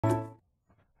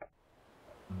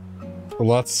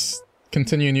let's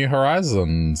continue New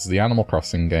Horizons, the Animal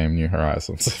Crossing game New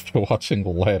Horizons. If you're watching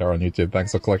later on YouTube,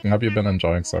 thanks for clicking. Hope you've been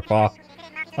enjoying so far.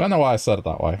 I don't know why I said it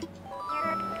that way.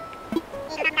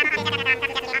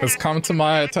 It's come to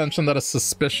my attention that a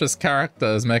suspicious character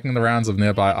is making the rounds of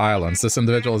nearby islands. This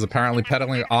individual is apparently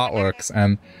peddling artworks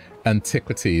and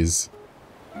antiquities,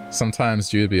 sometimes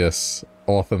dubious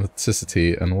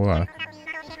authenticity and worth.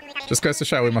 Just goes to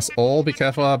show we must all be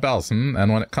careful of our bells, and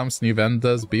when it comes to new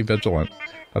vendors, be vigilant.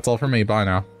 That's all from me, bye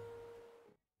now.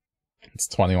 It's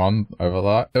 21 over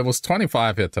there. It was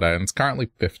 25 here today, and it's currently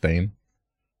 15,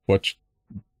 which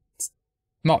it's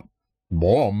not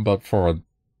warm, but for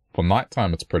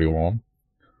nighttime it's pretty warm.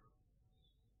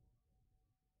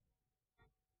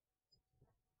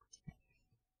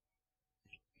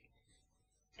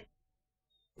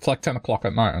 It's like 10 o'clock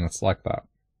at night and it's like that.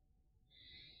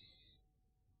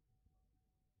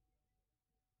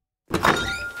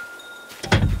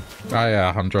 Oh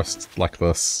yeah, I'm dressed like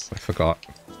this. I forgot.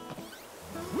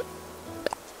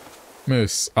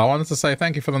 Moose, I wanted to say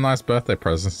thank you for the nice birthday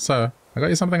present. So, I got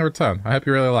you something in return. I hope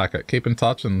you really like it. Keep in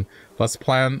touch and let's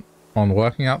plan on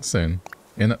working out soon.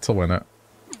 In it to win it.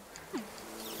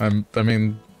 I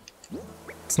mean,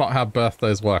 it's not how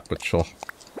birthdays work, but sure.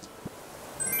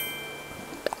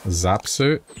 Zap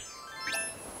suit?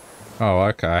 Oh,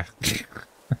 okay.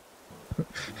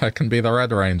 I can be the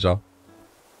Red Ranger.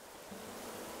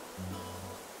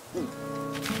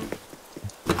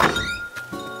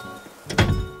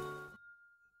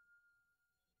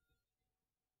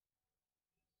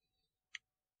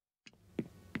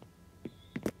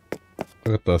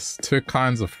 Look at this. 2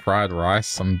 kinds of fried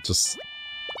rice. I'm just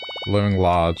living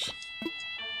large.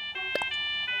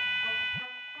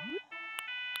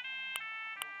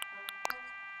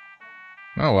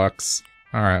 That works.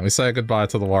 Alright, we say goodbye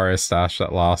to the warrior stash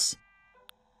at last.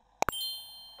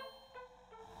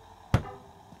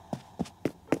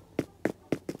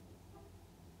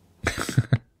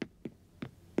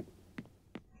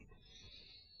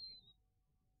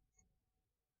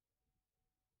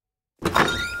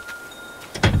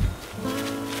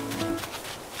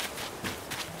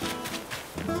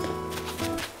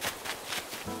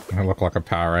 I look like a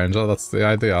Power Ranger, that's the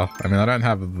idea. I mean, I don't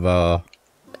have the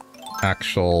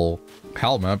actual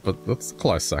helmet, but that's a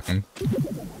close second.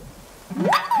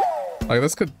 Like,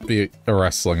 this could be a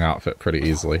wrestling outfit pretty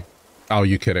easily. Oh,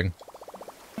 you kidding?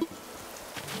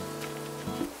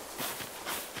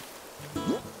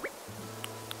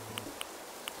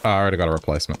 Oh, I already got a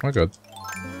replacement. We're good.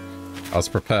 I was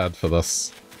prepared for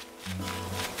this.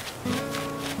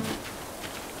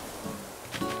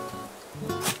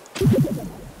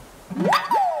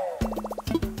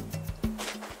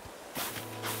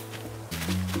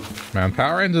 Man,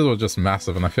 Power Rangers were just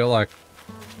massive, and I feel like...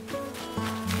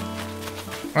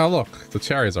 Oh look, the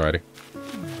cherries already.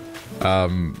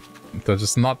 They're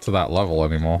just not to that level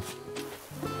anymore.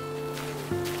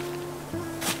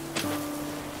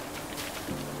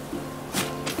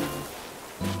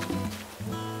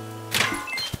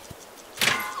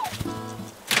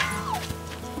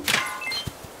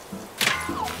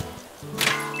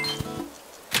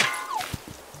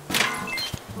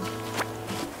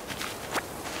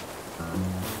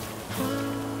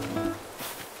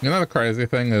 You know, the crazy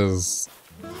thing is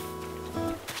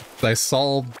they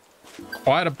sold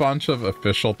quite a bunch of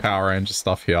official Power Ranger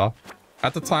stuff here.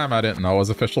 At the time, I didn't know it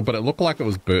was official, but it looked like it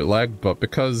was bootleg. But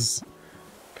because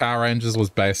Power Rangers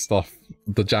was based off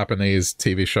the Japanese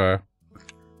TV show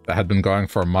that had been going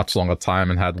for a much longer time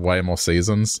and had way more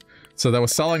seasons, so they were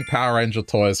selling Power Ranger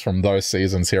toys from those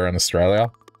seasons here in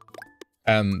Australia.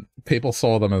 And people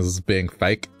saw them as being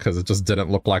fake because it just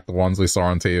didn't look like the ones we saw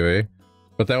on TV.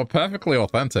 But they were perfectly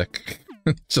authentic.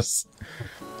 Just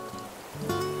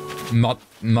not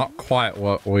quite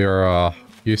what we're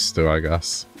used to, I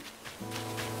guess.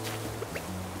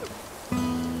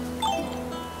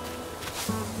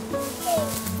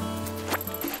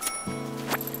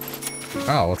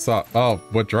 Oh, what's that? Oh,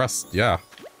 we're dressed, yeah.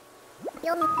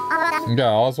 Yeah,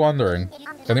 I was wondering.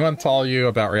 Anyone tell you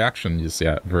about reactions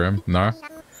yet, Vroom? No?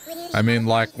 I mean,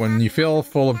 like, when you feel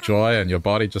full of joy and your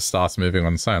body just starts moving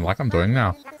on its own, like I'm doing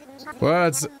now.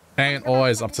 Words ain't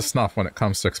always up to snuff when it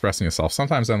comes to expressing yourself.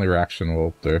 Sometimes only reaction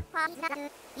will do.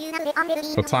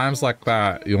 For times like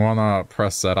that, you wanna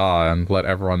press ZR and let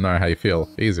everyone know how you feel.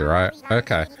 Easy, right?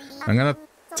 Okay. I'm gonna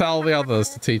tell the others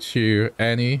to teach you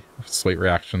any sweet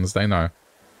reactions they know.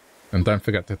 And don't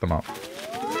forget to hit them up.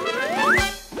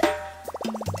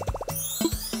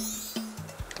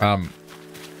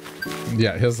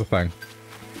 Yeah, here's the thing.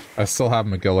 I still have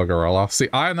Magilla Gorilla. See,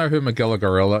 I know who Magilla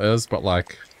Gorilla is, but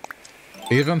like...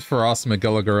 Even for us,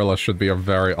 Magilla Gorilla should be a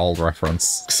very old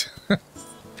reference. It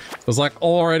was like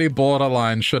already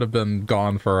borderline, should have been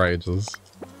gone for ages.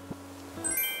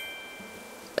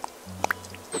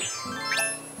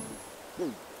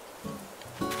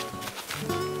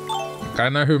 I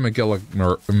know who Magilla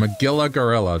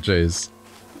Gorilla, jeez.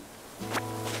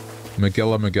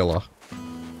 Magilla.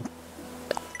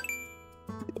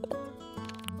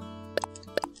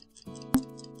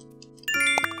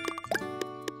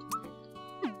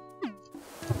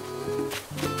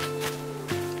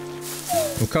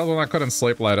 Because when I couldn't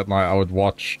sleep late at night, I would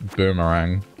watch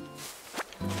Boomerang.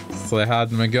 So they had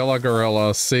Magilla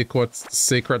Gorilla,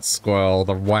 Secret Squirrel,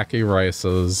 the Wacky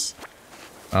Races,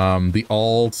 the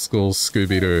old school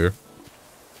Scooby-Doo,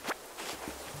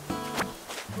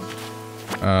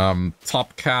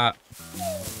 Top Cat,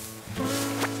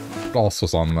 what else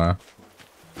was on there?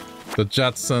 The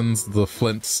Jetsons, the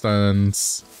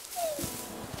Flintstones.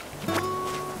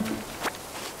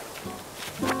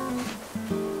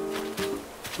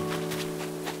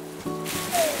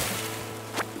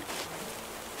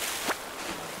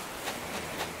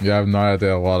 You have no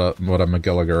idea what a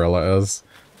Magilla Gorilla is.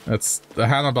 It's the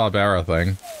Hanna-Barbera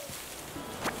thing.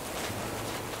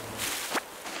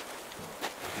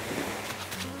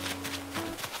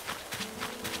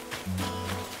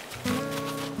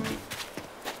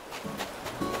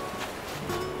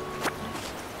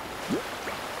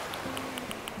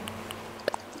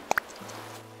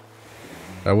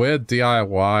 A weird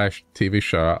DIY TV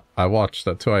show I watched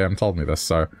at 2 AM told me this,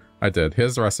 so I did.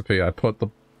 Here's the recipe. I put the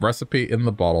recipe in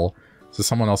the bottle so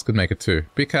someone else could make it too.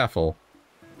 Be careful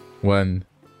when...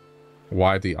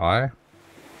 YDI?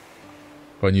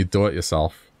 When you do it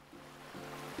yourself.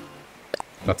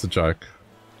 That's a joke.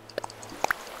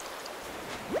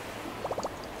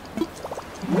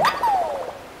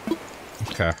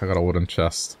 Okay, I got a wooden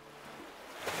chest.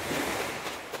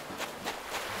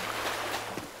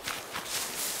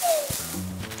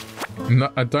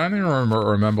 No, I don't even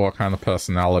remember what kind of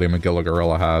personality Magilla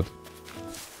Gorilla had.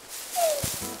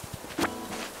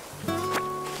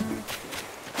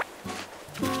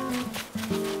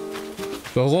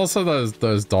 There was also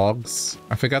those dogs.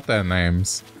 I forget their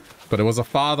names. But it was a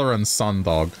father and son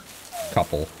dog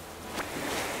couple.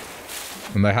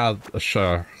 And they had a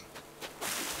show.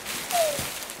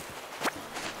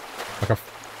 Like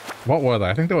what were they?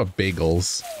 I think they were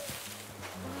beagles.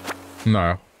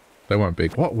 No. They weren't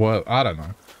big. What were... I don't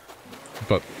know.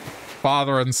 But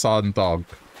father and son dog.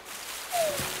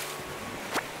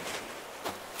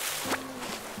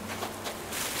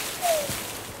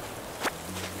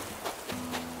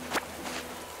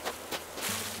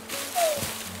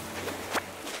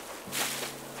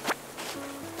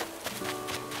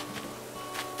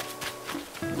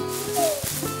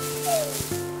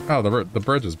 Oh, the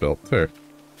bridge is built too.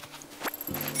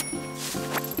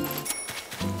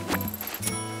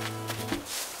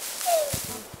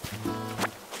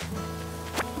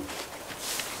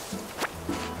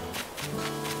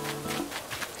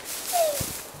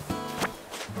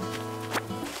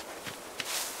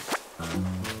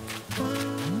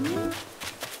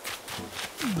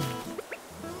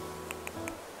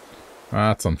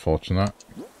 That's unfortunate.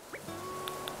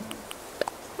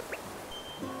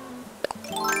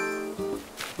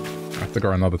 I have to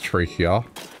grow another tree here. Right,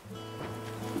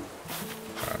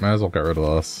 may as well get rid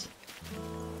of this.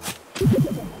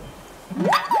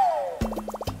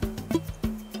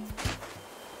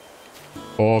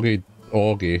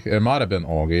 Augie. It might have been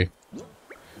Augie.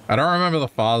 I don't remember the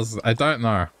fuzz. I don't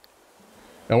know.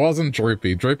 It wasn't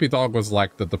Droopy. Droopy Dog was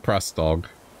like the depressed dog.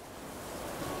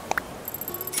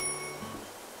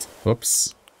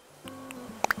 Whoops.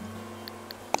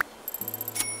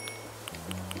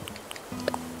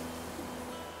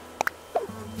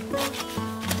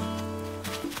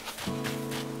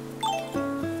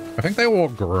 I think they wore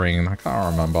green. I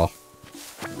can't remember.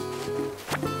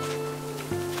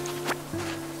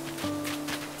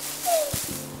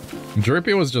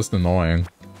 Droopy was just annoying.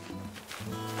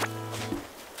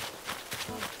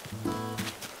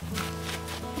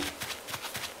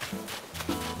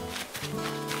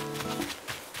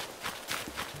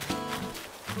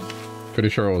 Pretty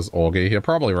sure it was Augie. You're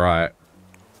probably right.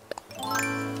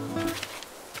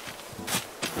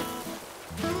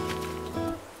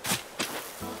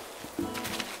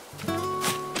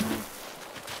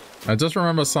 I just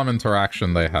remember some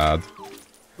interaction they had.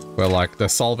 Where, like, they're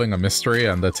solving a mystery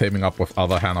and they're teaming up with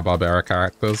other Hanna-Barbera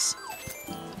characters.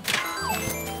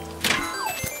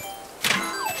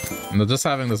 And they're just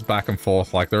having this back and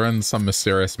forth, like they're in some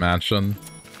mysterious mansion.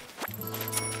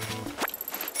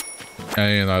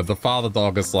 And, you know, the father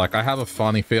dog is like, I have a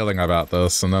funny feeling about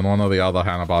this. And then one of the other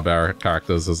Hanna-Barbera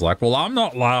characters is like, well, I'm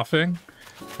not laughing.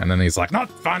 And then he's like, not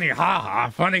funny, haha,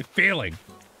 funny feeling.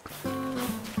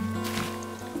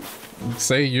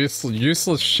 Say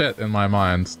useless shit in my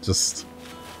mind. Just...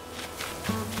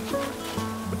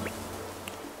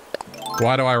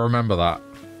 Why do I remember that?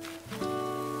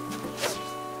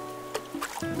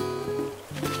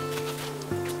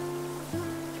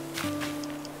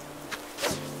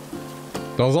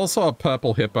 There was also a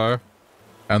purple hippo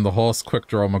and the horse Quick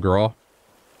Draw McGraw.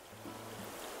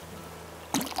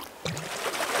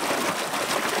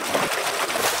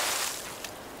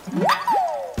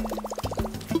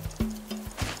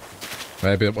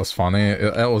 Maybe it was funny.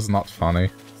 It was not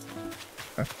funny.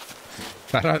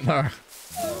 I don't know.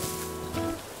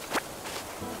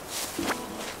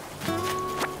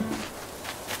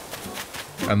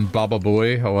 And Baba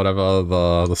Booey, or whatever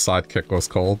the sidekick was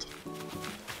called.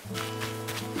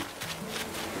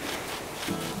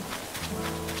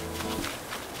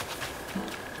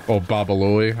 Or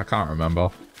Babalooey, I can't remember.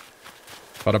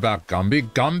 What about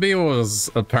Gumby? Gumby was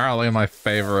apparently my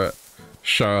favorite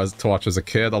show to watch as a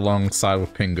kid, alongside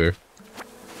with Pingu.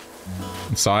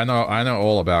 So I know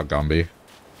all about Gumby.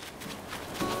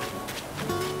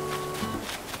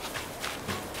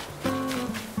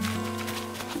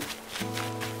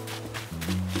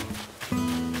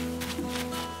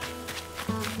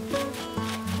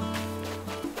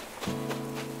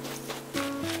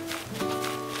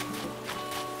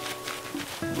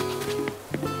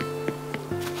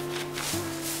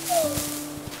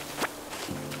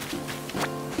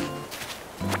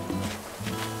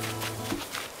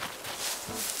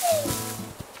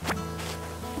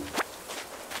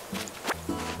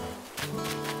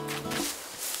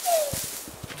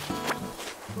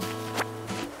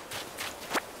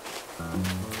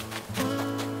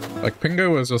 Like, Pingu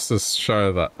was just this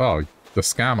show that... Oh, the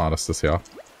scam artist is here.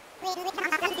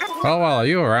 Oh, well, are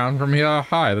you around from here?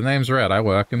 Hi, the name's Red. I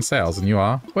work in sales, and you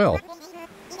are? Will.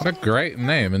 What a great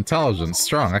name. Intelligent,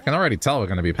 strong. I can already tell we're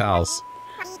going to be pals.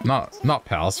 Not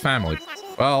pals, family.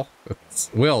 Well,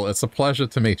 Will, it's a pleasure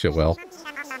to meet you, Will.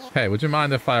 Hey, would you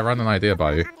mind if I run an idea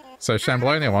by you? So,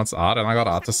 Shamblonia wants art, and I got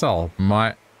art to sell.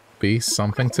 Might be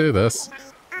something to this.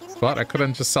 But I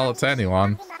couldn't just sell it to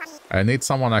anyone. I need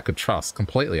someone I could trust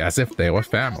completely, as if they were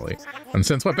family. And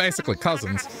since we're basically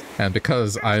cousins, and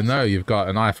because I know you've got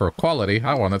an eye for equality,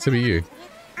 I want it to be you.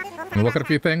 And look at a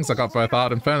few things. I got both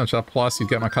art and furniture, plus you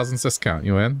get my cousin's discount.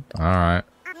 You in? Alright.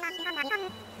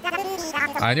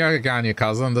 I knew I could gain your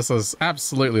cousin. This is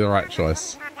absolutely the right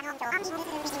choice.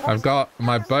 I've got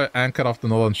my boat anchored off the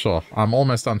northern shore. I'm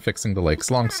almost done fixing the leaks.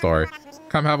 Long story.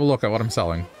 Come have a look at what I'm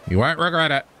selling. You won't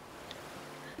regret it.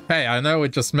 Hey, I know we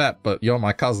just met, but you're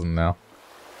my cousin now.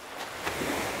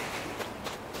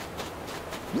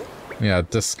 Yeah,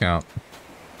 discount.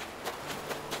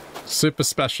 Super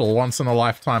special,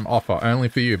 once-in-a-lifetime offer, only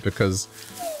for you because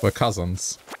we're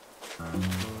cousins.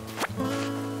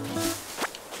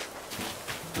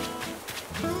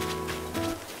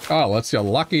 Oh, it's your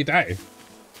lucky day.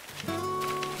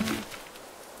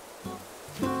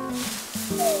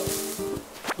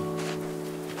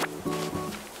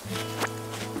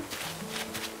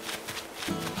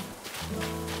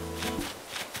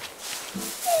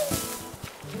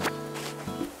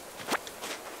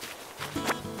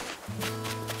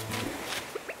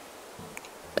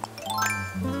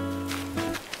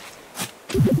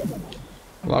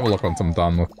 I'll have a look once I'm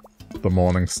done with the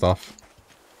morning stuff.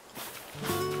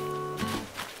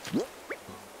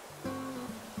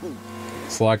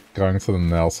 It's like going to the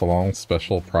nail salon,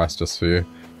 special price just for you.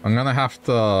 I'm gonna have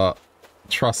to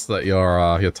trust that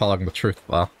you're telling the truth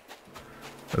there,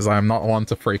 as I am not one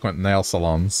to frequent nail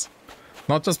salons.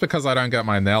 Not just because I don't get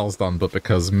my nails done, but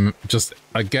because just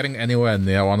getting anywhere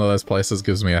near one of those places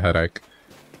gives me a headache.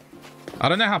 I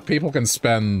don't know how people can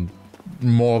spend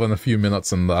more than a few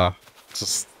minutes in there.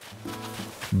 Just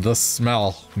the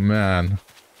smell, man.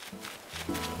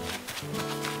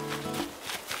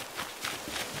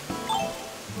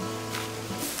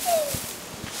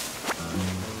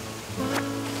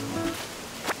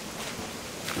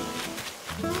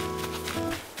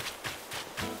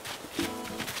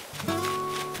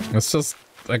 It's just,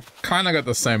 I kind of get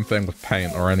the same thing with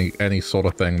paint or any sort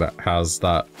of thing that has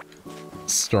that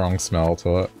strong smell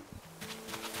to it.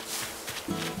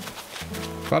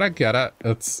 But I get it.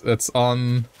 It's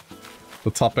on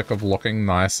the topic of looking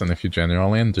nice, and if you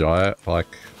genuinely enjoy it, like,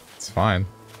 it's fine.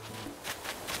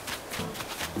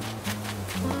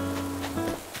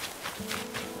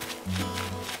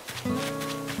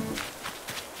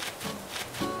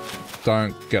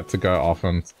 Don't get to go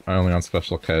often, only on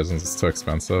special occasions, it's too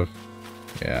expensive.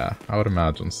 Yeah, I would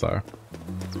imagine so.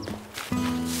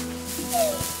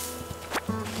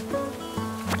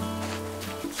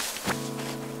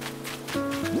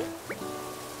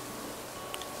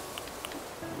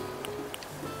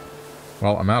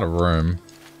 Well, I'm out of room.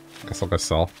 Guess I'll go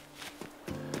sell.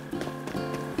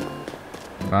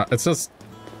 It's just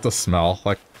the smell.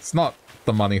 Like, it's not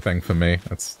the money thing for me.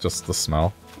 It's just the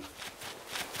smell.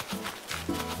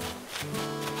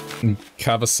 You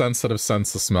have a sensitive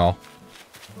sense of smell.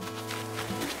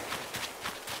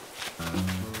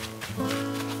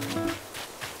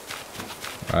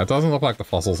 It doesn't look like the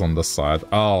fossil's on this side.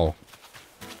 Oh.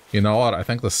 You know what? I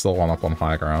think there's still one up on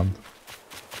high ground.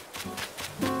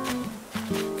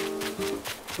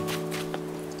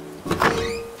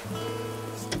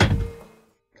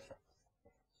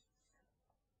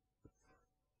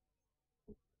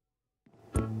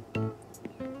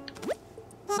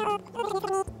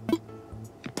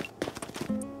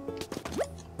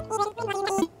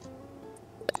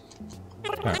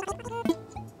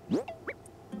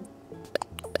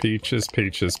 Peaches,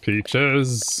 peaches,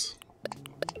 peaches.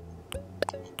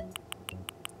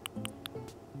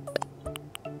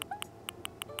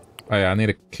 Oh yeah, I need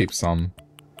to keep some,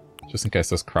 just in case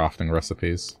there's crafting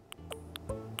recipes.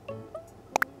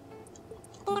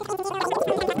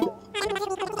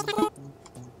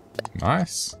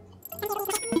 Nice.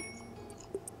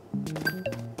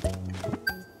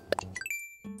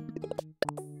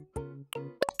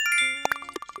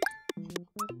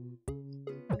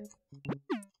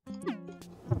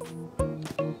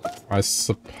 I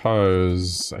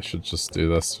suppose I should just do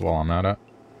this while I'm at it.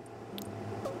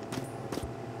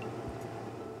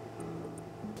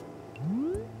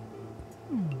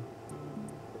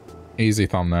 Easy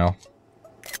thumbnail.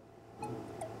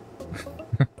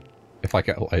 If I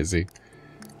get lazy.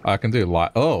 I can do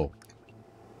light. Oh!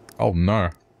 Oh no.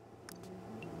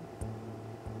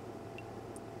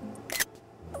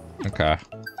 Okay.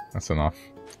 That's enough.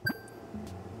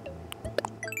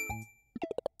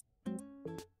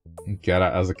 Get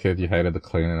it, as a kid you hated the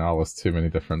cleaning aisle, there's too many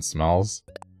different smells.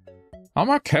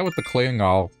 I'm okay with the cleaning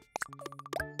aisle.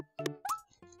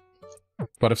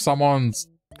 But if someone's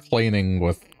cleaning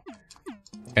with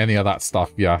any of that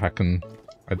stuff, yeah,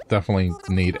 I definitely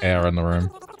need air in the room.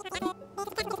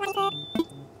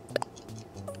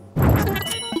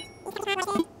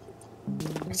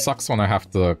 It sucks when I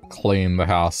have to clean the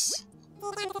house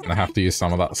and I have to use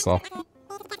some of that stuff.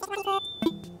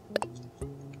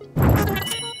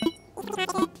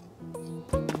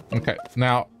 Okay,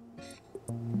 now...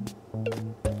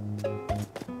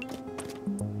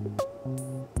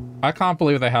 I can't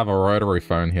believe they have a rotary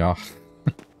phone here.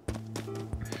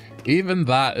 Even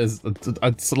that is...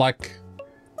 It's like...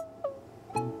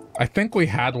 I think we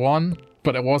had one,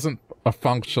 but it wasn't a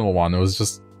functional one. It was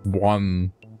just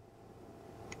one...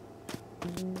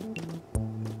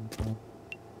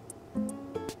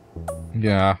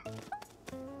 Yeah.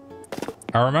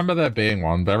 I remember there being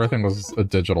one, but everything was a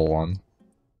digital one.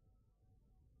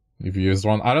 You've used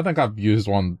one? I don't think I've used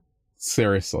one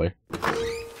seriously.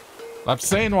 I've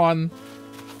seen one!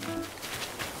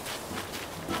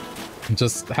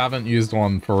 Just haven't used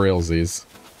one for realsies.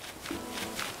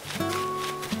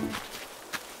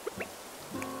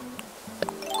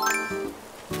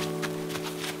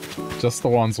 Just the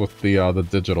ones with the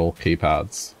digital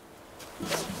keypads.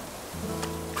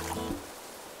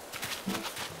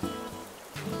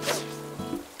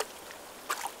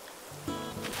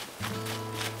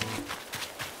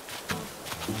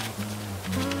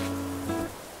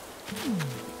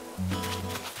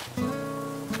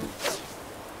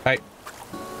 Hey.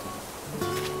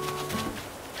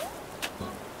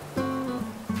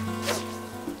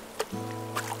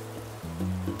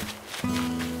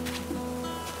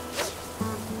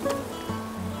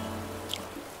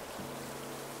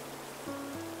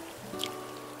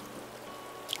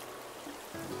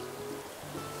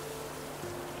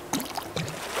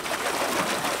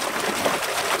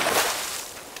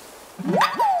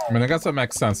 I mean, I guess it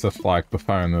makes sense if, like, the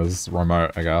phone is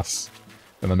remote, I guess.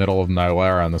 In the middle of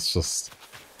nowhere, and it's just...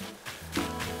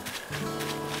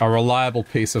 a reliable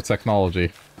piece of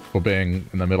technology for being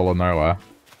in the middle of nowhere.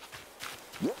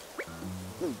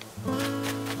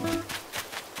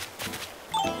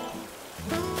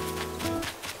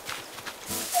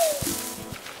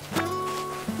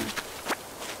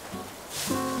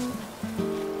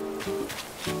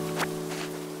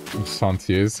 It's fun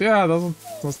to use. Yeah, there'll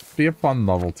be a fun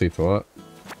novelty to it.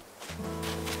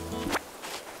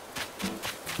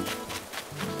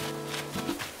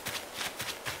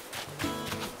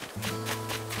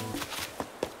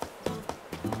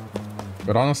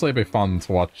 It'd honestly be fun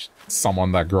to watch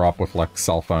someone that grew up with, like,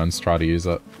 cell phones try to use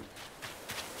it.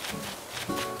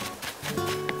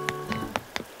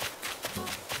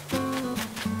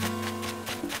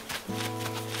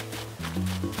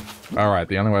 Alright,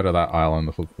 the only way to that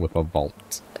island with a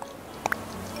vault.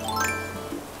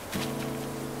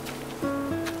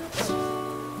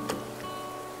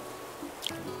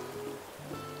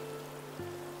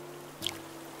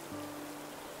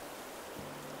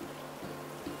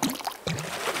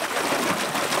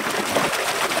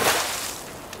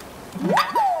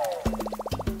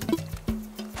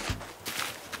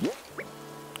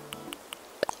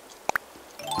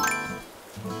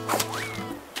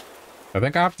 I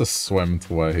think I have to swim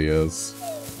to where he is.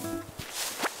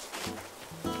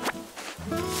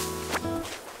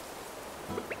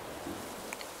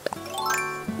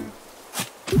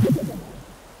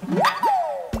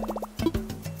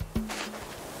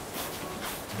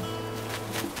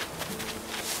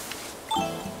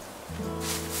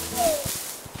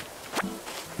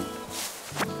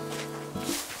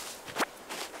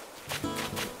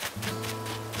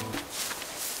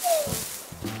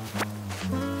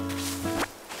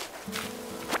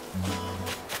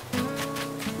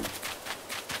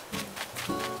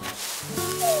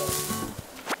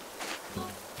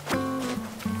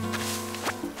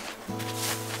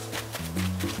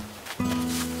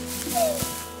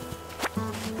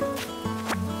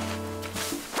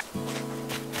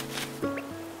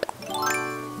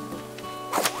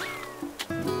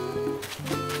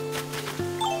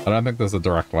 I don't think there's a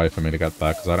direct way for me to get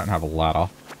there because I don't have a ladder.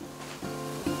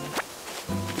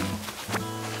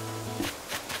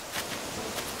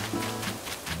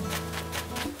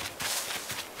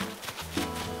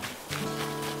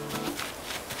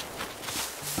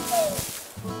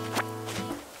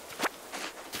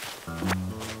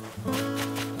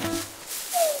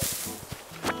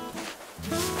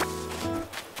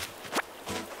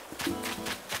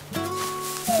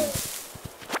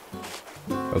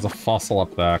 There's a fossil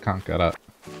up there, I can't get it.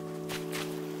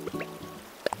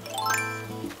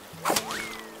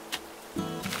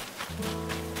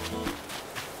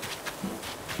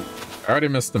 I already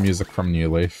missed the music from New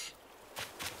Leaf.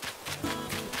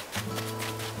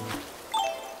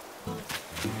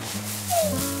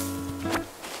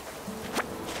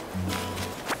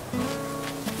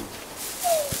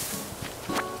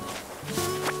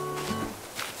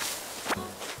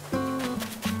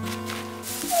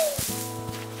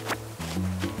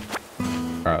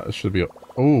 Alright, this should be...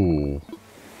 Ooh.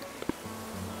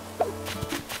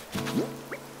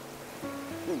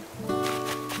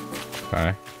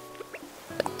 Okay.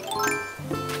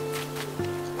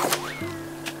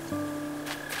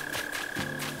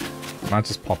 Might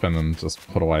just pop in and just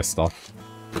put away stuff.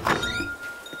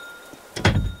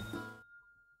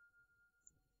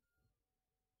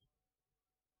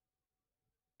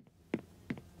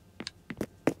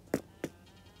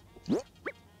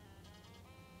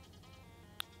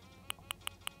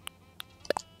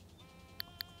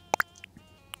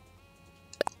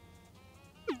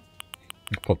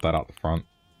 Put that out the front.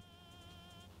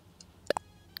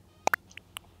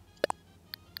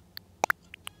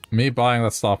 Me buying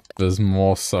that stuff is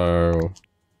more so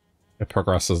it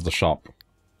progresses the shop.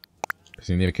 Because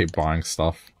you need to keep buying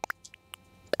stuff.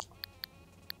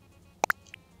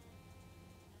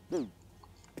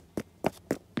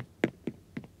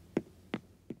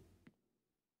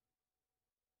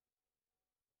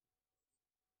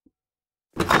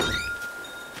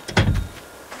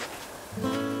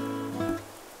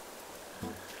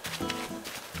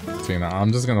 See, now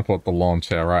I'm just gonna put the lawn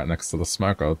chair right next to the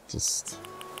smoker, just...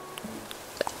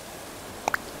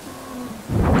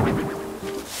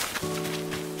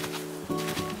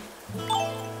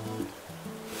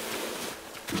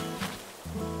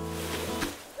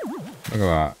 Look at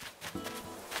that.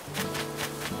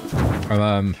 And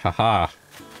then, haha.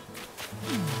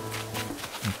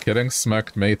 Getting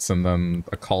smoked meats and then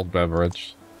a cold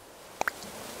beverage.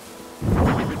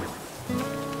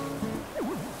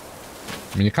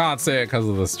 I mean, you can't see it because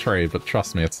of this tree, but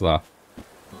trust me, it's there.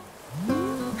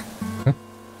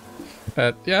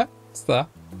 Yeah, it's there.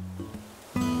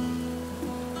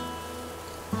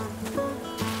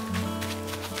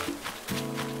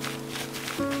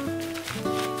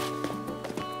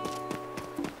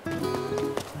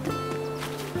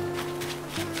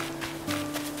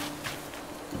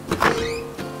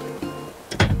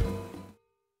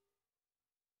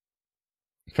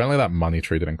 If only that money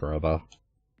tree didn't grow there.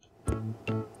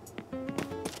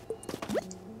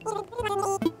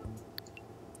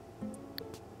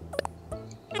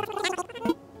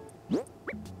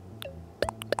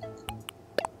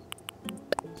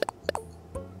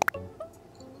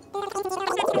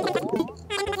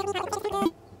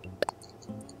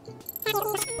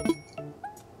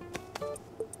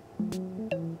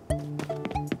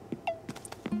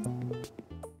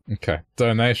 Okay,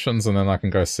 donations, and then I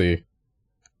can go see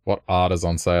what art is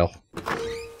on sale.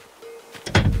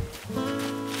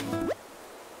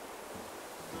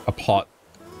 A pot.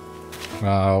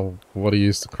 What do you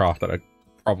use to craft it?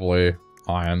 Probably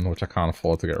iron, which I can't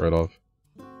afford to get rid of.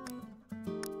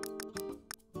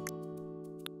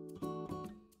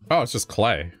 Oh, it's just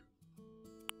clay.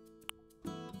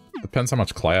 Depends how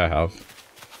much clay I have.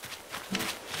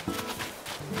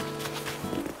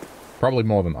 Probably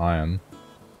more than iron.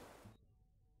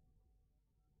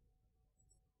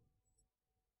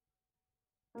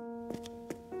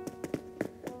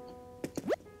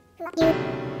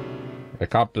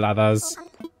 Wake up, ladders.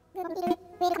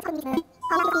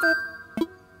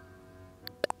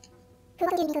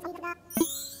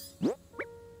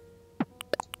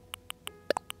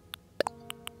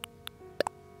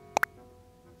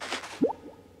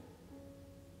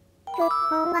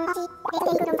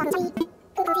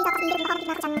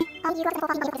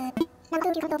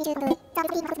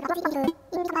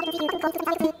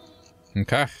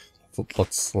 Okay,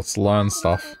 let's learn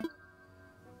stuff.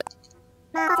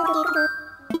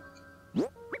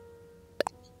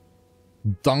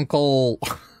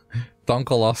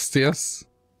 Dunkel-osteus?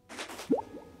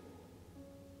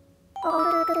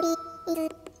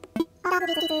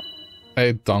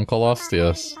 A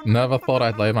Dunkel-osteus. Never thought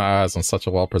I'd lay my eyes on such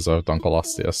a well-preserved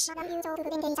Dunkel-osteus.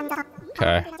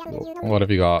 Okay, what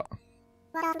have you got?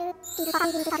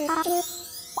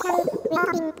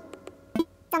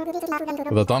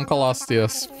 The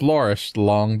Dunkel-osteus flourished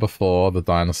long before the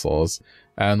dinosaurs,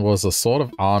 and was a sort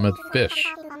of armored fish.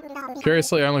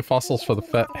 Curiously, only fossils for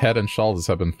the head and shoulders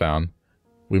have been found.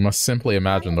 We must simply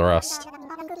imagine the rest.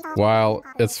 While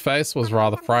its face was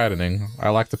rather frightening, I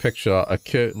like to picture a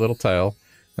cute little tail,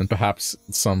 and perhaps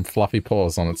some fluffy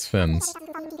paws on its fins.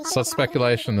 Such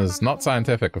speculation is not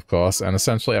scientific, of course, and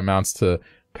essentially amounts to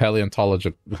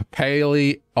paleontological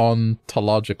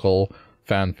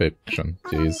fanfiction.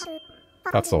 Jeez.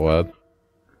 That's the word.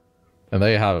 And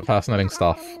there you have it. Fascinating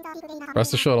stuff.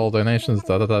 Rest assured, all donations,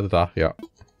 da-da-da-da-da. Yeah.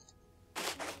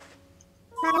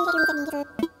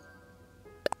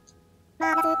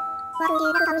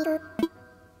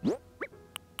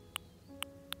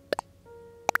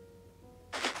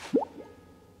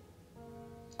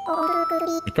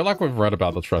 I feel like we've read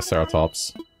about the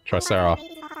Triceratops. Tricera.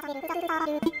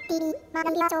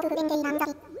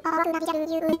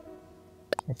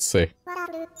 Let's see.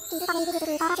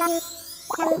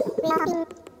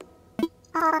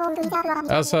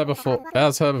 As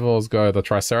herbivores go, the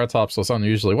Triceratops was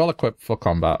unusually well equipped for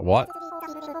combat. What?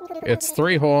 Its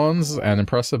 3 horns and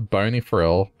impressive bony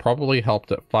frill probably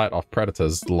helped it fight off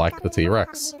predators like the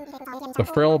T-Rex. The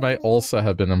frill may also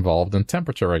have been involved in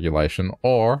temperature regulation,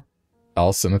 or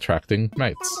else in attracting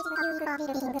mates.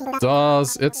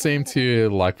 Does it seem to you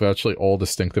like virtually all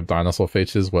distinctive dinosaur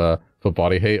features were for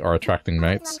body heat or attracting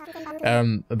mates?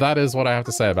 And that is what I have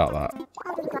to say about that.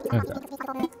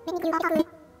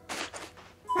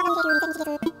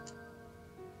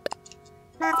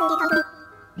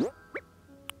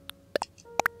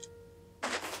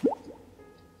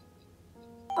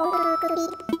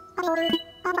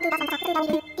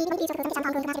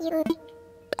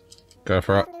 Go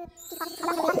for it.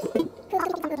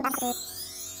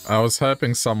 I was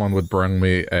hoping someone would bring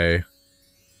me a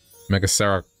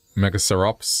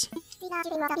Megacerops.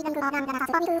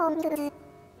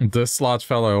 This large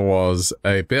fellow was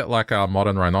a bit like our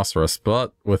modern rhinoceros,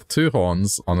 but with 2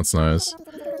 horns on its nose.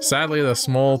 Sadly, their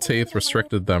small teeth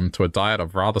restricted them to a diet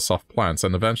of rather soft plants,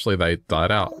 and eventually they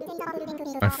died out.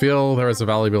 I feel there is a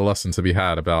valuable lesson to be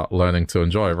had about learning to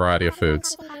enjoy a variety of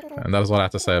foods, and that is what I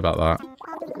have to say about that.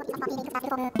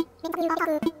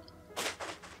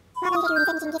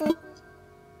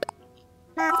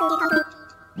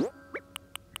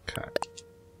 Okay.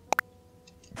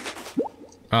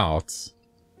 Oh, it's...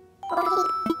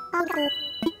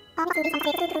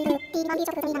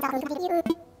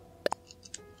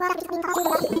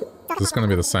 Is this gonna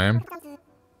be the same?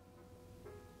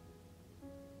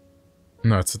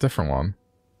 No, it's a different one.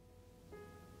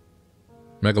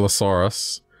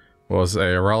 Megalosaurus was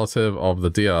a relative of the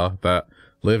deer that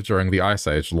lived during the Ice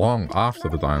Age, long after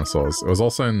the dinosaurs. It was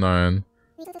also known...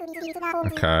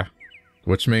 Okay.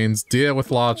 Which means deer with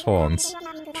large horns.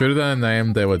 True to their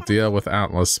name, they were deer with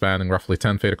antlers spanning roughly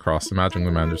 10 feet across, imagining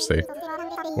the majesty.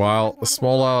 While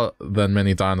smaller than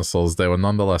many dinosaurs, they were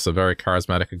nonetheless a very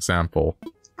charismatic example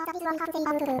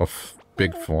of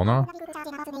big fauna.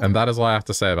 And that is all I have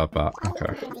to say about that.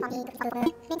 Okay.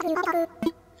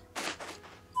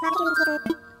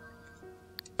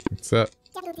 That's it.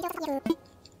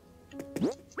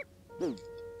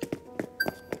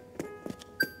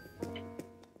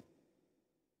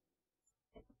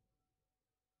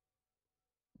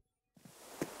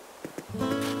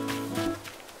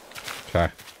 Okay.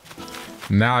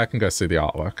 Now I can go see the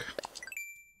artwork.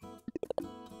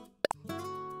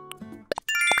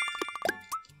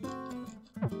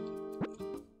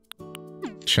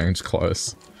 Change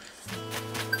clothes.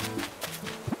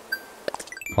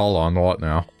 Hold on, what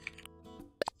now?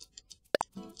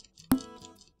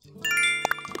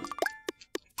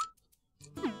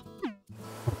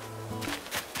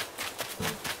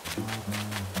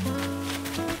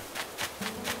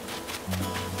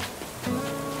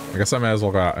 I guess I may as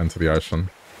well go out into the ocean.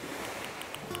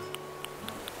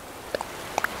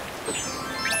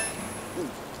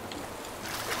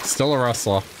 Still a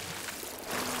wrestler.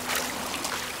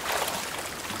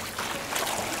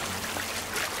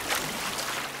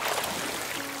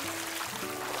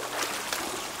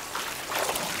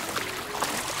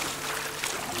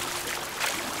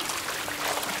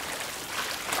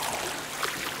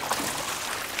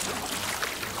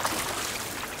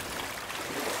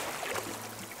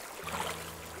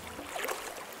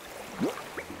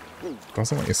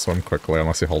 Doesn't let you swim quickly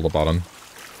unless you hold the button.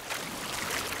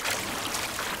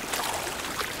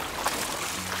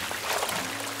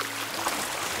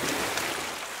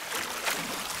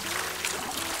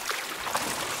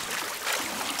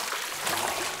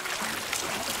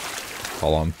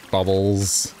 Hold on,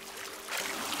 bubbles.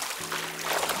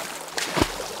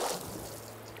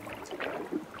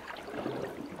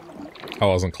 I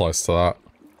wasn't close to that.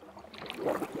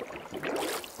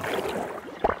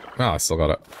 Oh, I still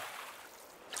got it.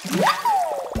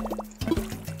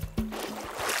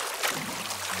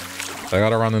 I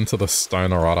gotta run into the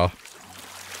stone errata.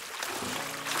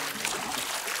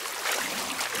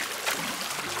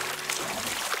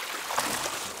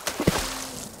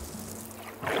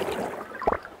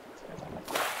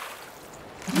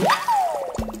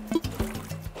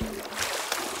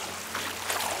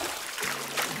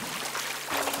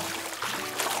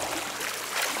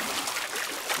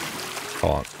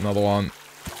 Hold on, another one.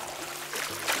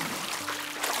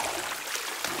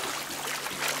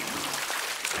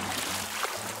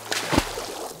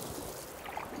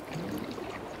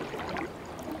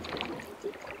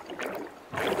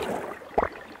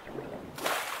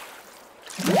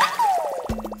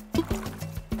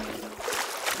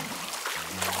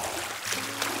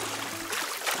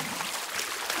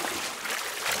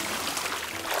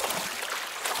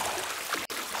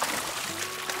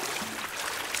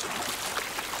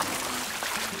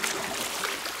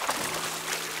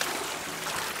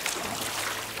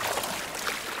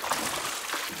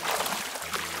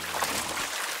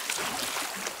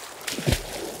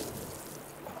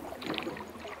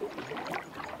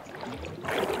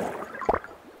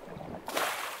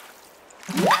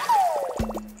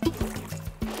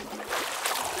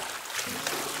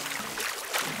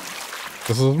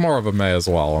 This is more of a may as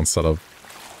well instead of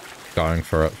going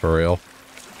for it for real.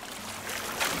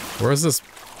 Where is this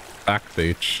back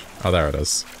beach? Oh, there it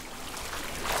is.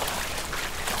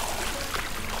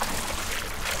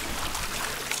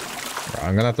 Right,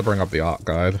 I'm gonna have to bring up the art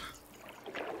guide.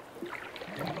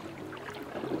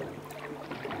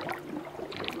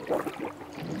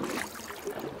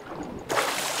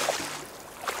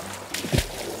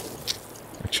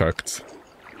 I choked.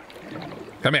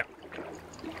 Come here.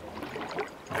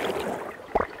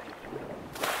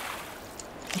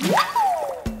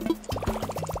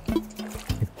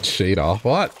 Cheater.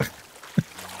 What?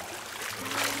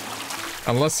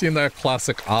 Unless you know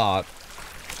classic art,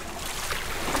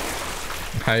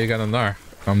 how are you gonna know?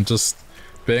 I'm just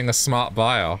being a smart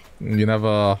buyer. You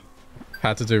never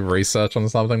had to do research on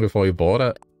something before you bought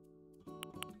it?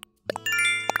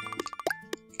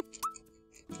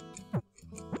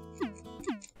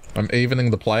 I'm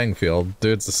evening the playing field.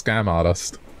 Dude's a scam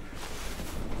artist.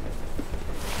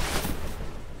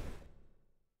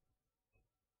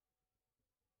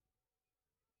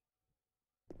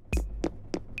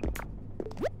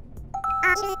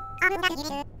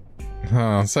 Oh,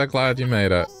 I'm so glad you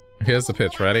made it. Here's the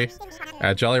pitch, ready?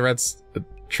 At Jolly Red's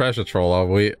treasure trawler,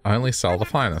 we only sell the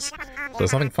finest.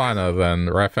 There's nothing finer than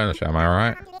rare furniture, am I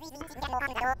right?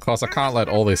 Of course, I can't let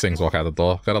all these things walk out the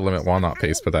door. Gotta limit one art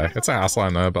piece per day. It's a hassle, I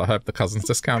know, but I hope the cousin's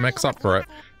discount makes up for it.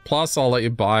 Plus, I'll let you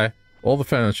buy all the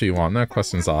furniture you want, no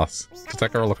questions asked. Just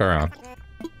take a look around.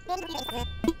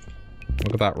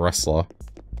 Look at that wrestler.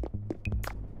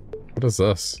 What is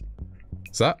this?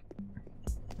 Is that...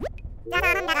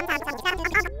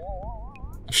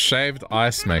 Shaved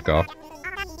ice maker.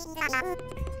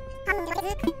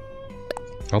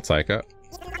 I'll take it.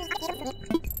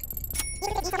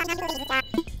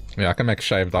 Yeah, I can make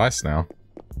shaved ice now.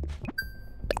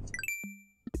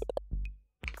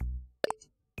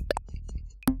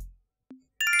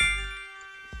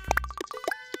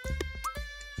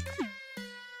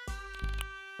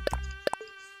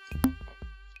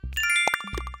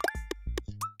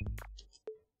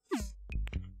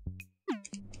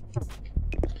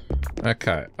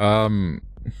 Okay, let me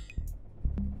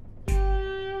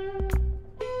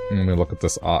look at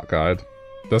this art guide.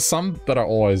 There's some that are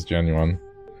always genuine.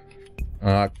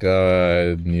 Art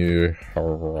guide, New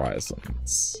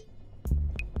Horizons.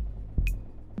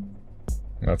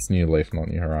 That's New Leaf, not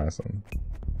New Horizon.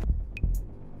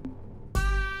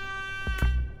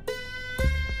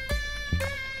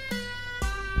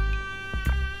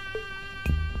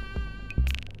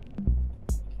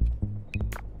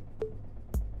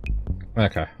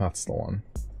 Okay, that's the one.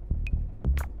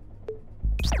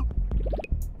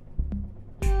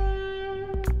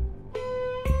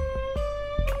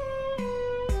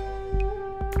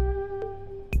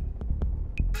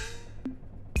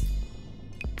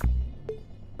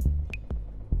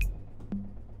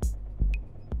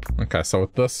 Okay, so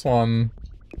with this one,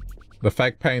 the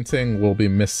fake painting will be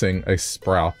missing a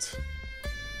sprout.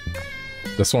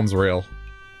 This one's real.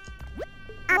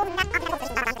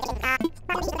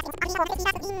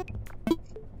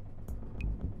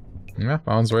 Yeah, that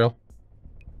one's real.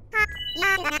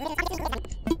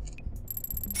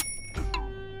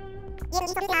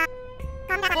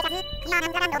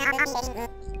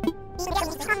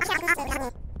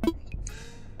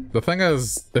 The thing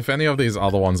is, if any of these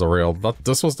other ones are real,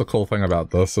 this was the cool thing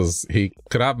about this, is he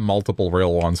could have multiple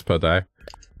real ones per day.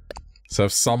 So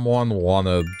if someone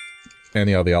wanted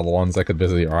any of the other ones, they could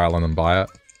visit your island and buy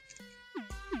it.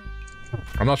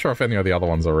 I'm not sure if any of the other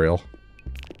ones are real.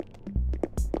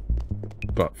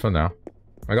 But for now,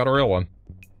 I got a real one.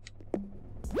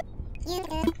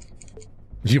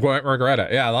 You won't regret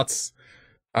it. Yeah, that's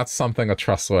something a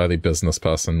trustworthy business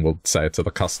person would say to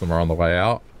the customer on the way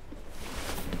out.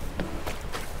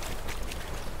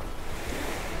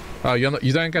 Oh,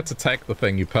 you don't get to take the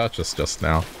thing you purchased just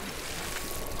now.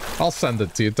 I'll send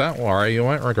it to you, don't worry, you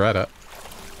won't regret it.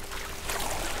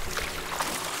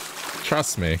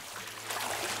 Trust me.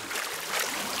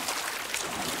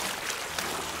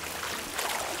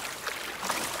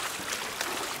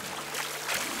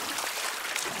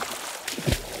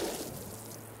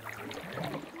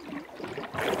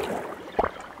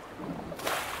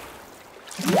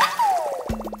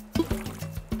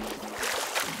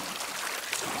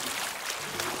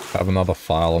 Have another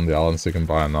file on the island so you can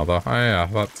buy another. Oh yeah,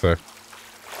 that too.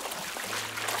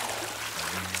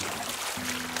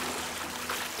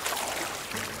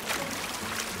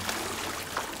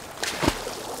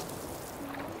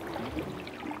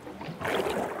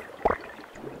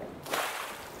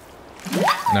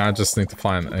 Now I just need to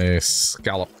find a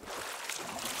scallop.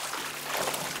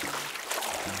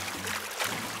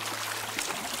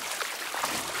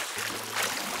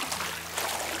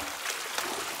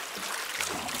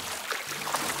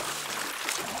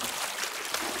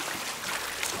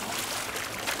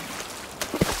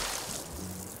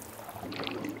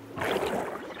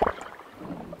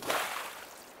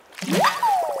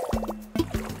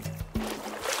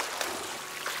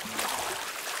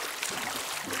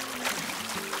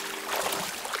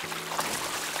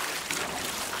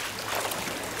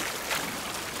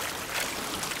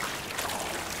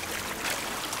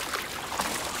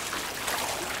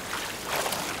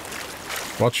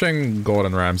 Watching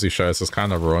Gordon Ramsay shows has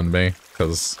kind of ruined me,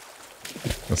 because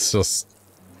it's just...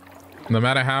 no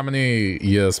matter how many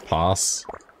years pass,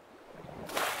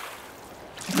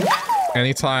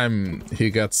 anytime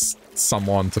he gets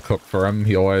someone to cook for him,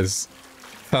 he always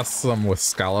tests them with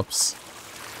scallops.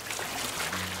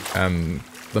 And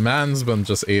the man's been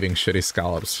just eating shitty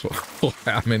scallops for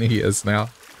how many years now?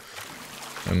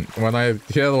 And when I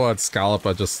hear the word scallop,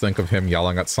 I just think of him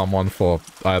yelling at someone for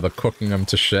either cooking them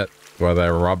to shit, where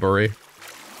they're rubbery,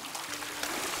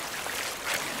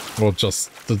 or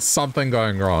just there's something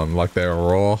going wrong, like they're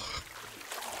raw.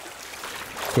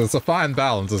 Because it's a fine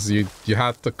balance, is you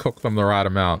have to cook them the right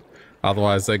amount,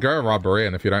 otherwise they go rubbery,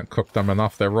 and if you don't cook them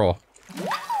enough, they're raw.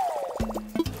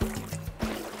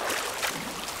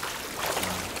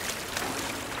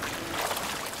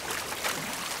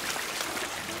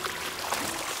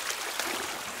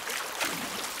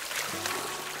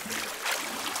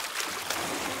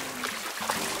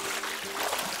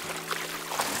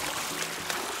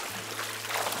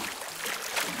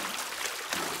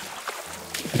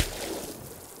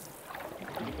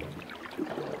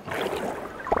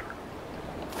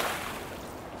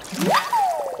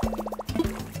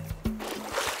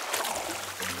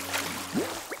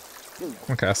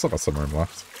 Okay, I still got some room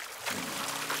left.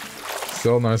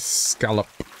 Still no scallop.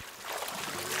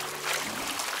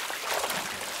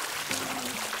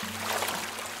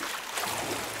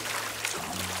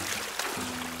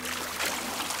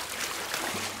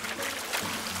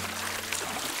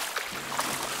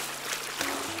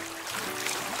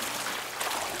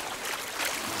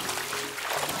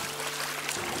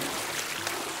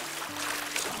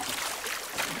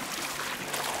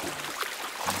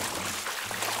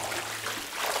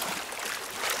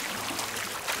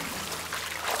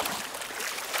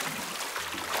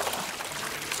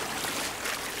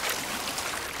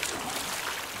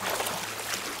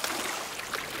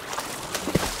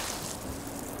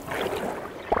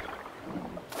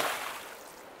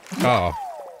 Oh.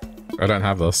 I don't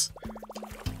have this.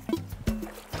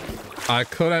 I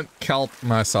couldn't kelp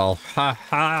myself. Ha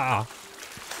ha!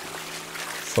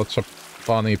 Such a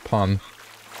funny pun.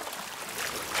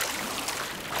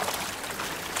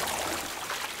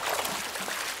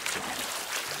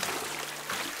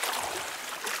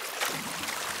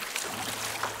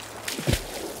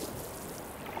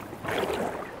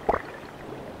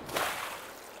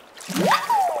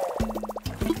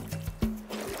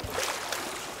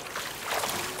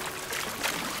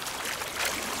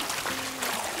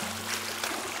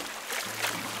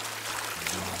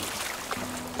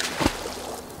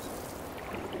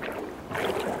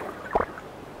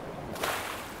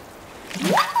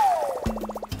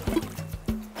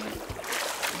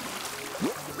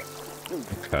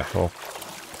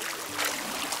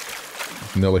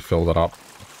 Nearly filled it up.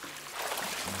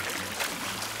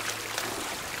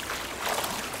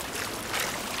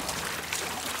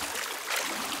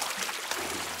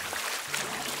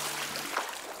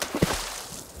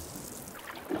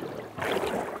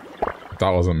 That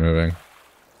wasn't moving.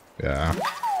 Yeah.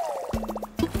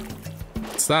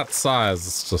 It's that size,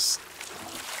 it's just...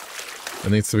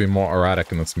 It needs to be more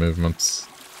erratic in its movements.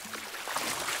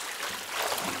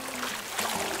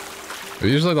 It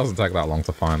usually doesn't take that long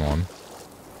to find one.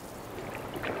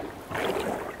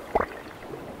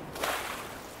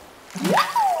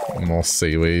 More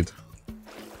seaweed.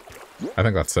 I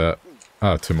think that's it.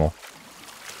 Oh, 2 more.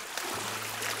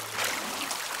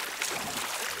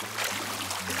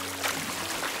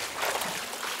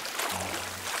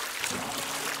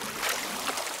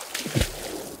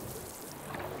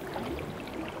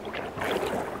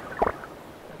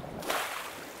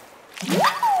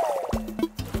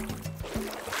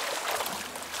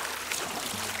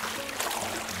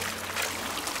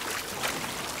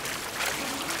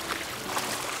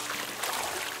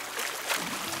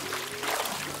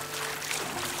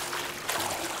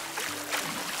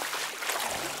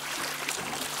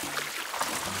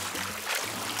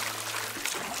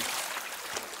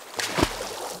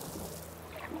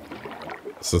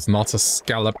 This is not a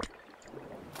scallop.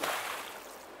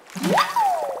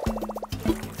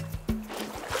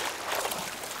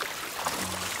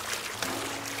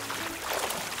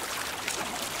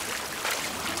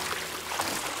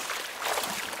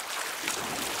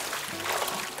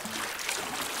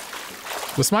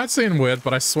 This might seem weird,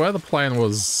 but I swear the plane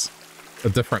was a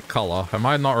different color. Am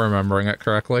I not remembering it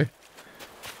correctly?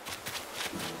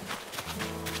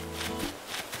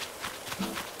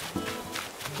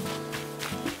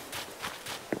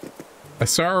 I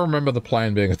swear I remember the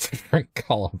plane being a different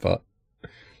color, but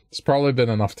it's probably been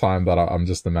enough time that I'm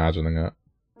just imagining it.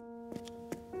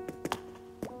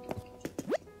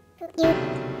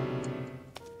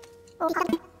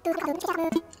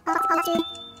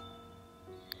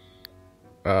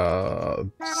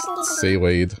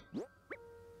 Seaweed.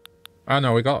 Oh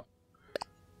no, we got...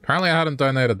 Apparently I hadn't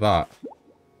donated that.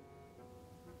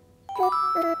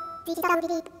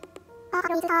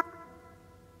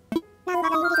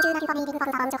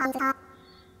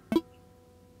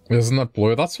 Isn't it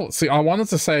blue? That's what... See, I wanted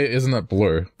to say, isn't it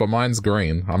blue? But mine's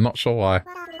green. I'm not sure why.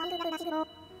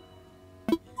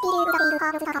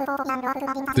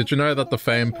 Did you know that the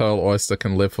famed pearl oyster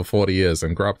can live for 40 years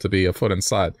and grow up to be a foot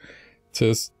inside?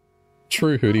 'Tis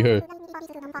true, hooty hoo.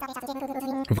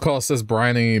 Of course, this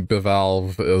briny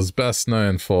bivalve is best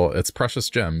known for its precious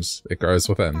gems it grows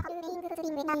within.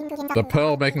 The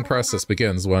pearl-making process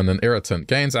begins when an irritant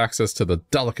gains access to the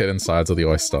delicate insides of the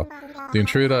oyster. The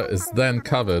intruder is then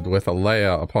covered with a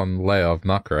layer upon layer of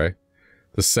nacre,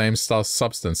 the same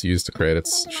substance used to create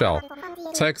its shell.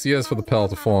 It takes years for the pearl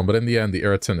to form, but in the end the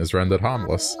irritant is rendered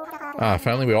harmless. Ah, if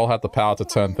only we all had the power to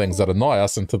turn things that annoy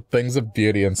us into things of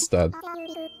beauty instead.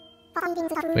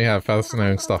 We have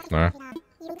fascinating stuff now.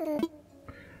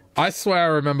 I swear I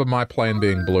remember my plane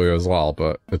being blue as well,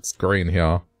 but it's green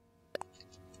here.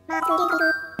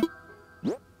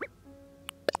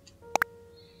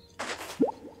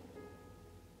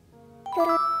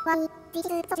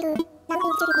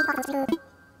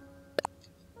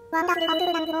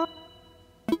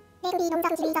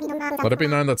 Let it be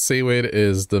known that seaweed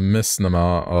is the misnomer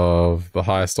of the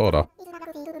highest order.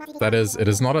 That is, it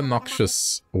is not a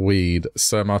noxious weed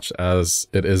so much as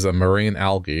it is a marine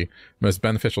algae, most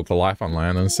beneficial to life on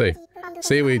land and sea.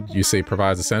 Seaweed, you see,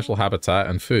 provides essential habitat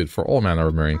and food for all manner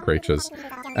of marine creatures,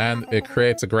 and it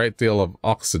creates a great deal of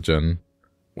oxygen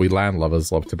we land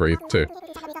lovers love to breathe too.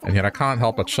 And yet I can't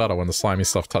help but shudder when the slimy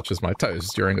stuff touches my toes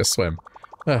during a swim.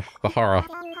 Ugh, the horror.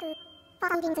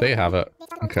 There you have it.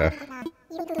 Okay.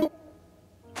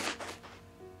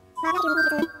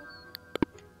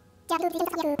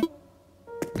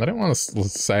 I didn't want to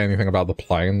say anything about the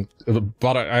plane,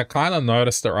 but I kind of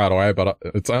noticed it right away, but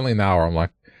it's only now where I'm like,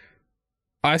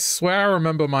 I swear I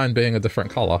remember mine being a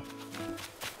different color.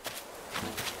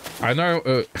 I know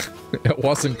it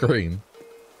wasn't green.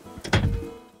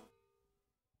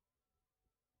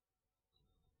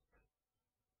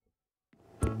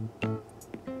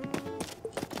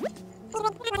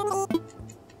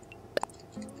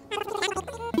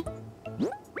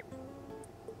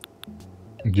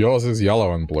 Yours is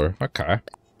yellow and blue. Okay.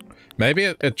 Maybe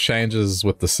it changes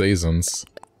with the seasons.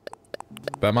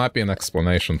 There might be an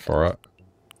explanation for it.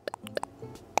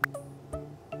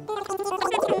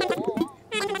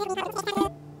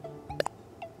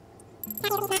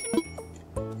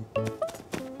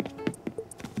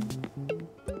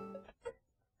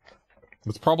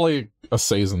 It's probably a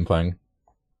season thing.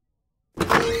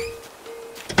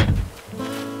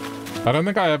 I don't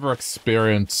think I ever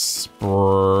experienced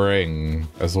spring,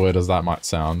 as weird as that might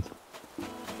sound.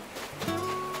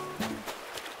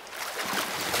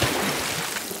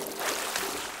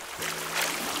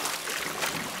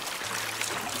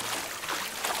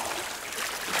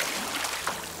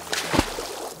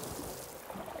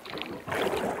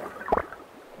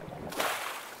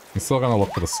 I'm still gonna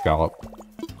look for the scallop.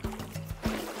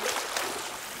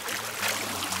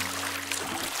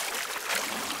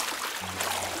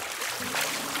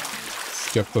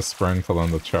 Skip the spring to learn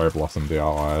the cherry blossom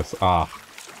DIYs. Ah.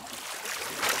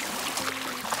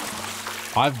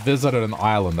 I've visited an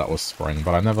island that was spring,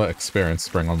 but I never experienced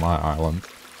spring on my island.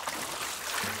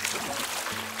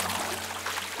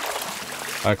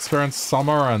 I experienced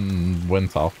summer and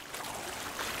winter,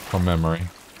 from memory.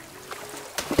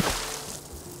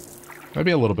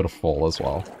 Maybe a little bit of fall as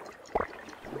well.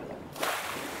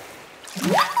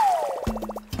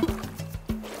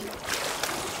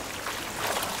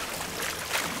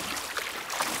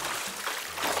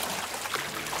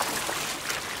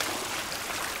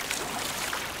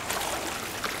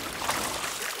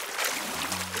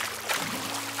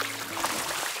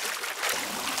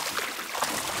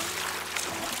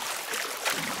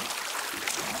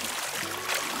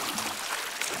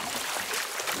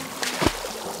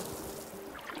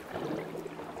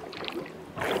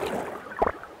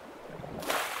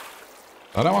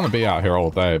 I don't want to be out here all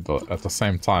day, but at the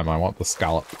same time, I want the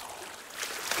scallop.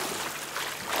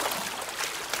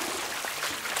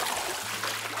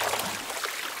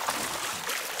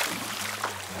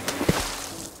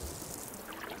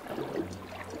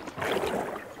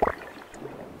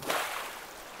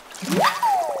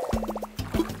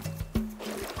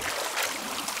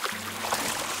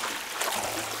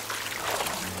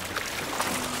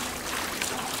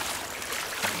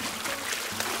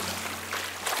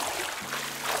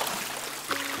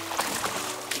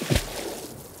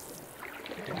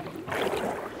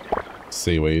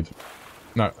 Seaweed.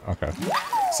 No, okay.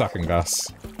 Sucking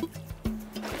gas.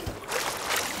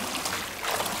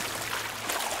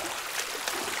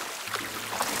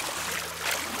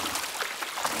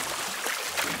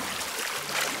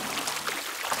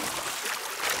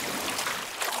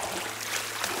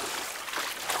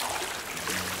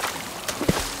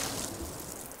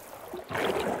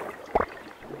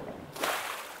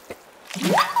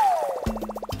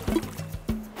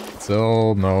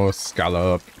 Still no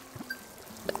scallop.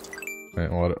 Wait,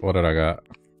 what did I get?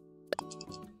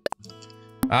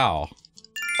 Ow. I'll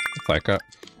take it.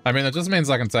 I mean, it just means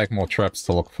I can take more trips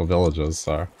to look for villages,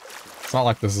 so... It's not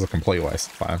like this is a complete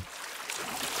waste of time.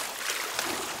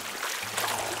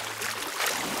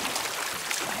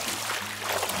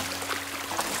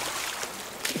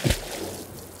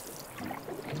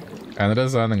 And it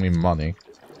is earning me money.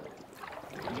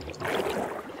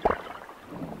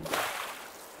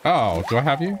 Oh, do I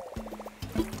have you?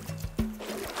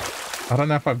 I don't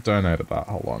know if I've donated that.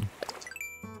 Hold on.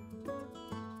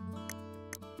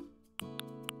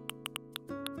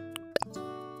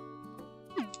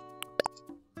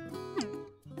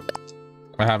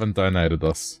 I haven't donated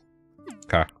this.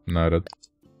 Okay, noted.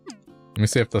 Let me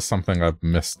see if there's something I've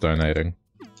missed donating.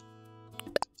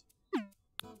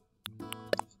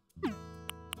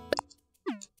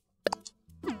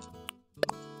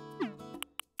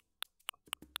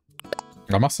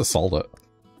 I must have sold it.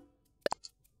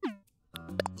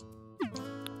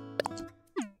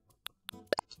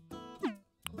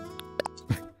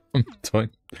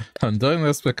 I'm doing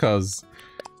this because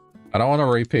I don't want a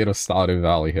repeat of Stardew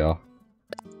Valley here.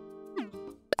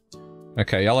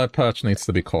 Okay, yellow perch needs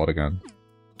to be caught again.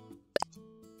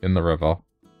 In the river.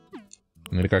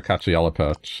 I need to go catch a yellow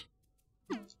perch.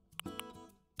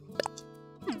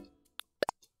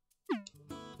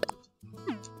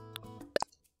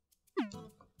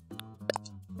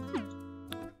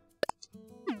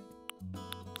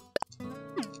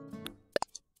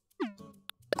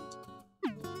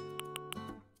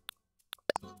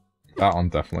 That one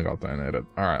definitely got donated.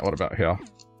 Alright, what about here?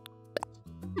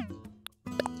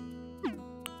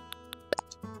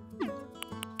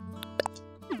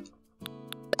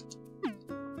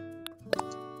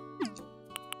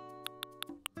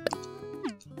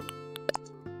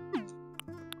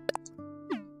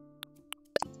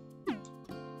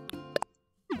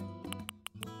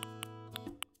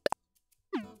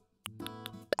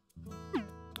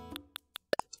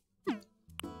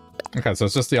 Okay, so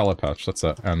it's just the yellow patch, that's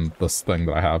it, and this thing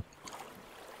that I have.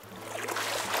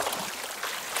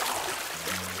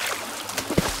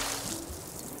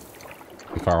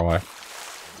 Too far away.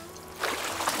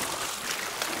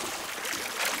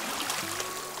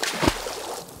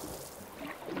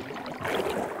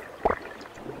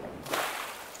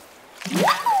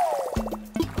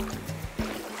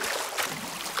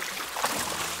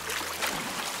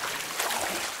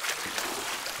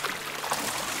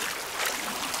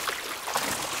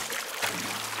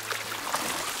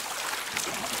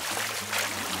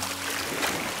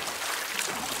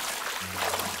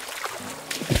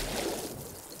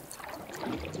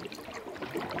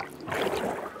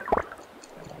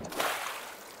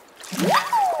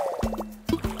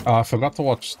 Oh, I forgot to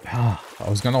watch... I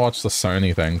was going to watch the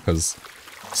Sony thing, because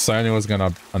Sony was going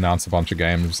to announce a bunch of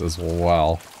games as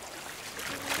well.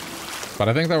 But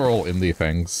I think they were all indie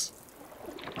things.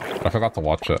 But I forgot to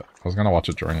watch it. I was going to watch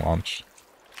it during launch.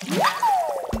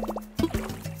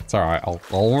 It's alright,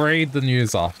 I'll read the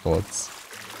news afterwards.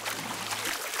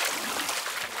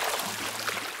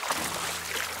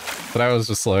 Today was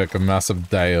just like a massive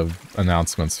day of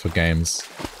announcements for games.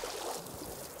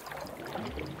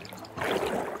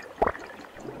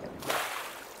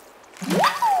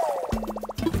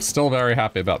 Still very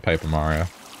happy about Paper Mario.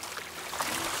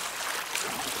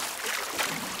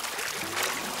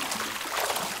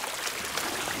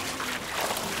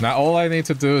 Now all I need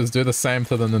to do is do the same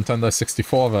to the Nintendo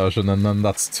 64 version, and then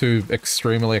that's two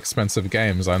extremely expensive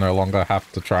games I no longer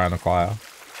have to try and acquire.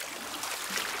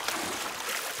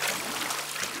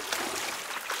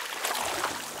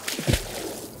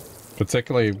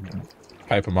 Particularly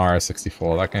Paper Mario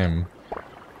 64, that game...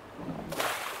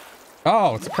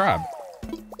 Oh, it's a crab!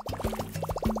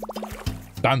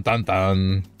 Dun dun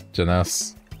dun,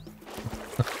 Janess.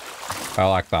 I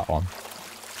like that one.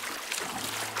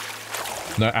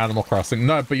 No Animal Crossing.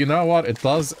 No, but you know what? It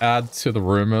does add to the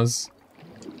rumors.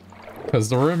 Because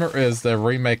the rumor is they're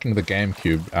remaking the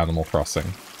GameCube Animal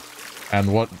Crossing.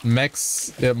 And what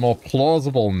makes it more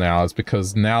plausible now is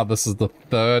because now this is the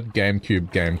third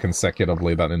GameCube game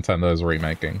consecutively that Nintendo's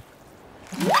remaking.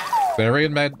 They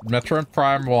remade Metroid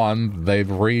Prime 1, they've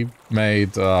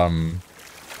remade,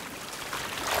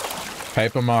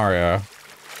 Paper Mario.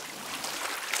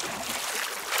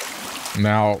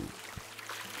 Now,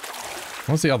 what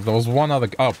was the other? There was one other...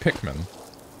 Oh, Pikmin.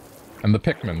 And the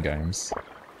Pikmin games.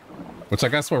 Which I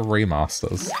guess were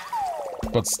remasters.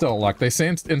 But still, like, they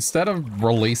seemed... Instead of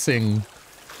releasing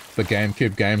the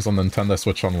GameCube games on Nintendo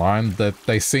Switch Online,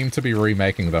 they seem to be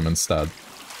remaking them instead.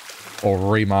 Or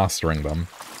remastering them.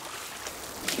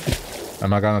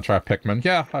 Am I gonna try Pikmin?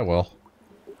 Yeah, I will.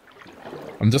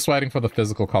 I'm just waiting for the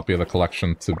physical copy of the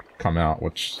collection to come out,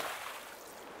 which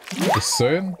is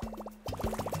soon.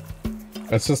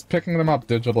 It's just picking them up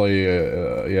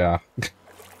digitally, yeah.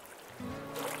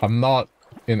 I'm not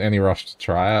in any rush to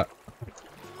try it.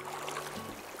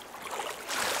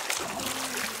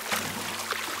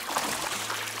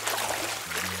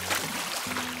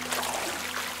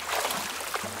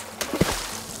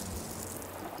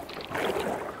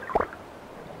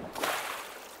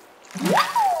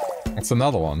 It's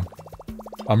another one.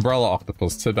 Umbrella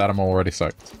Octopus. Too bad I'm already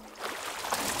soaked.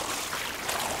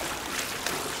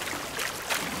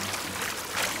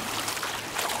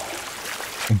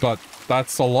 But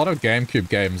that's a lot of GameCube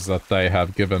games that they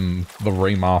have given the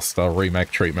remaster, remake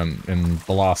treatment in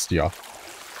the last year.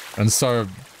 And so,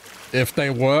 if they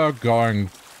were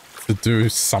going to do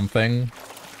something,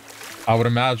 I would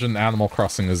imagine Animal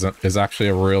Crossing is actually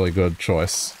a really good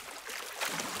choice.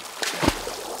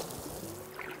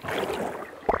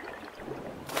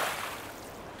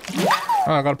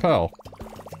 Oh, I got a pearl.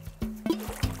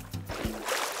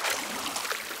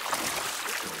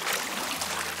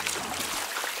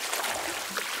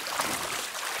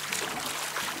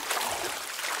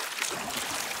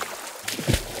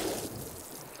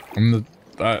 And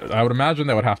I would imagine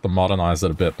they would have to modernize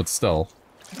it a bit, but still.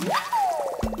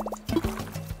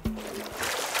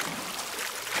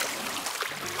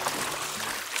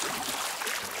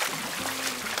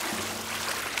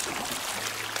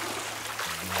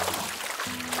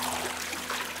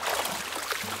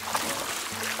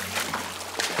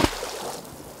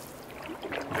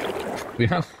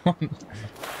 The only one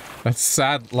that's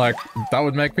sad, like, that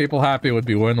would make people happy would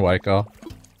be Wind Waker.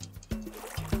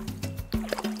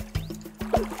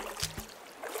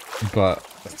 But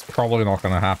it's probably not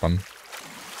gonna happen.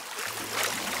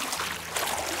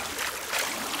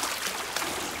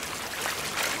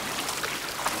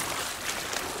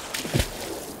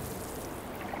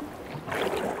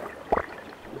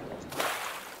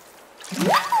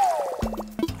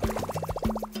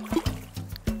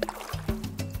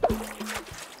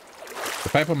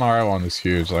 Paper Mario one is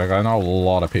huge. Like, I know a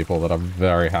lot of people that are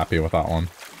very happy with that one.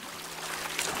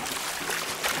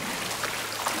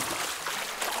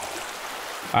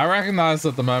 I recognized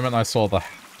at the moment I saw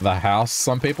the house.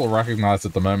 Some people recognized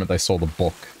at the moment they saw the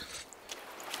book.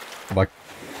 Like,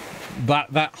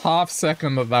 that half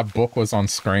second that book was on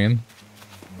screen,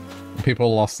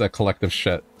 people lost their collective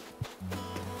shit.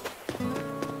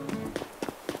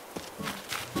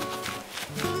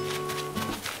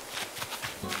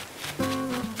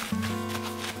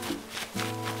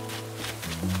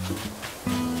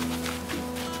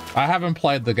 I haven't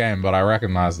played the game, but I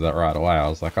recognized it right away. I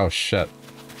was like, oh shit.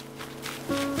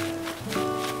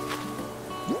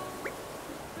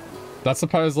 That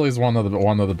supposedly is one of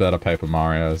the better Paper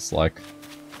Marios. Like,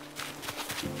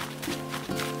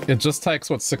 it just takes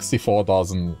what 64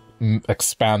 does and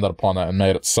expanded upon it and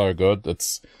made it so good.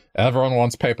 It's everyone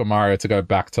wants Paper Mario to go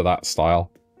back to that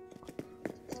style.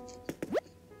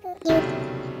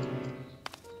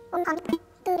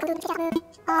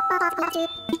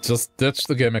 Just ditch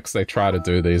the gimmicks they try to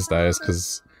do these days,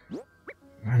 because,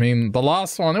 I mean, the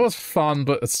last one, it was fun,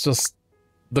 but it's just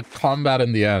the combat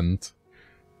in the end.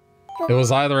 It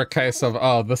was either a case of,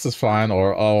 oh, this is fine,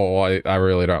 or, oh, I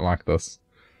really don't like this.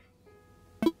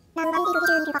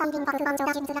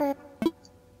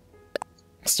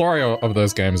 Story of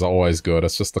those games are always good,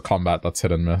 it's just the combat that's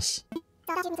hit and miss.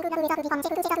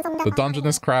 The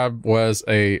Dungeness crab wears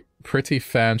a pretty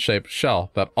fan-shaped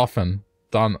shell that's often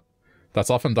done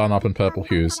up in purple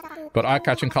hues. But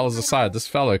eye-catching colors aside, this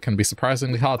fellow can be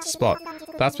surprisingly hard to spot.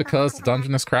 That's because the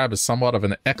Dungeness crab is somewhat of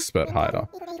an expert hider.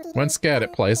 When scared,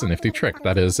 it plays a nifty trick.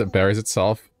 That is, it buries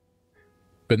itself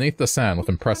beneath the sand with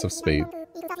impressive speed.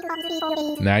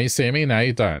 Now you see me, now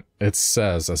you don't. It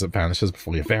says as it vanishes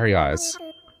before your very eyes.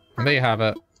 And there you have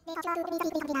it.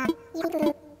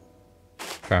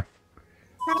 Okay.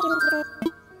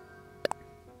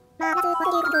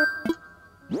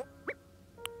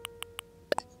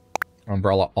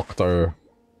 Umbrella Octo.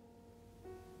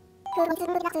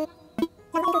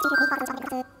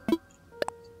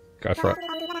 Go for it.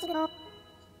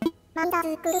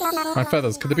 My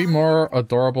feathers, could there be more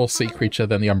adorable sea creature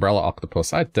than the Umbrella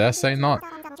Octopus? I dare say not.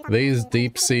 These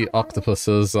deep-sea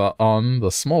octopuses are on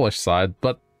the smallish side,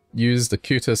 but use the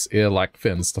cutest ear-like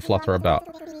fins to flutter about.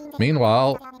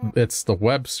 Meanwhile, it's the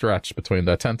web stretch between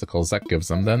their tentacles that gives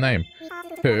them their name.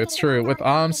 It's true, with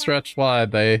arms stretched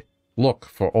wide, they look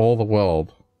for all the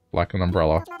world like an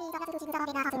umbrella.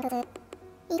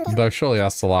 Though surely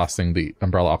that's the last thing the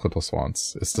Umbrella Octopus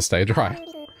wants, is to stay dry.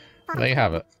 There you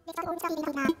have it.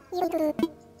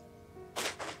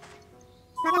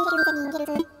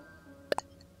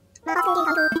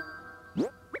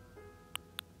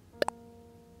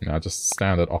 No, just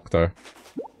standard Octo.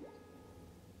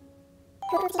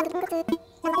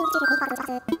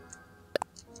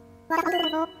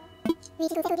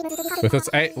 With its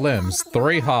 8 limbs,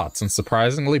 3 hearts, and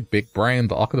surprisingly big brain,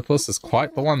 the octopus is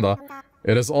quite the wonder.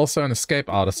 It is also an escape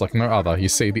artist like no other. You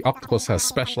see, the octopus has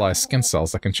specialized skin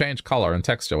cells that can change color and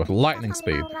texture with lightning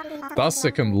speed. Thus,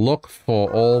 it can look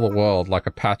for all the world like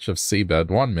a patch of seabed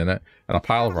 1 minute and a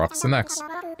pile of rocks the next.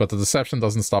 But the deception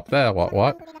doesn't stop there,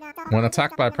 what? When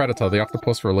attacked by a predator, the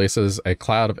octopus releases a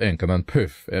cloud of ink and then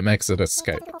poof, it makes it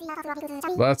escape.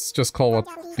 Let's just call what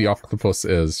the octopus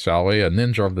is, shall we? A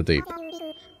ninja of the deep.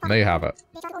 And there you have it.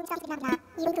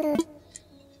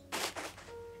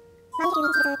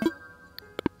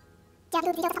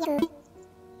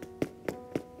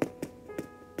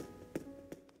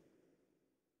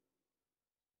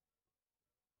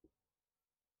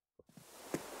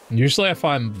 Usually I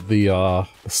find the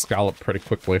scallop pretty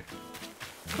quickly.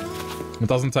 It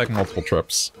doesn't take multiple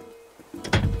trips.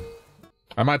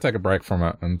 I might take a break from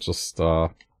it and just go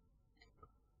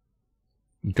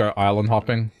island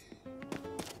hopping.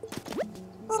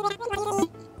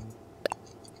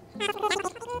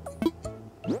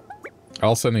 I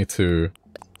also need to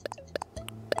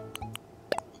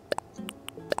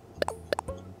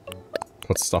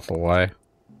put stuff away.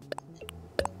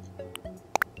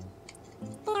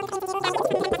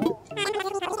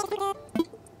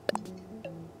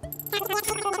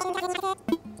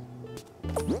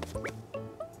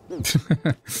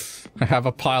 I have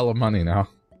a pile of money now.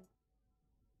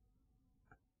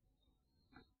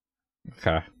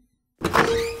 Okay.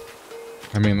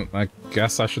 I mean, I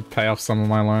guess I should pay off some of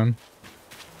my loan.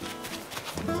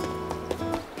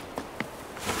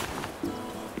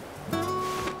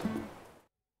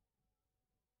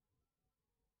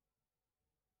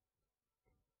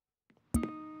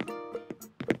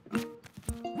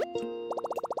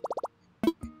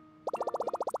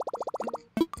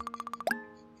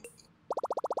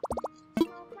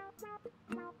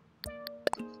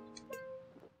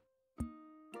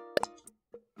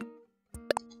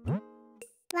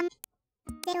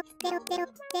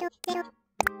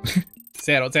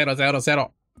 Zero, zero, zero,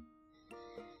 zero.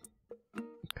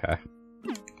 Okay.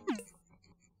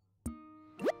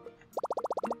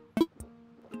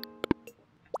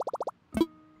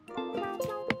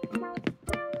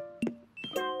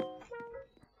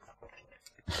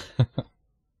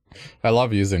 I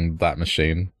love using that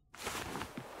machine.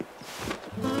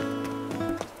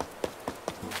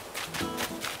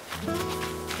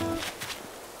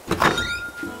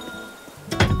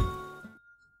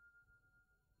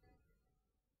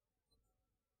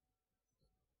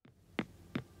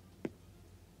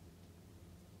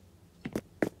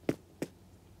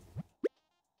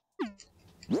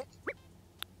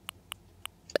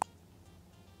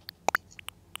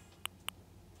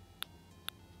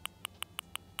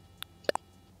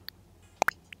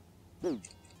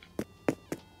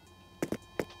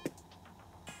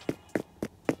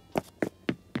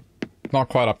 Not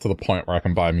quite up to the point where I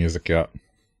can buy music yet.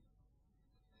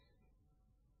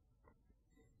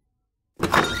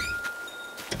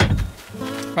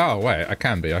 Oh, wait, I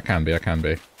can be. If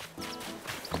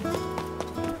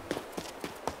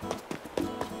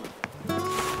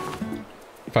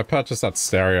I purchase that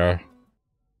stereo...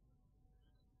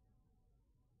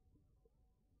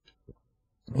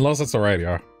 Unless it's a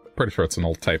radio. Pretty sure it's an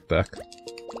old tape deck.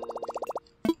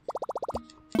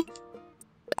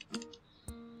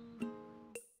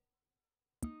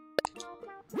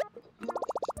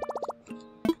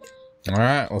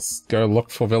 Alright, let's go look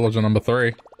for villager number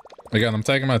 3. Again, I'm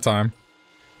taking my time.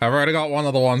 I've already got one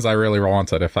of the ones I really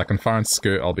wanted. If I can find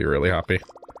Scoot, I'll be really happy.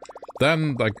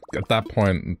 Then, like, at that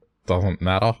point, it doesn't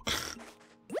matter.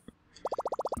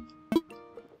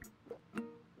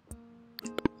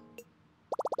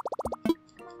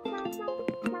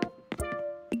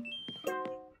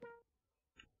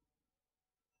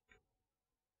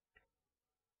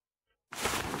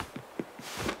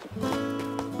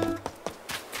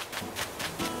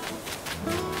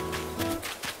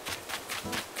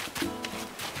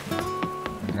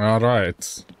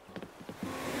 Alright.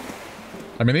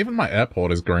 I mean, even my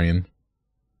airport is green.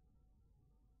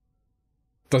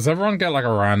 Does everyone get, like,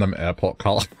 a random airport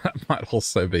color? That might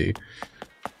also be...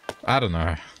 I don't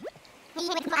know.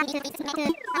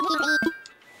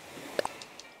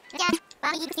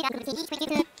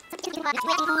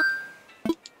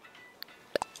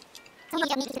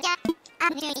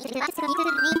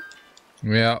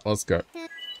 Yeah, let's go.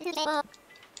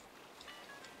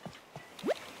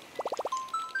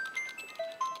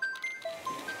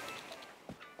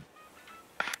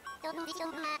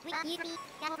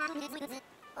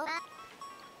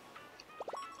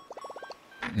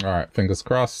 Alright, fingers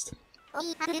crossed.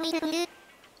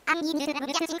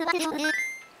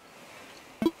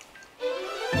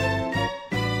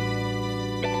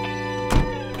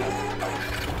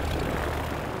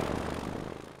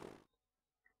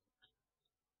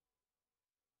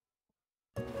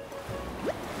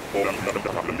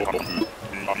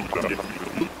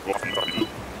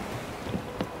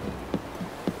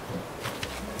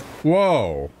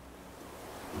 Whoa!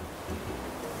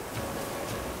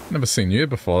 Never seen you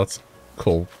before. That's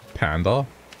cool. Panda.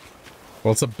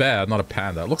 Well, it's a bear, not a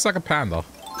panda. It looks like a panda.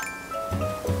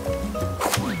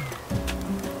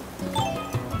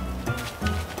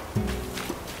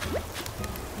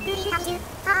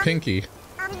 Pinky.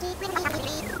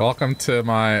 Welcome to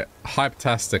my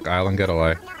hype-tastic island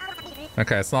getaway.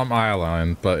 Okay, it's not my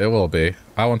island, but it will be.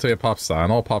 I want to be a pop star,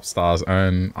 and all pop stars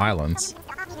own islands.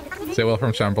 Say well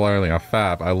from Shambolinia.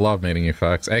 Fab. I love meeting you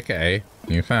folks, aka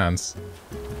new fans.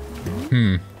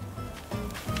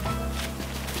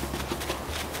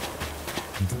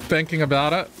 Thinking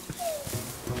about it.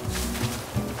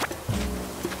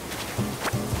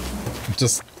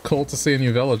 Just cool to see a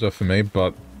new villager for me,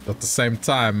 but at the same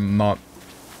time, not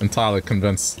entirely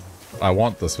convinced I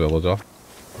want this villager.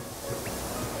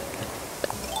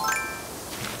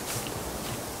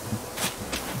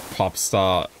 Pop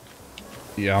star.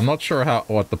 Yeah, I'm not sure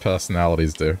what the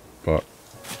personalities do, but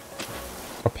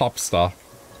a pop star.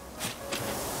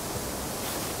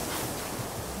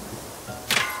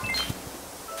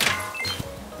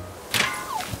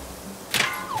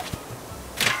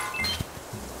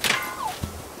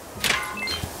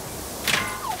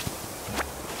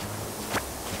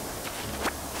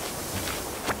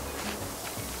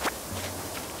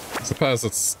 Suppose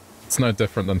it's no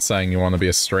different than saying you want to be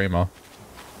a streamer.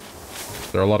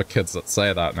 There are a lot of kids that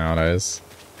say that nowadays.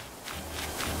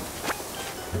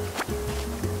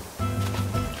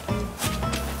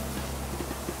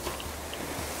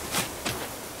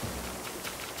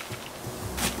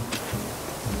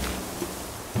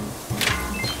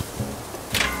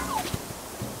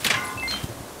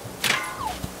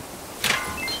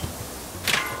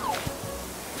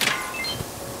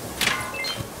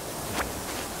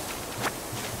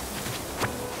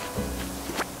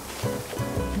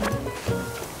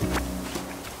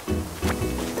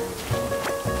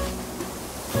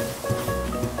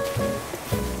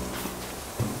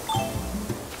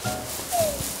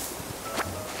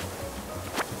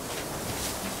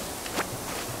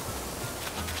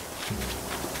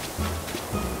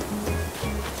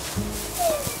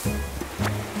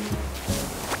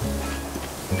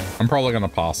 I'm probably gonna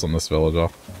pass on this villager.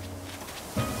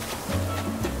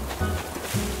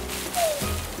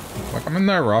 Like, I'm in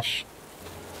no rush.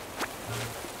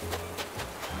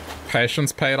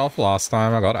 Patience paid off last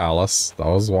time. I got Alice. That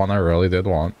was one I really did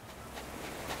want.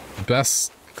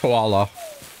 Best koala.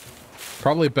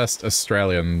 Probably best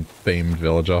Australian-themed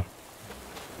villager.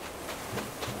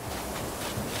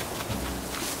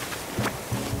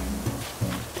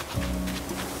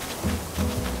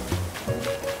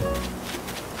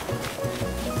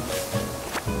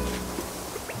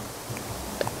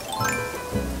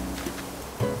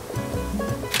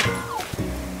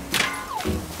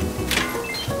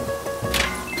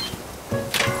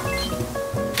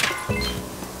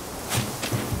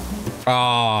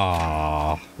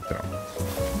 Ah,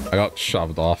 I got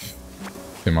shoved off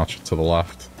too much to the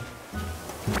left.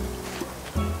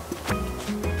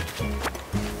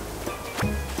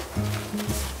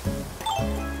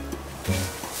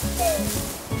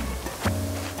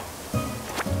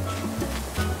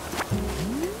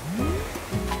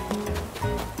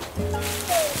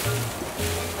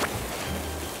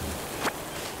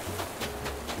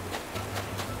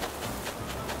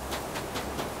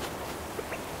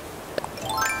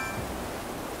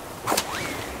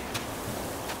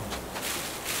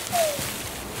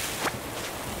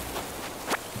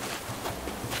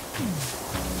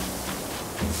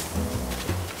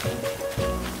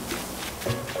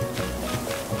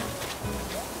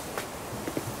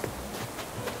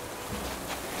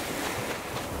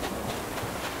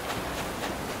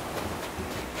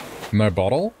 No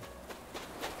bottle?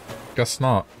 Guess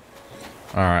not.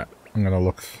 Alright, I'm gonna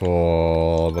look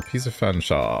for the piece of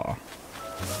furniture. I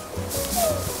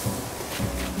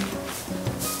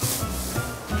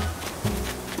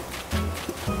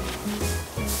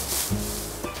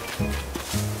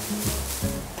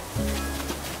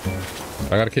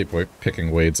gotta keep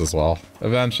picking weeds as well.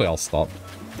 Eventually I'll stop.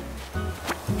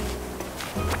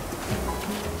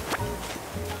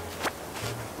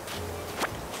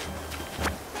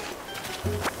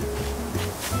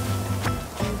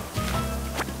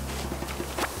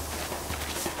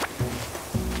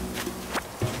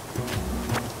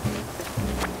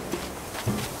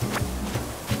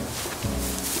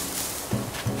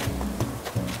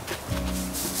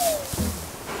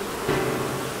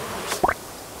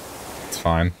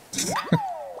 Fine.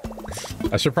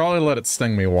 I should probably let it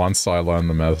sting me once so I learn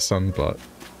the medicine, but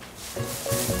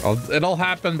it'll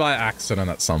happen by accident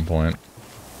at some point.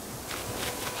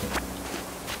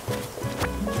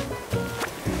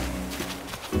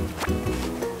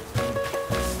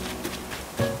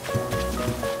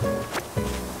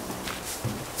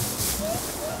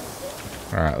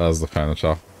 Alright, that was the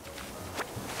furniture.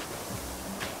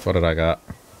 What did I get?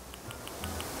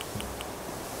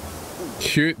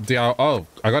 Cute DIY. Oh,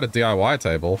 I got a DIY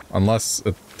table. Unless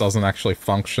it doesn't actually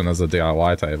function as a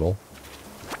DIY table.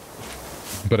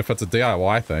 But if it's a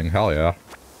DIY thing, hell yeah.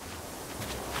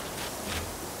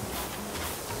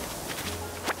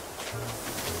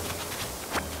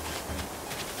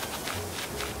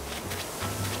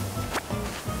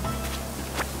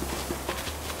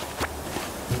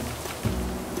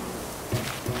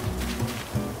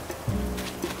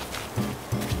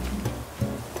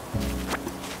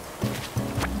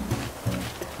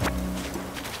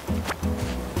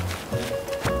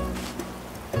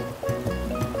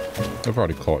 I've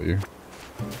already caught you.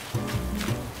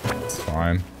 It's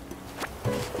fine.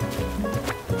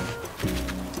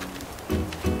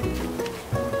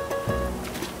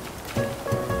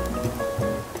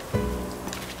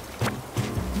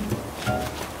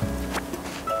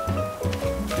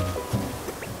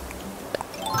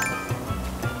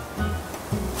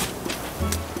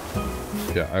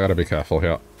 Yeah, I gotta be careful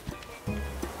here.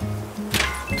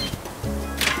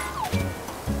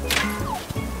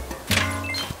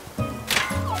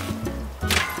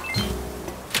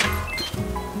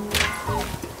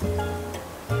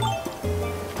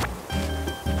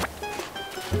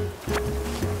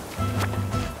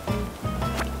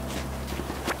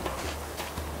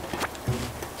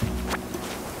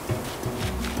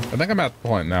 I think I'm at the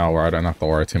point now where I don't have to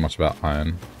worry too much about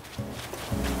iron.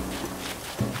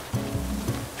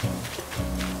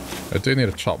 I do need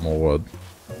to chop more wood.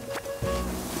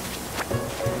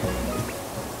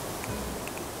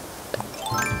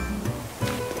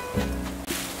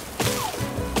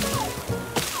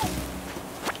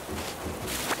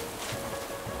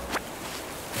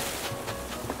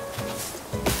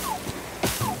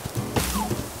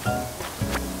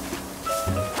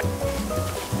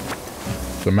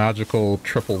 The magical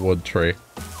triple wood tree.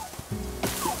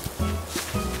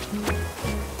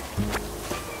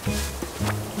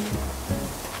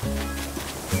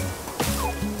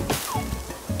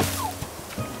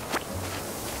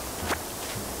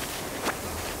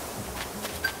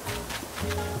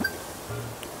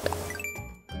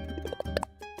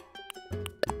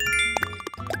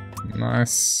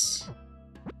 Nice.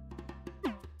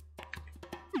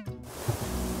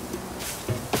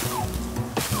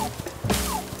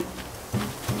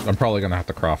 I'm probably gonna have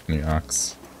to craft a new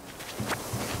axe.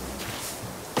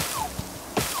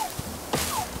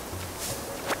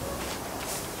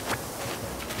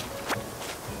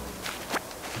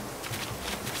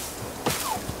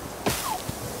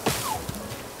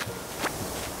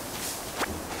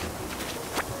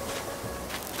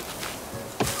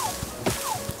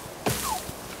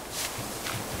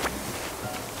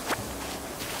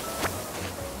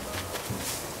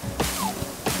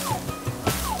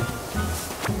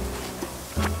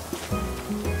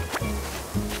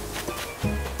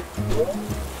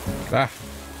 Ah.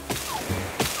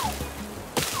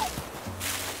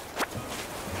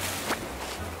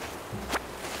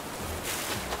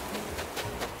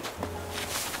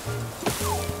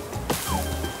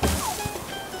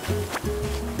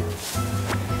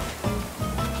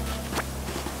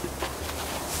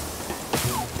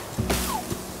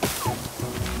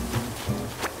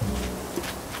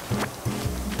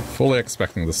 Fully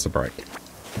expecting this to break.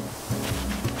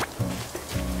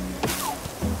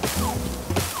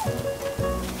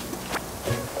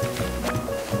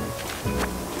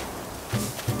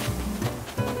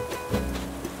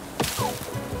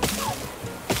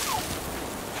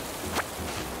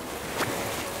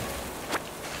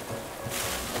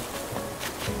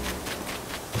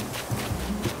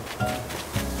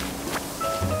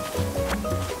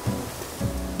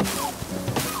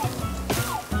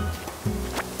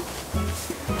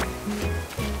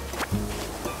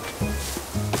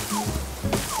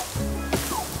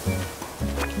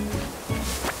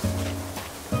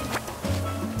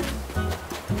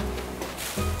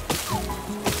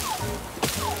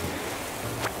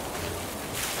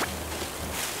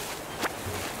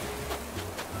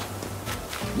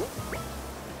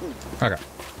 Okay.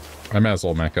 I may as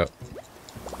well make it.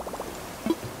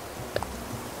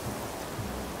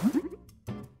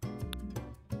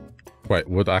 Wait,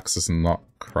 wood axe is not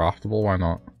craftable? Why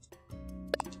not?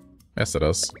 Yes, it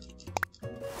is.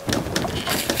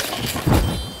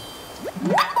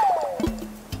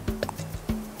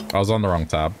 I was on the wrong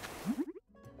tab.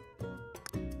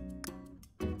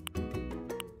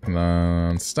 And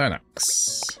then stone axe.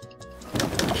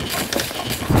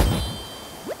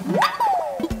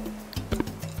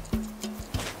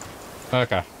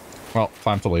 Okay. Well,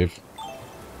 time to leave.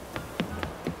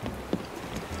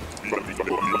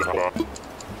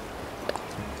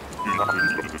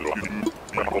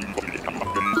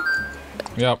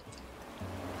 Yep.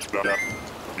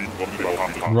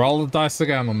 Roll the dice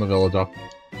again on the villager.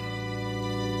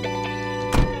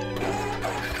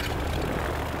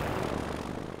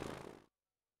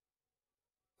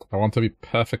 I want to be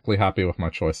perfectly happy with my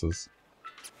choices.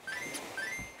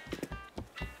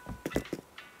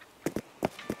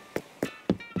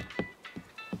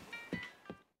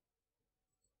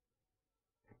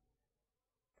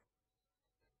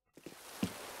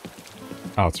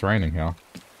 Oh, it's raining here.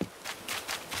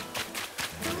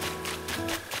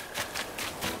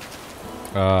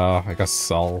 I guess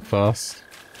sell first.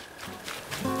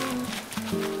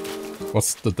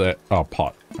 What's the day? Oh,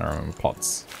 pot. I remember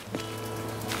pots.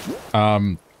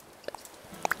 Oh,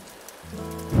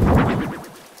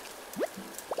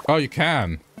 you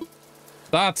can.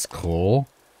 That's cool.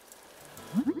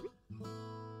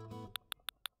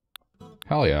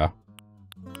 Hell yeah.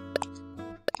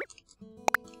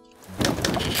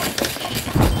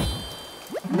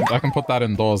 I can put that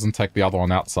indoors and take the other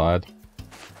one outside.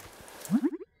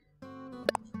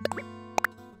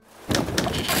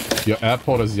 Your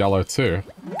airport is yellow too.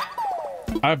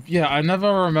 Yeah, I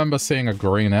never remember seeing a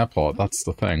green airport, that's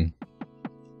the thing.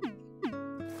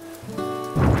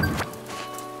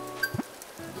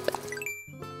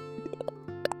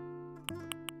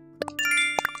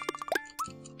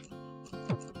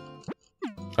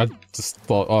 I just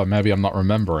thought, oh, maybe I'm not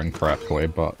remembering correctly,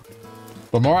 but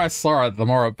the more I saw it, the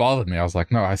more it bothered me. I was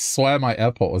like, no, I swear my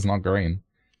airport was not green.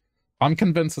 I'm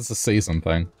convinced it's a season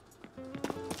thing.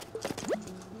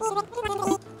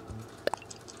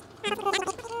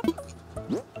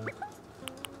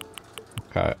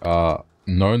 Okay,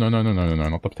 no,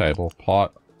 not the table.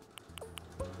 Pot.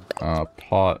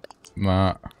 Pot.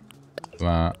 That.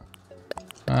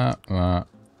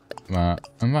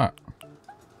 And that.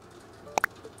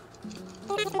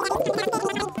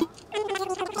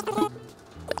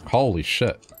 Holy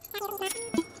shit.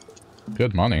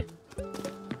 Good money.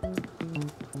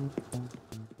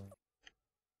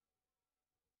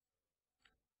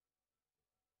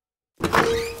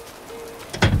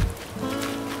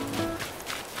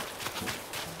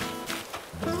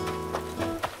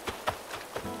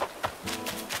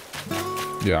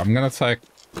 Yeah, I'm gonna take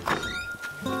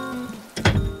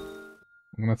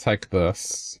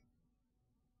this.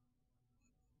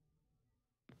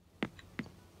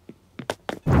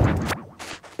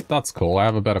 That's cool. I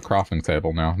have a better crafting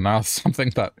table now. Now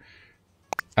something that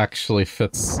actually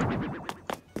fits.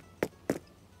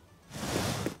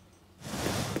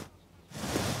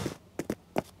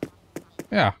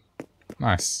 Yeah.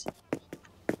 Nice.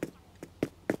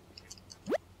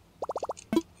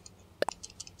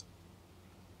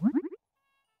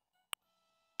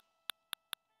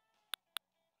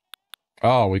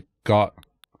 Oh, we got...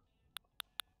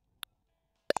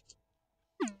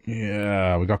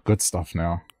 Yeah, we got good stuff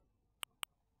now.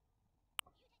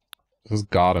 This is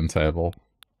garden table.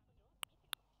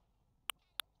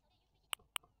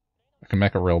 I can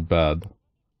make a real bed.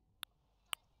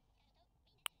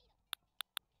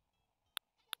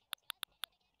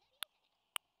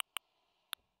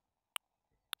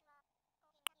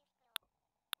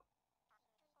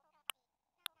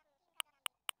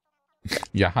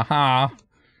 Yeah, haha.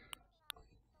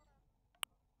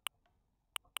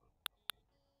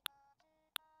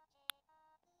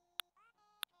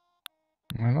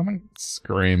 Nothing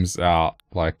screams out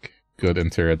like good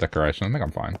interior decoration. I think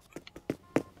I'm fine.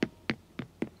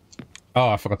 Oh,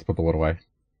 I forgot to put the wood away.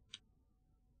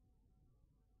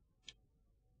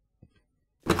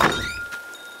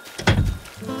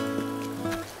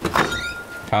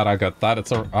 How'd I get that?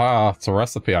 It's a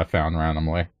recipe I found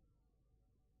randomly.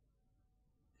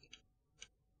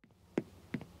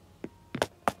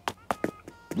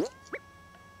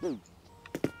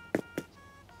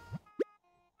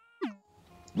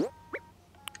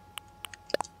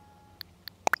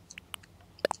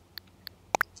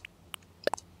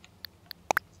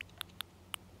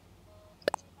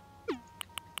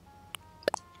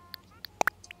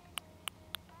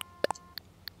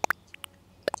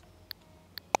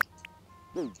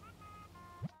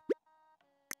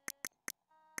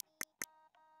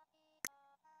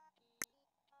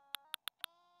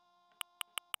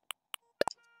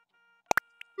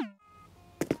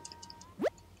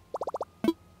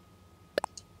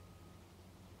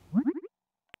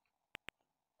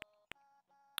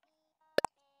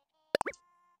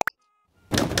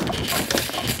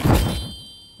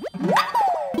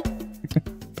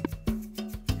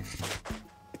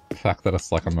 The fact that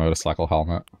it's like a motorcycle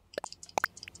helmet.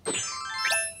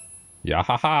 Yeah,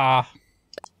 haha.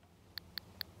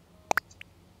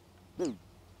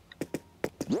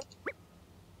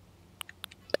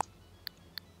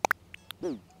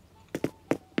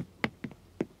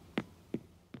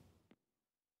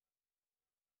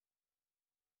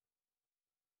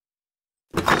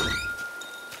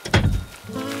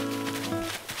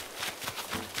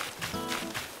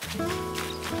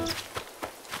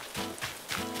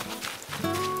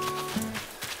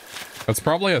 It's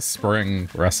probably a spring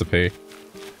recipe.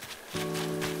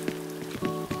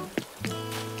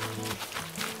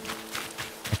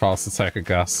 If I was to take a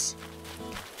guess.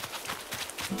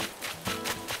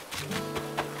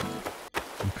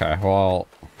 Okay, well...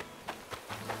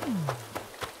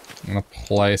 I'm gonna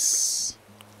place...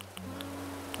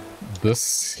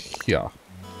 this here.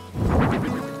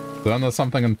 Then there's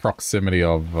something in proximity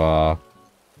of the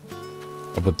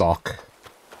dock.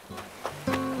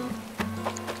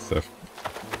 So if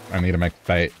I need to make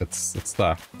bait, it's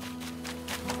there.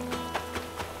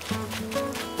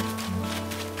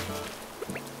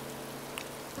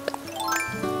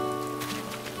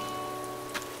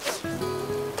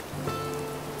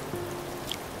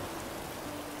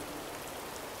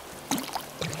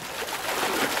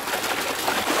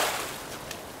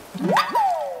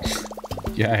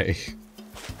 Yay.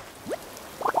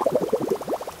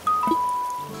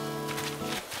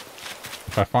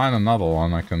 If I find another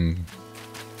one, I can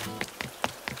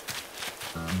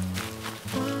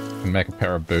make a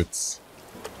pair of boots.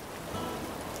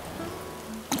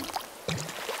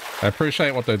 I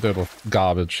appreciate what they did with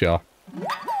garbage here.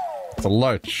 It's a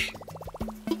loach.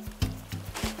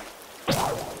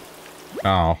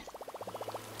 Oh.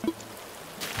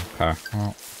 Okay,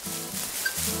 well.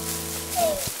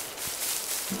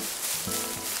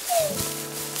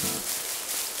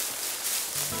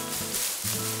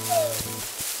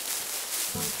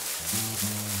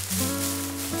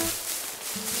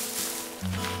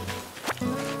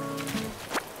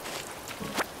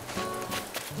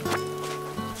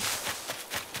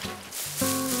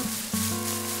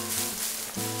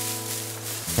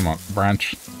 Come on,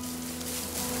 branch.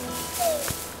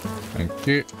 Thank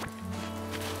you.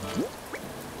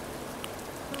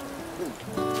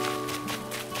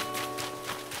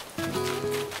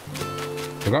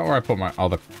 Forgot where I put my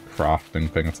other crafting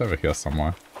thing. It's over here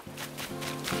somewhere.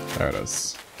 There it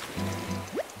is.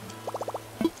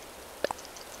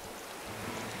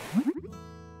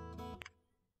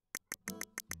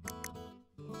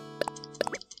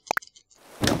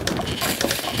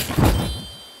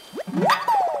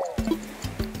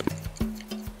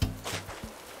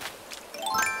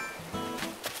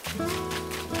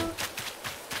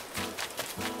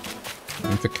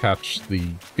 To catch the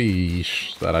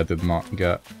fish that I did not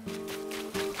get.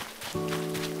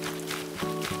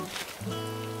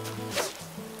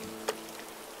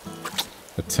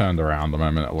 It turned around the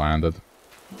moment it landed.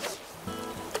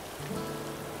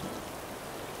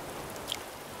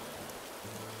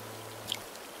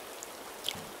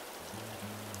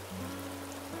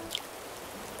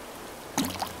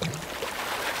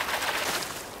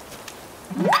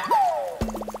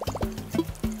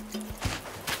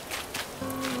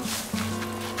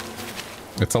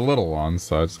 It's a little one,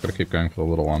 so I just gotta keep going for the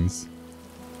little ones.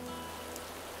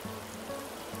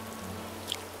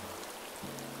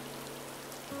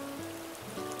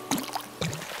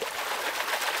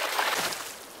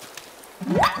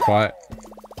 Quiet.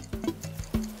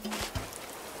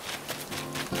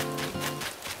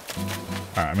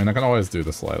 Alright, I mean, I can always do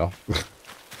this later. I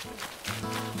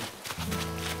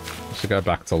should go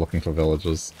back to looking for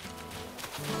villages.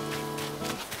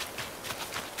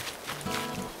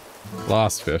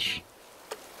 Last fish.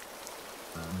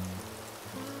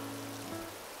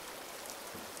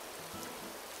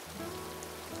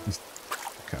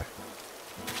 Okay.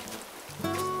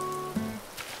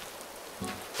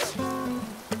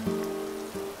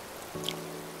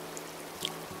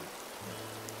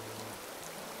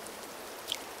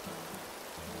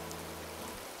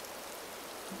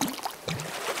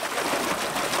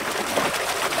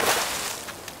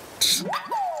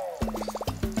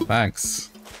 Thanks.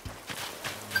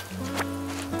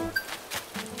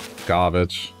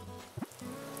 Garbage.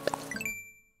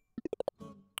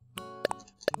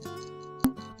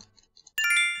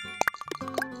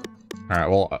 Alright,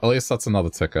 well, at least that's another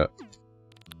ticket.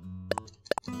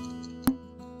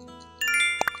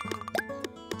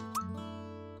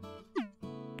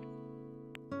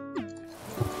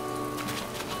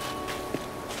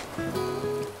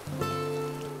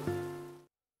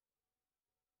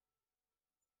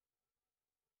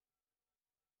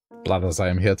 Blathers, I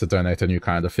am here to donate a new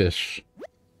kind of fish.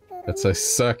 It's a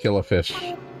circular fish.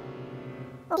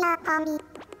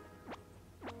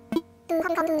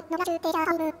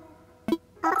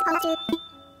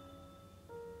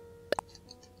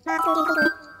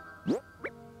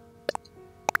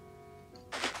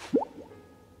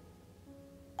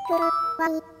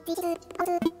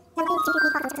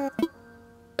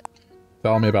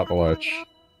 Tell me about the loach.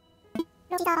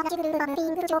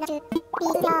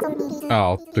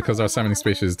 Oh, because there are so many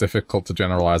species, it's difficult to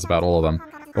generalize about all of them.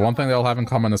 The one thing they all have in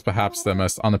common is perhaps their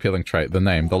most unappealing trait, the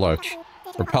name, the loach.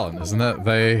 Repellent, isn't it?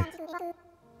 They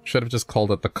should have just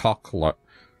called it the cockloach.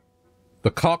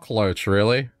 The cockloach,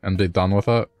 really? And be done with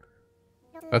it?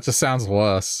 That just sounds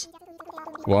worse.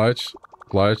 Loach?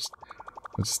 Loach?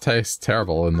 It just tastes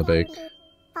terrible in the beak.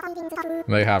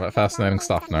 There you have it. Fascinating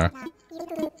stuff, no?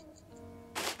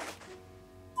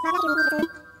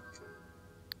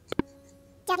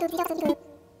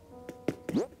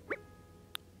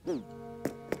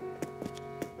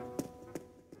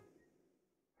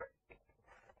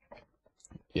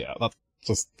 Yeah, that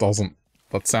just doesn't...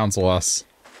 That sounds worse.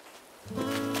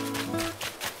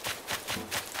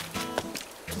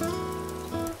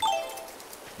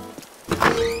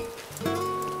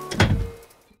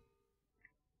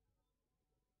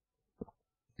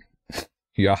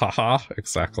 Yeah, haha,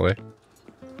 exactly.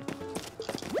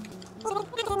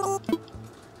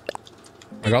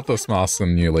 I got this mask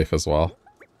in New Leaf as well.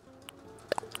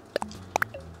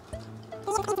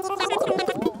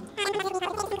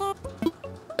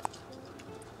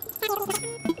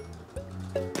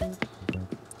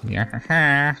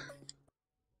 Yeah.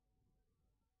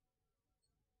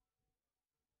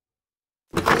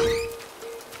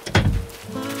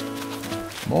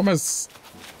 almost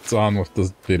done with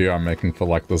the video I'm making for,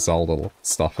 like, the Zelda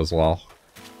stuff as well.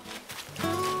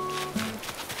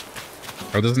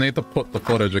 I just need to put the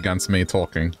footage against me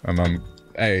talking, and then,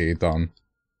 hey, done.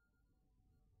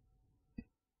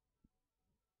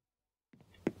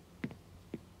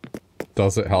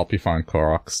 Does it help you find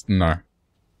Koroks? No.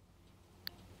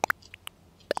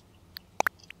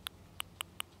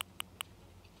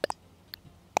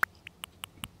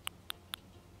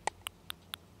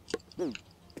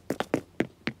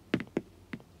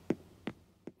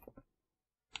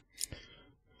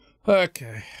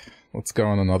 Okay, let's go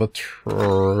on another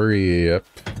trip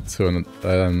to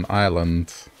an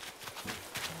island.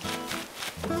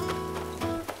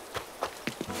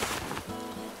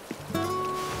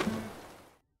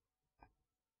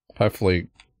 Hopefully,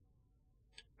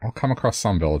 I'll come across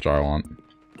some villager I want.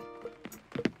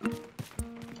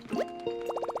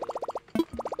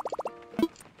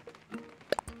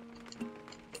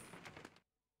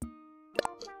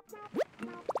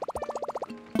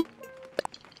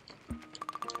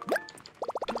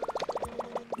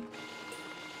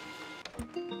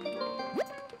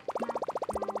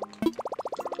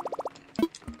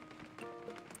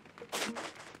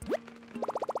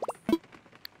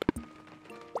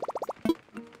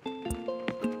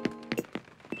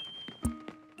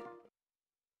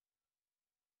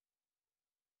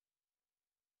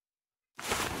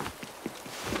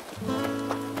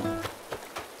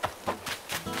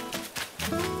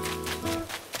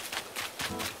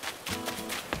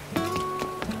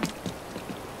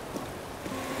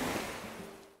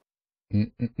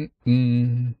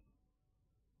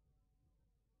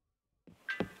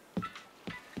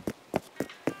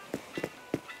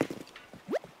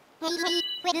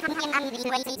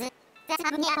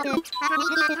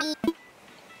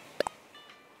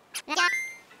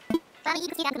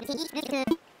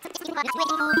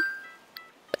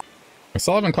 I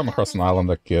still haven't come across an island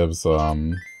that gives,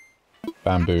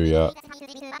 bamboo yet.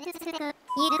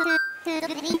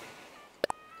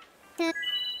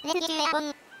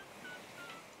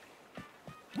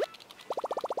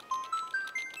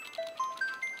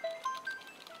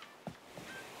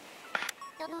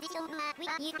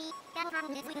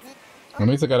 I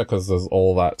need to get it because there's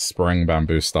all that spring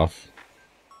bamboo stuff.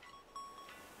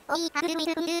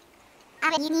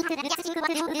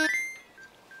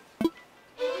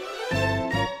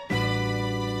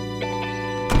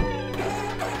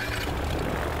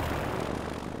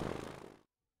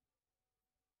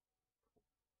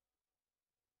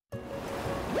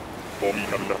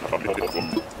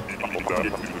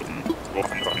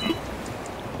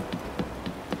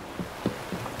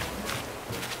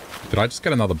 Did I just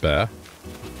get another bear?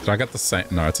 Did I get the same?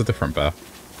 No, it's a different bear.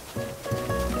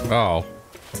 Oh.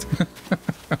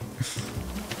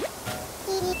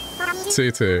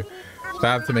 Tutu.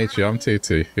 Glad to meet you, I'm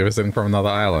Tutu. You're visiting from another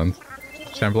island.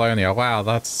 Shamblonia, wow,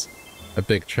 that's a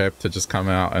big trip to just come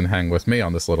out and hang with me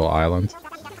on this little island.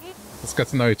 Let's get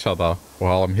to know each other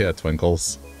while I'm here,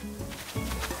 Twinkles.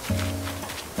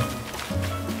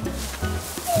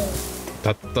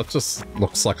 That just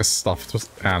looks like a stuffed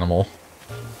animal.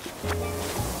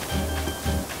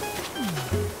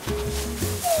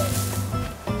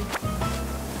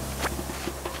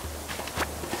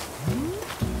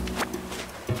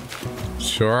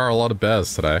 Sure are a lot of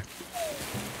bears today.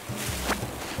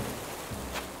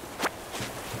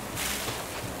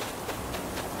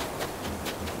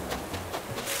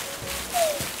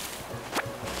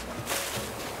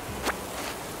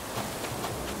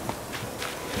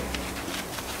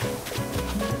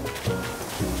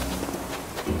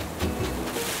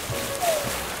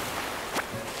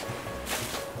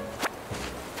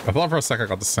 I thought for a second I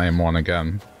got the same one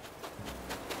again.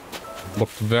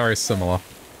 Looked very similar.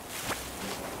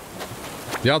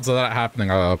 The odds of that happening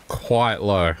are quite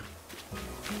low.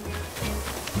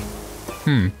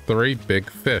 3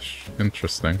 big fish.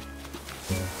 Interesting.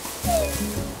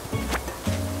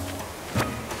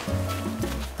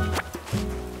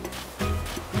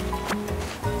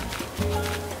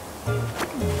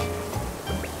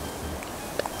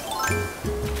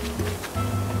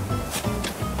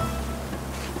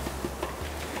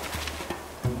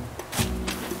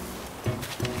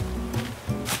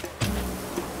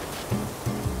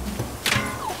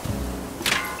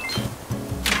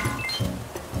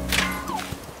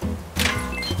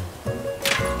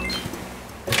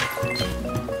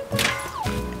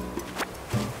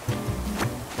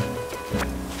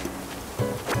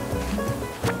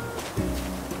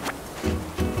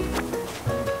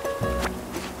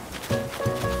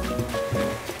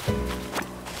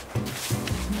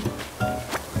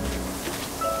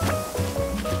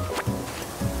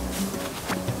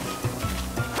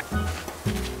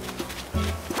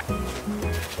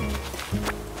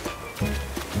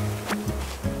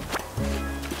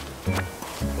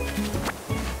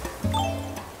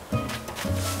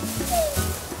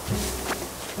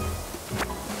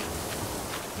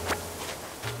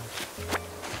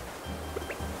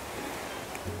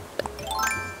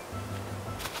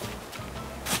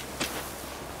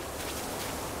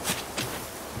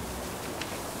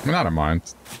 I mean, I don't mind.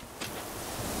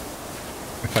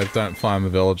 If I don't find the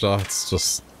villager, it's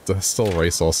just... there's still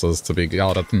resources to be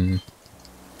gathered and...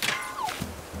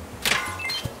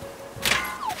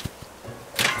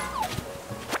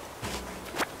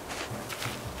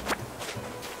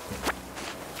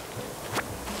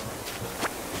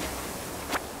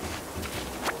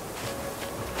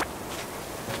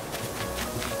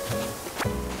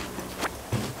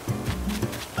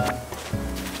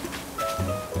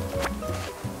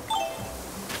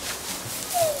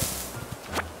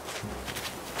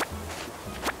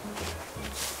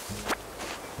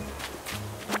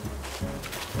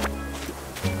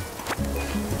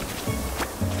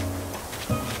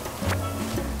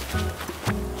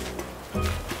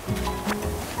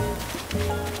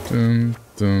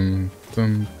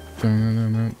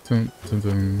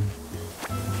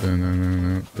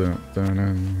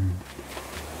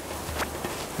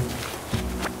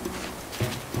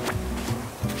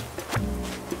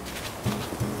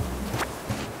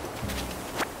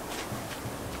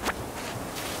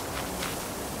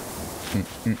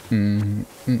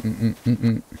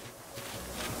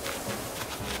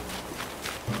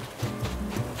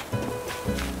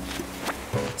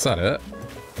 Is that it?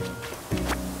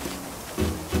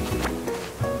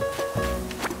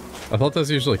 I thought there's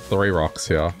usually 3 rocks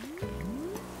here.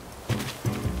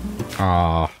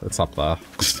 Ah, it's up there.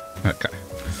 Okay.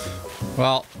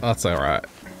 Well, that's alright.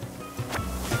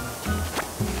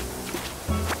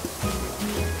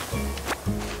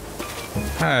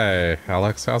 Hey,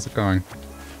 Alex, how's it going?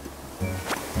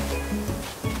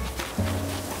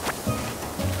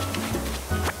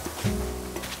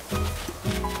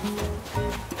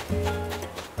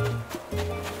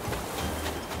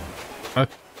 I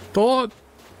thought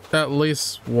at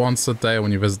least once a day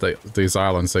when you visit these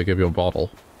islands they give you a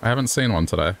bottle. I haven't seen one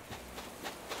today.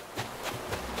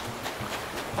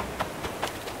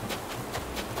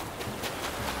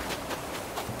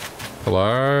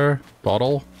 Hello?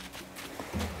 Bottle?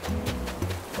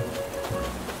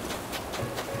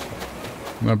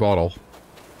 No bottle.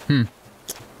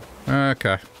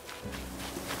 Okay.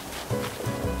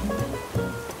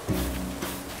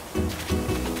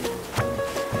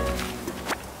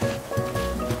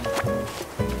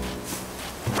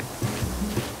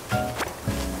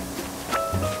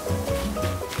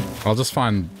 I'll just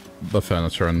find the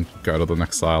furniture and go to the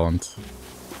next island.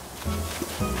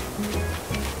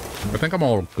 I think I'm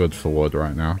all good for wood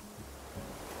right now.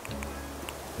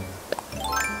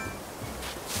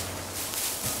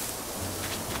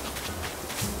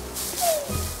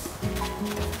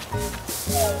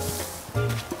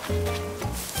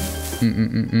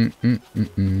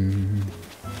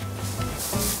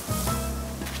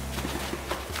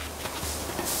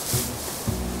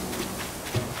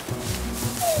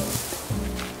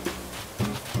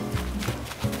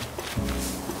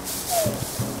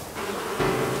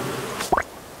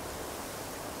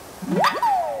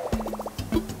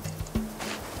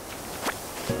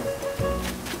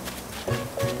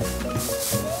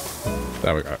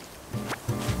 There we go.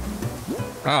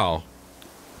 Oh.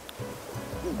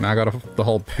 Now I got the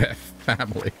whole pet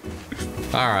family.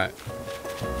 Alright.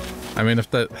 I mean,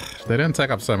 if they didn't take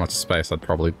up so much space, I'd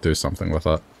probably do something with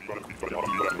it.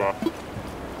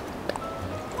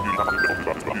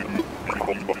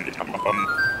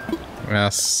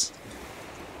 Yes.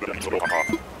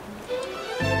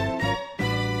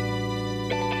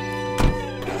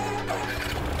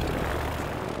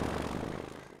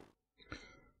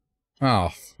 Oh,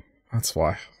 that's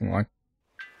why. I'm like...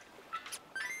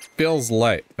 Feels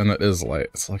late, and it is late.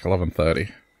 It's like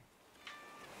 11:30.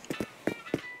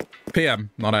 PM,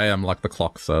 not AM like the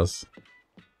clock says.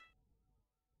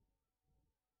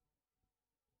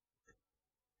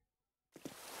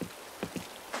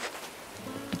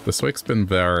 This week's been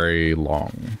very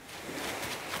long.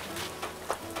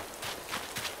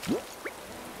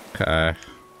 Okay.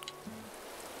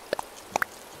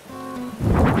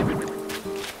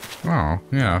 Oh,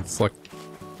 yeah, it's like...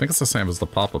 I think it's the same as the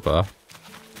Papa Bear.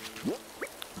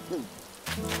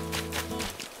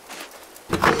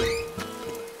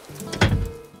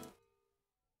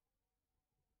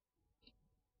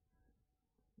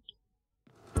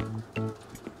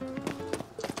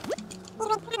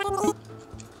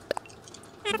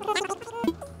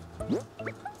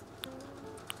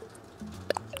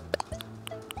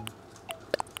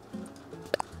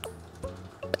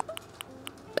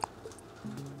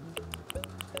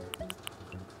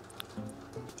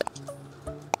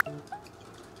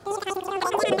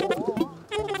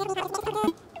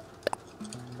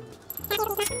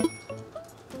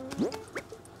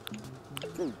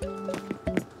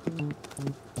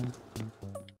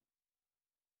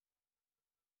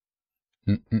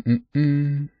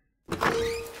 Mm-mm.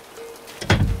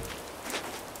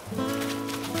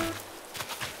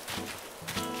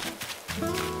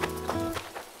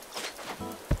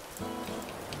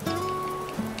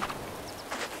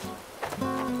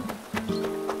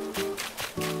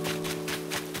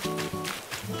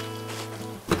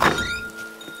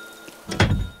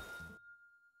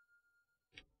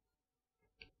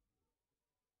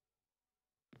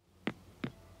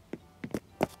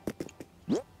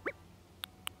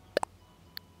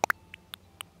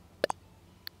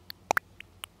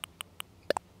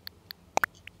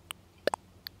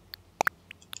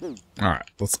 Alright,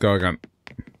 let's go again.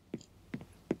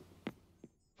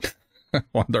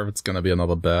 Wonder if it's gonna be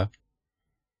another bear.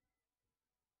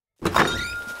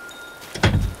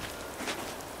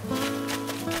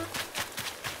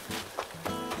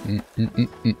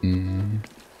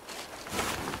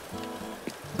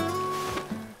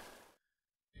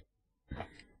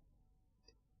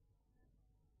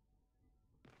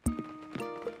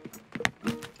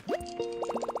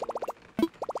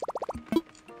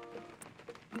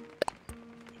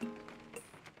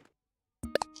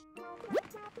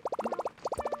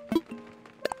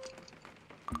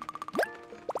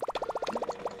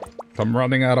 I'm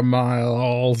running out of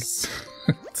miles.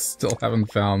 Still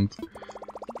haven't found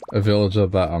a villager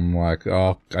that I'm like,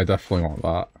 oh, I definitely want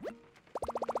that.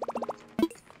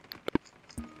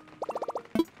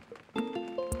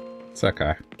 It's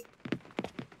okay.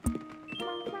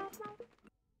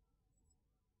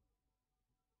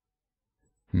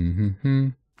 Mm-hmm.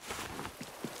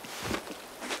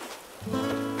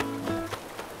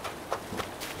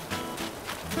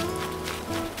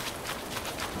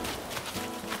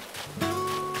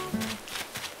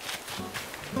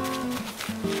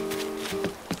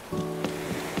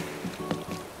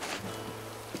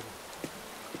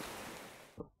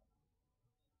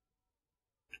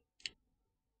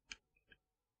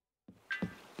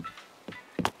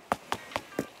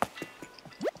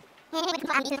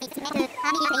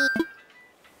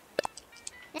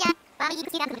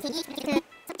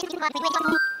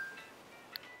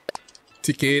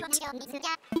 Ticket. I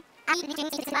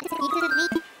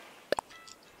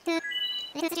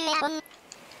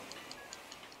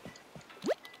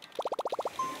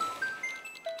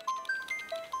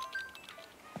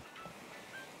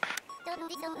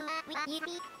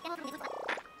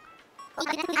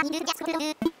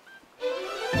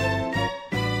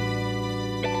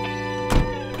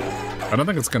don't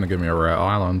think it's gonna give me a rare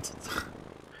island.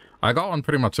 I got one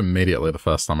pretty much immediately the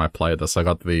first time I played this. I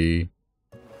got the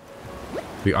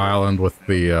island with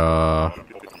the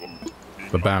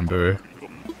bamboo.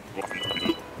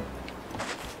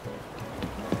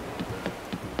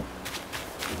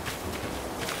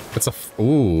 It's a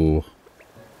ooh.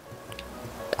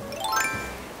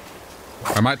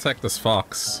 I might take this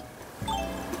fox.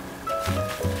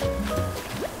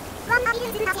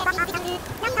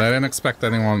 I didn't expect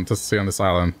anyone to see on this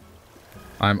island.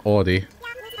 I'm Audi.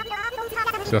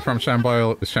 You're from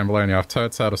Shambolonia. I've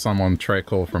totes heard of someone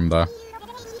Trey-Cool from there.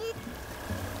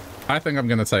 I think I'm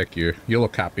gonna take you. You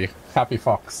look happy. Happy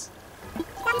fox.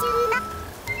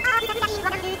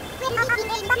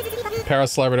 Pair of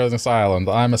celebrities on this island.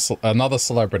 I'm another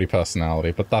celebrity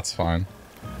personality, but that's fine.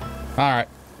 Alright.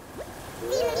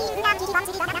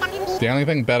 The only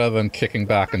thing better than kicking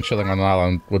back and chilling on an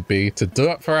island would be to do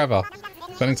it forever.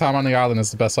 Spending time on the island is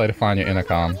the best way to find your inner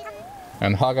calm.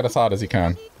 And hug it as hard as you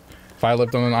can. If I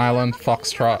lived on an island,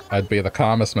 Foxtrot, I'd be the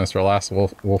calmest, most relaxed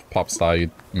wolf pop star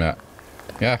you'd met.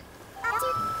 Yeah.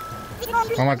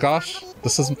 Oh my gosh,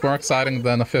 this is more exciting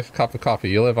than a 5th cup of coffee.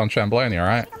 You live on Shambolonia,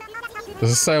 right? This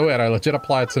is so weird, I legit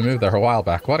applied to move there a while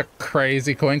back. What a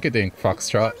crazy coinkydink,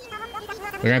 Foxtrot.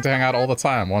 We're going to hang out all the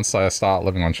time once I start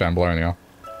living on Shambolonia.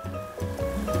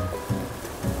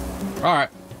 Alright.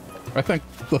 I think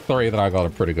the 3 that I got are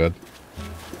pretty good.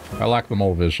 I like them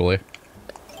all visually.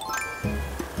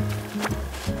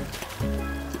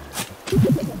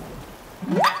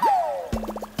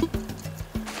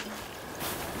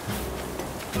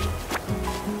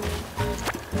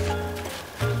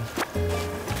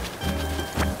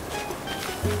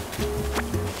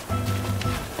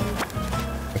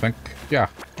 I think, yeah,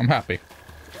 I'm happy.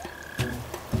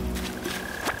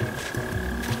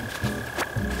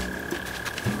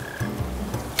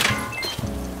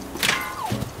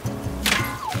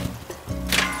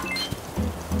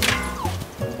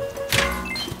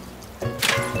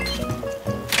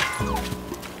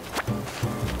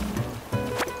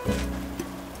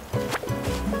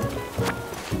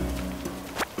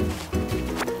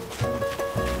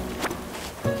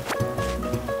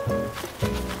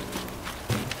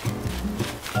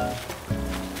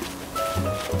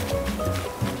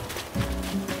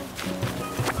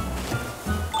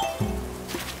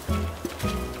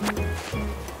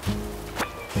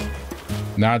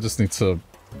 Now I just need to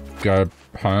go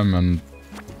home and,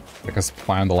 I guess,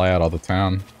 plan the layout of the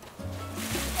town.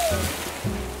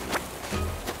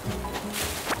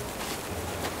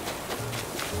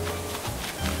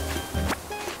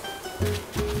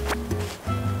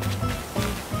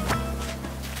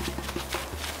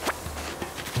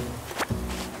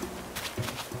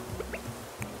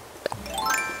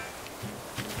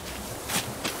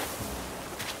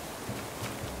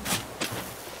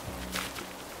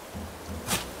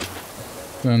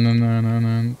 No.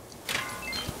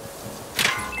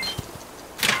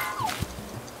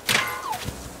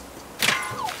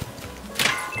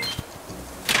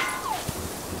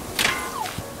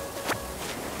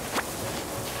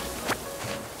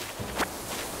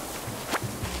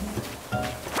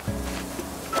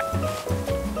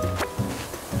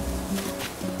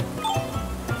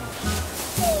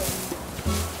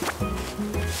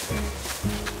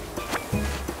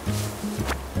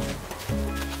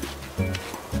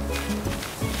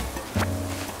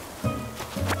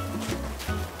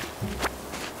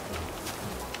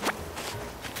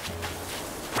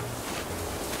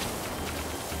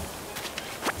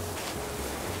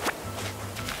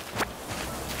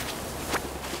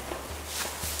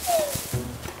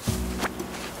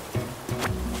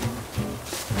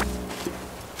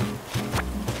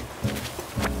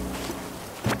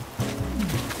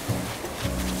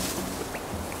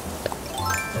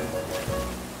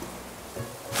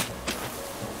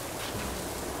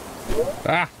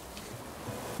 Ah!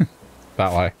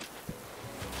 That way.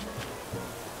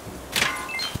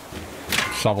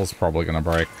 Shovel's probably gonna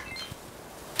break.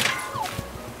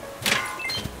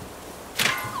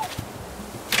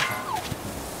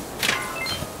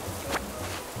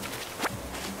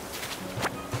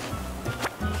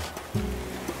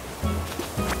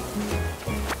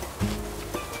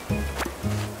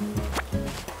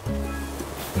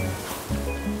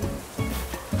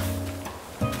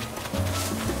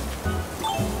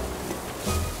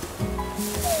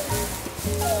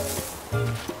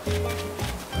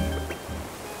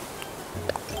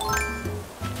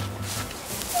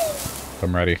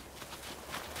 I'm ready.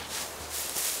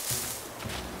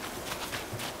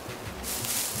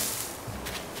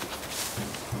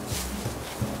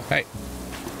 Hey.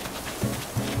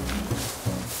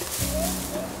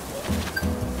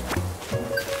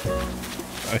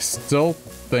 I still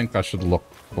think I should look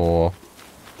for...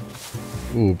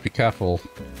 Ooh, be careful.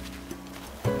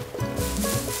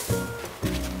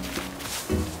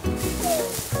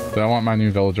 Don't want my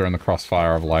new villager in the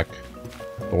crossfire of, like,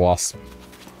 the wasp.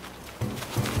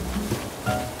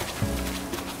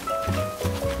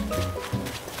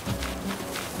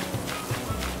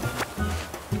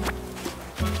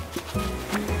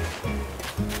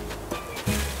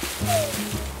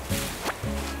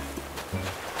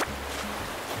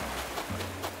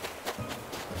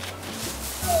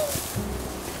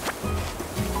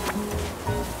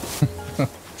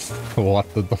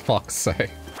 What did the fox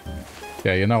say?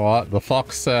 Yeah, you know what? The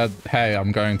fox said, hey,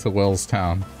 I'm going to Will's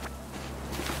town.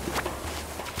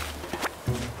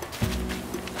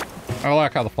 I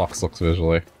like how the fox looks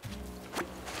visually.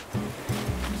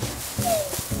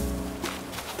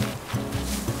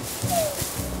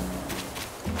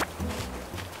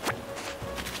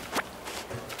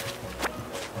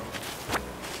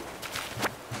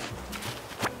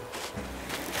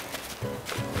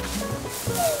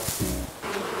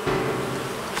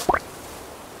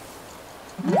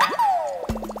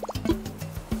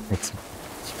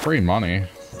 Free money.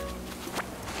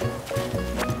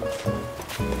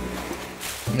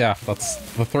 Yeah, that's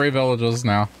the 3 villages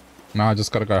now. Now I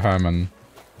just gotta go home and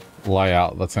lay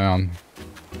out the town.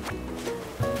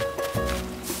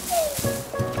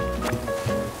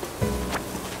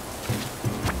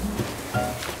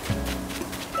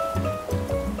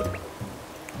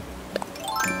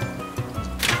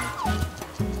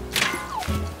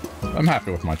 I'm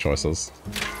happy with my choices.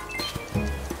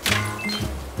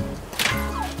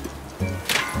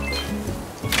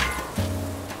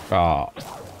 Oh.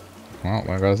 Well,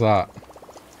 there goes that.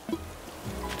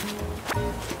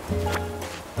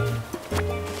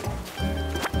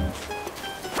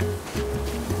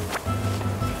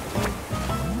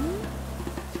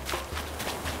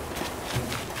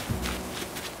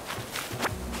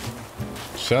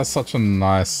 She has such a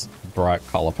nice, bright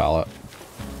color palette.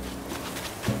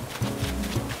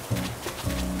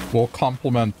 Will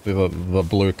complement the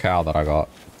blue cow that I got.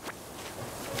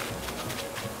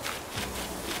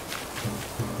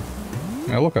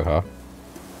 Yeah, look at her.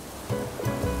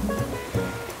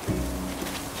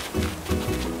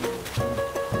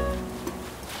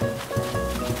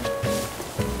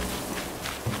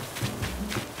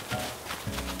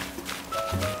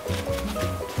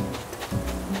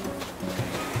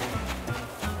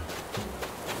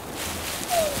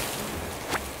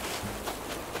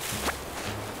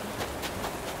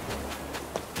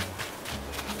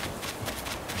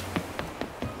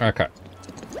 Okay.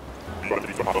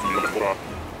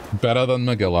 Better than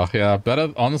Magilla, yeah.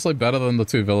 Better, honestly, better than the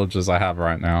 2 villages I have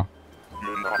right now.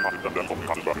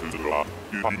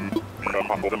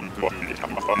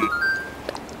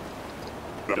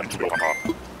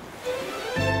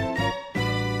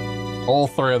 All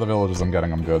 3 of the villages I'm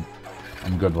getting, I'm good.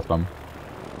 I'm good with them.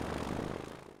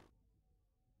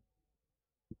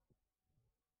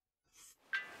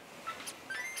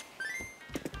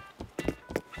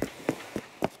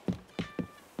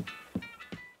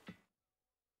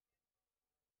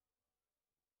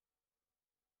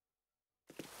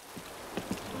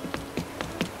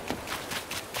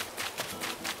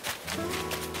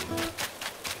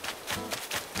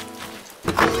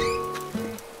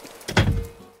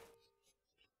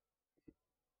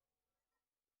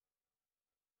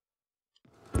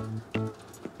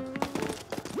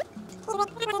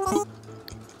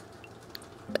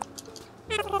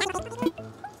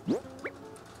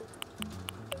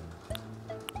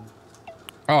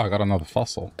 Oh, I got another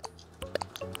fossil.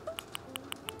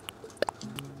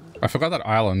 I forgot that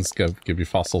islands give you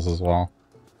fossils as well.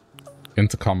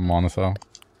 Intercom monitor.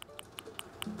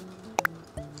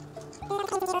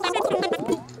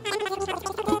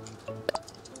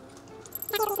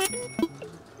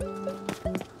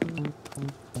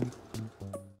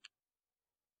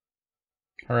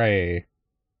 Hooray.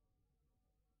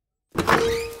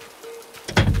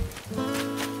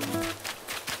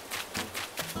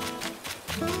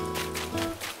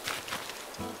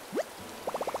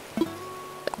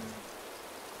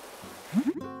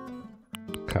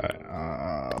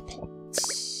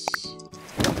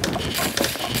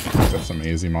 Some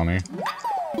easy money.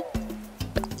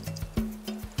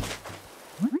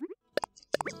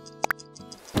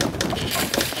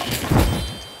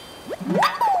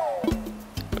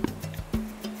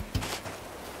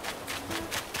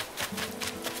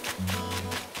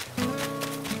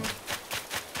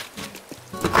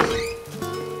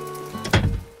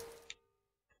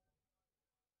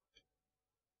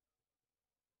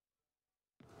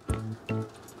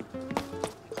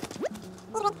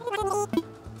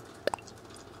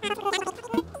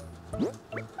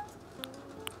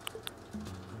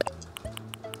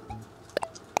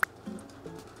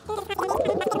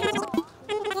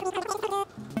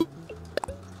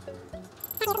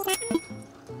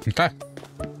 Okay.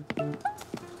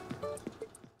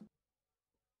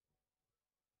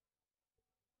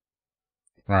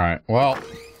 Right, well,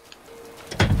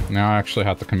 now I actually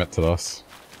have to commit to this.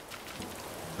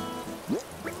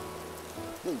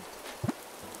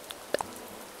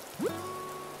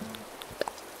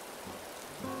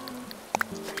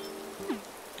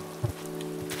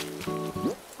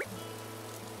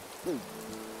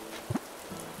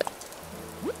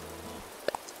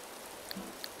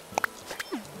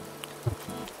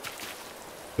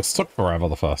 This took forever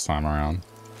the first time around.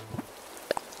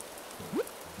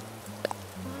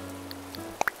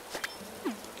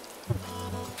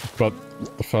 But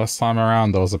the first time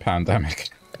around there was a pandemic.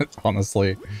 It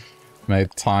honestly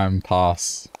made time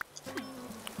pass.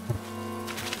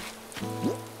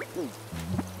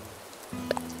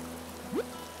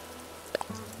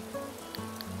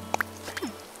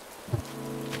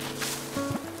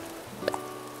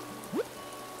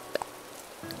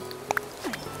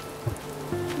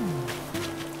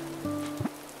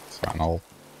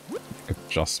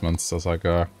 Adjustments as I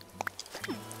go.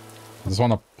 I just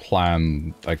want to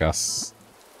plan, I guess,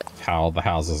 how the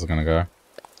houses are going to go.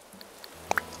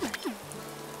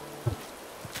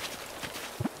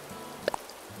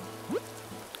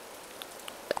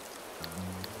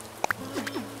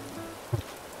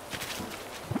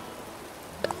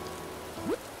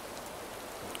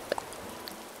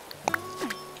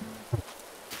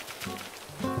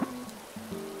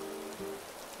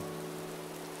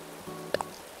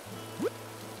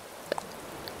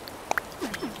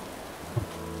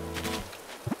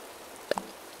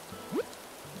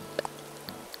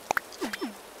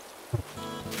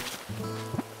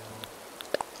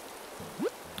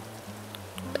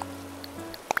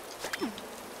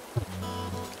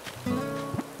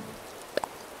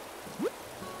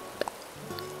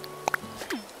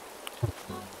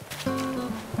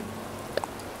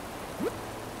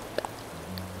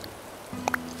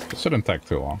 Shouldn't take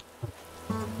too long.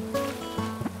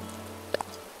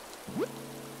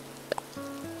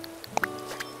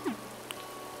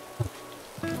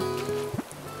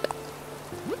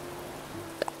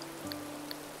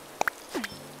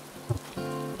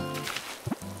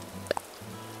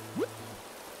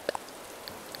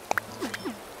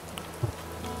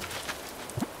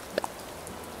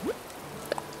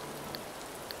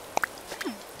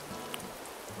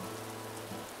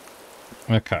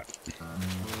 Okay.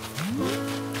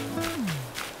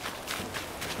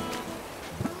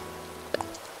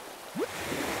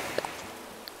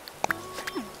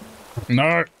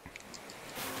 No!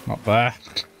 Not there.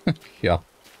 Yeah.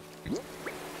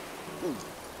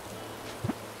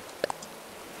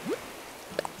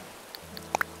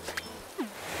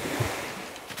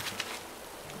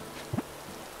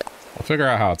 I'll figure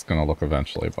out how it's gonna look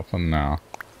eventually, but for now,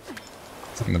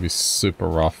 it's gonna be super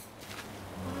rough.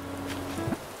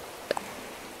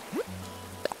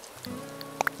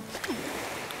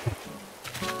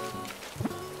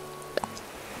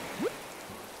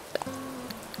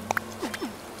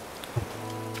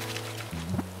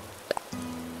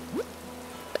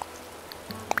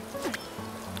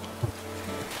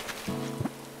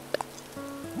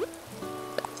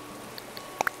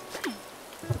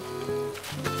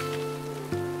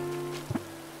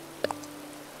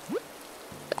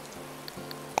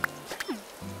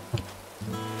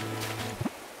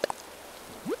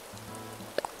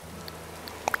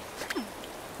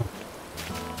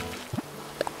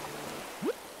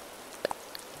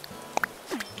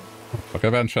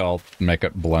 Eventually I'll make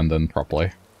it blend in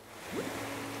properly.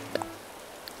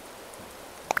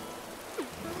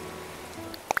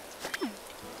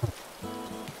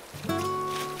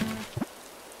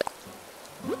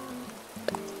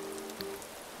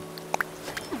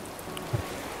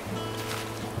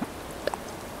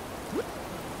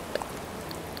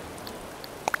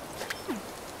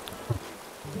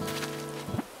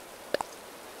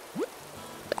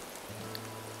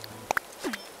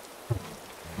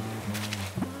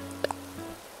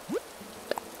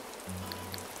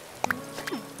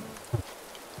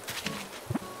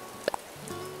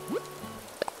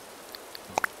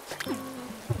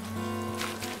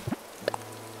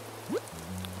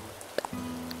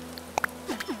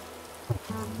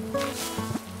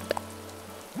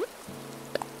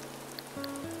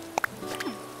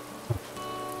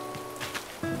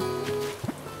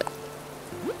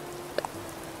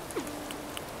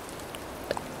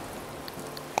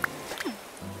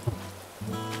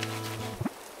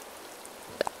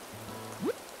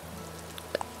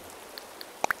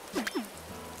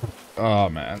 Oh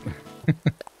man,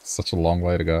 such a long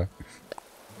way to go.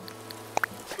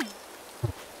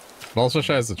 It also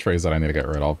shows the trees that I need to get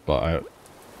rid of, but I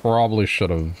probably should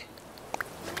have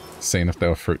seen if they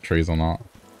were fruit trees or not.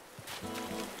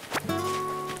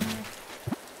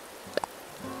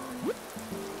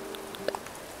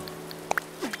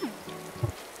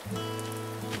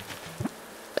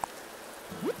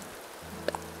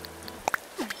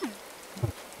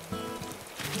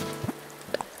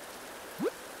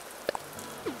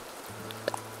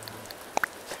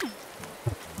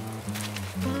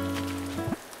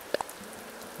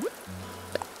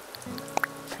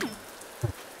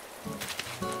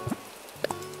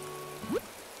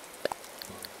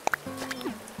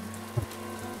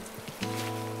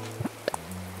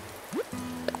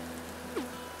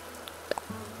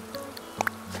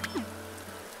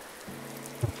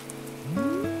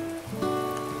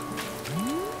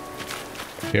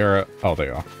 Here, oh, there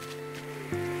you are.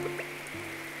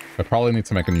 I probably need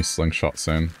to make a new slingshot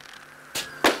soon.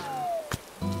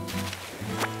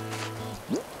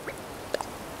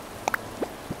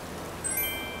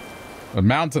 A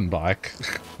mountain bike.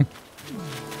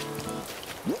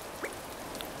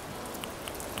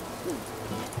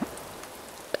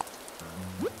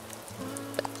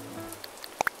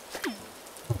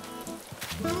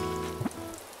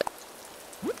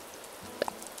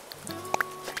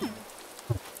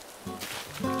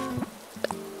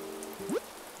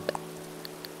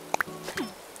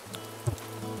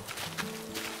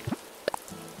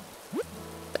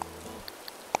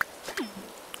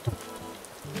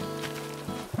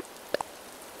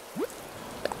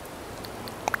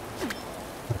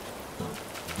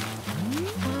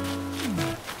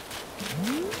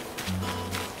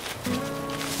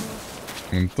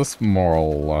 This more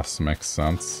or less makes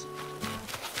sense.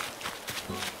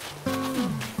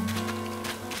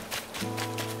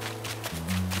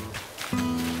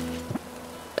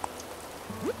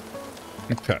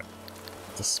 Okay.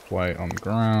 Display on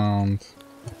ground.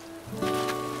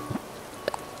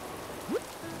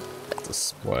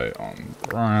 Display on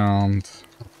ground.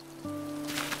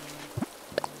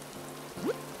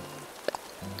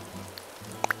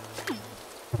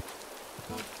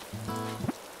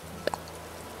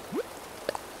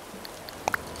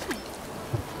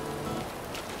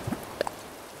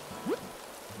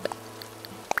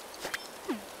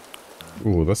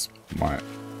 Ooh, this might...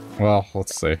 Well,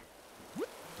 let's see. It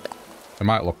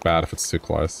might look bad if it's too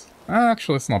close.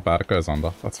 Actually, it's not bad. It goes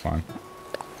under. That's fine.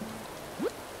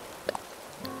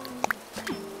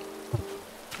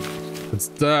 It's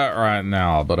dirt right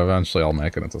now, but eventually I'll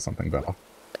make it into something better.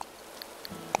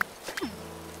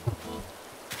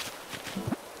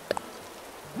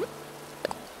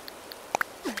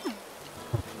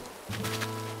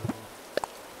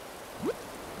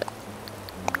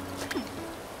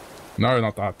 No,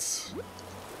 not that.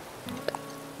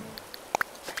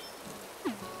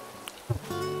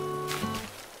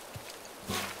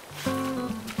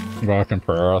 Work in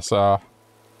progress.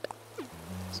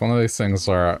 It's one of these things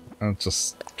where I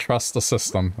just trust the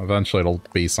system. Eventually it'll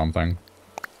be something.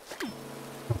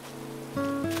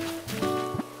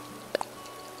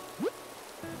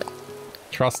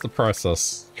 Trust the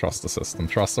process. Trust the system.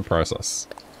 Trust the process.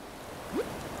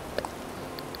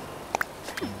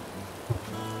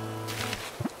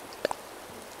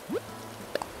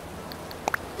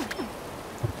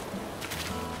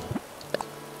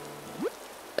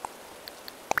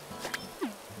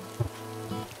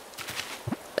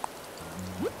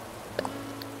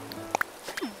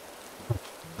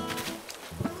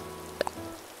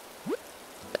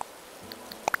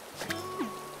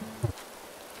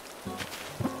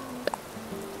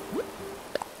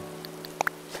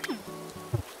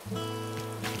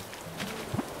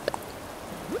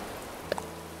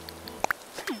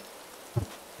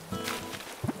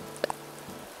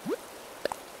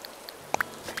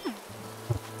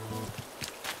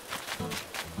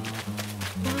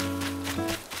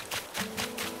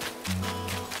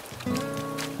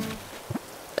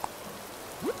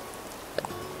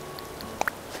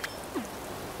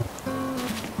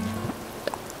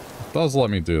 It does let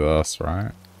me do this,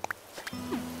 right?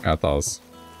 Yeah, it does.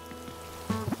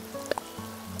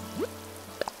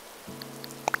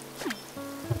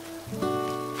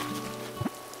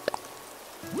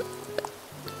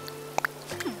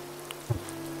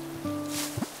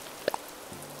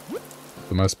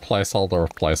 The most placeholder of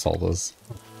placeholders.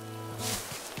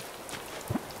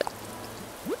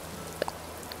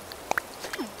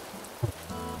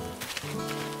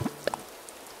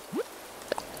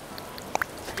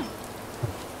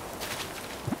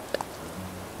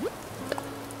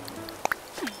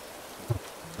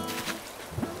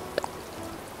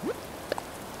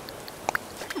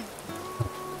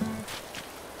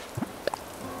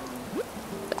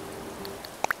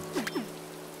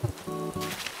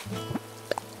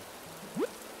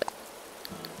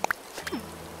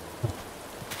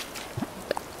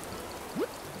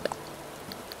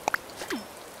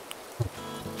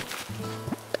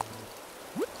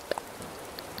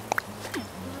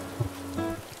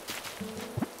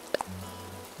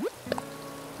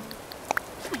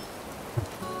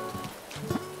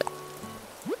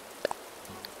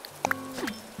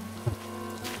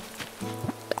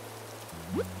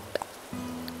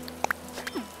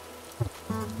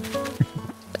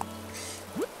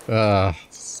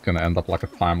 It's gonna end up like a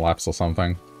time lapse or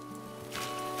something.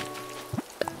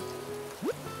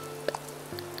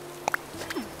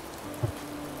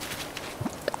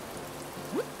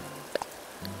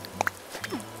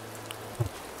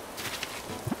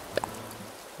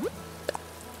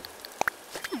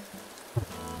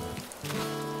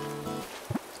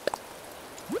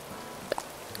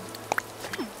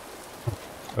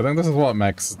 I think this is what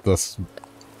makes this...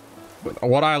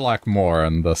 What I like more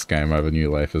in this game over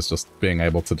New Leaf is just being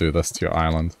able to do this to your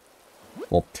island.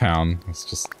 Or town. It's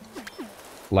just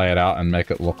lay it out and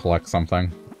make it look like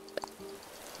something.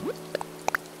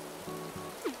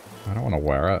 I don't want to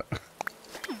wear it.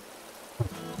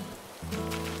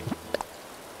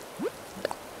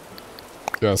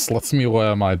 Yes, lets me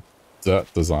wear my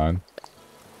dirt design.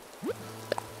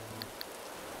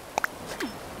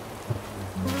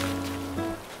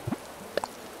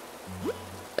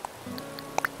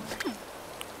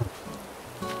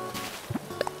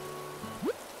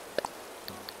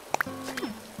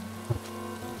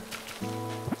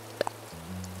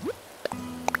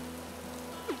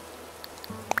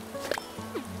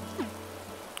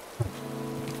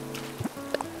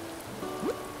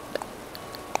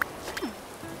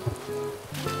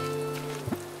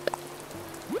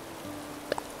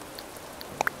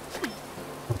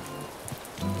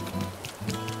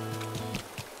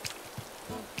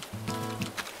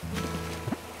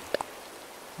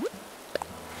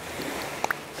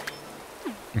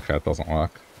 Okay, it doesn't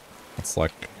work. It's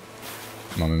like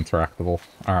non-interactable.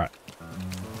 Alright.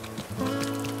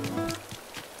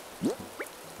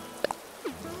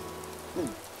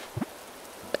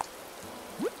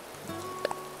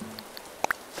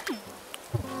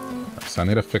 So I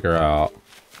need to figure out...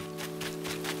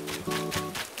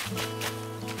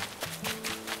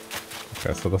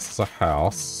 Okay, so this is a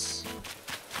house.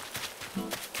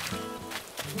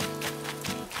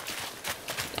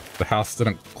 The house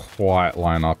didn't quite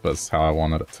line up as how I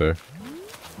wanted it to.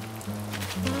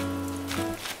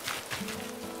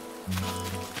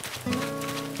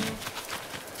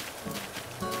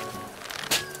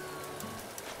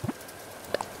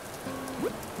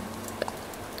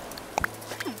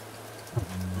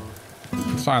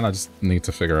 It's fine, I just need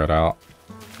to figure it out.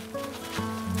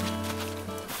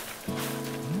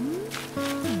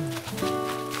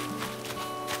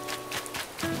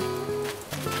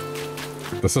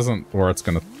 This isn't where it's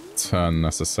gonna turn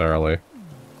necessarily.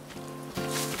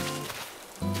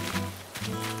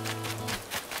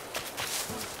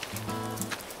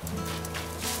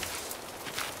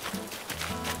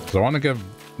 So I want to give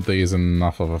these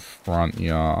enough of a front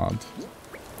yard.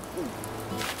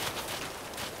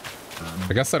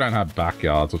 I guess they don't have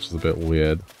backyards, which is a bit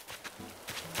weird.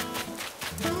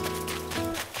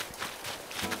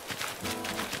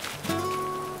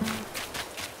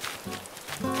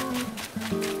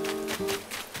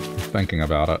 Thinking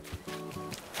about it.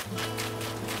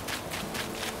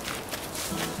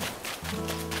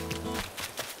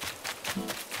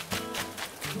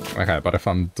 Okay, but if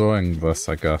I'm doing this,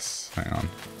 I guess... Hang on.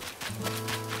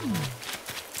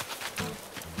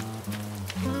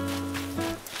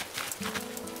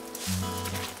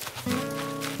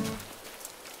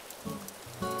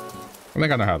 I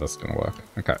think I know how this is gonna work.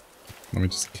 Okay. Let me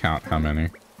just count how many.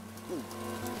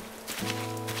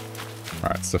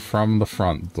 Alright, so from the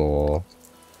front door...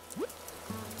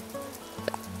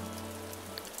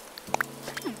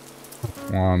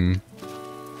 1...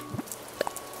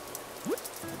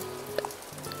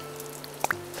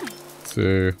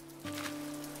 2...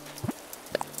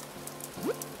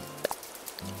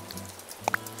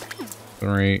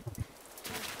 3...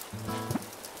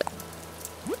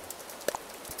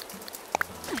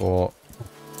 4...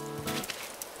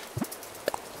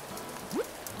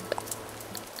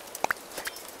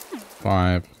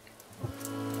 5...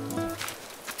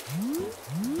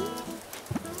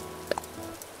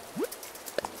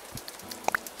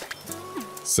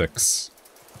 6.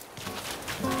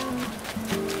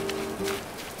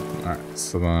 Alright,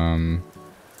 so then...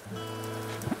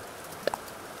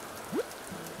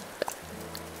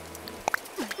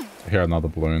 I hear another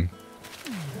balloon.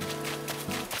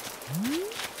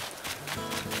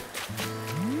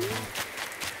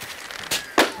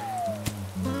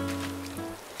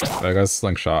 There goes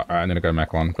slingshot. Alright, I need to go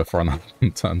make one before another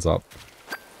one turns up.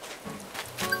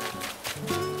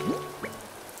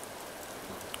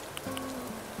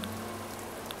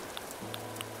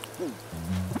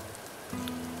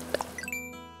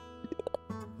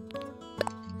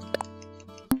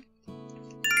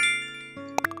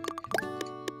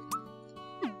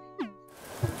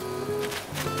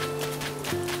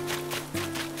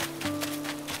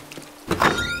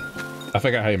 I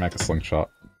forget how you make a slingshot.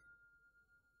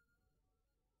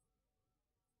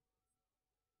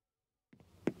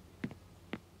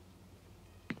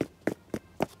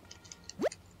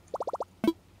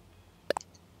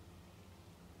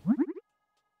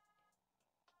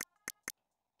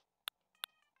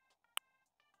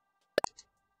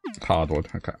 Hardwood,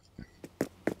 okay.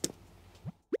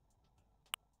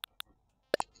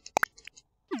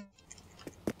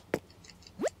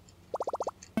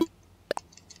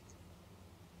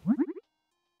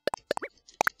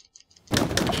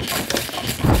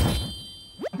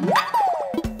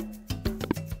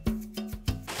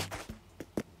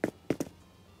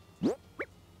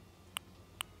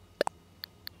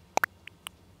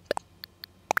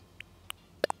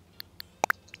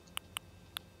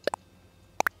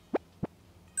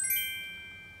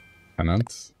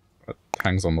 It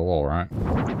hangs on the wall, right?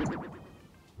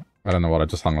 I don't know what I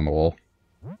just hung on the wall.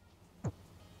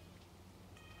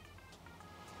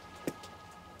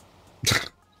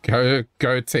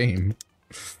 Go team.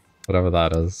 Whatever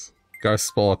that is. Go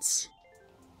sports.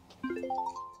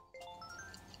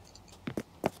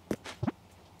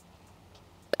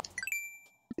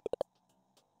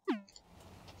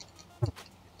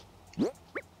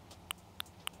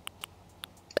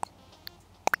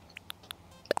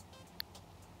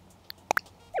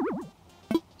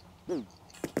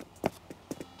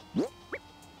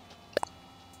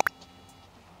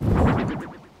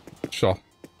 Sure.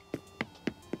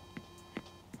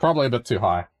 Probably a bit too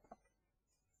high.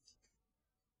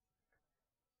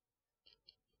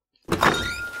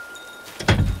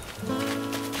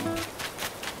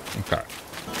 Okay.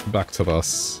 Back to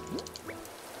this.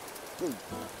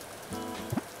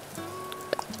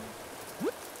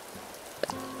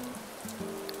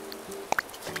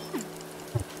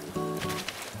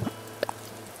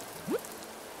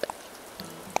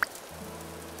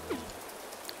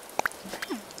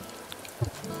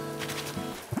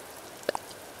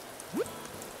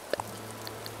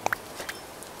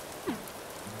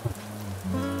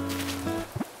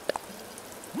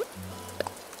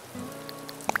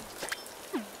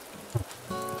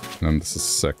 And this is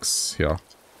 6 here.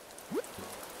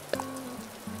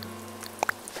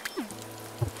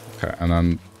 Okay, and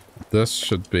then this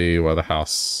should be where the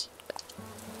house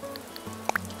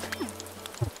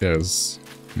is,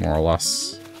 more or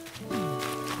less.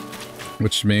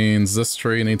 Which means this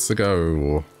tree needs to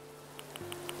go.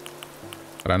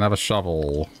 I don't have a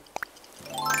shovel.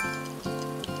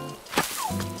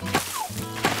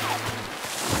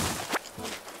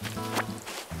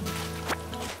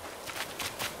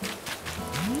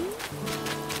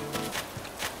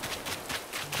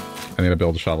 I need to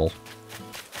build a shovel.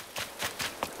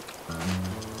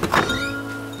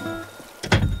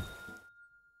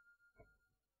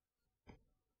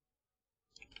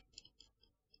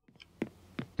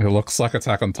 It looks like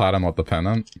Attack on Titan with the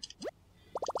pennant.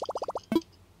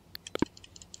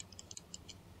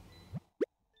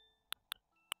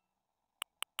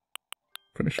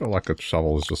 Pretty sure like a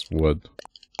shovel is just wood.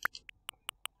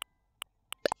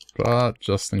 But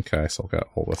just in case, I'll get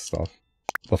all this stuff.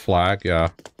 The flag, yeah.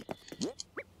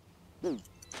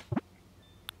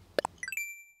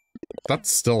 That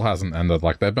still hasn't ended.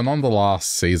 Like, they've been on the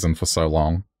last season for so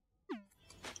long.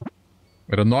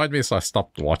 It annoyed me, so I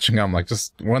stopped watching them. Like,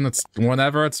 just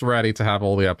whenever it's ready to have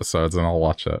all the episodes, and I'll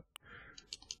watch it.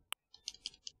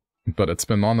 But it's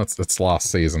been on its last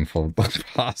season for the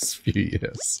past few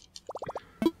years.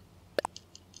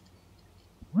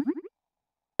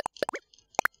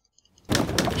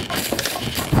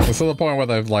 It's to the point where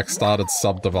they've, like, started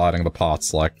subdividing the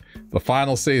parts. Like, the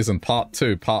final season, part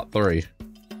 2, part 3.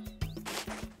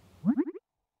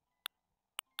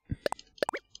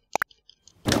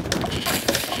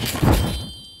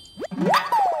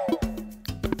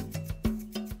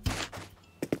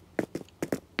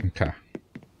 Okay.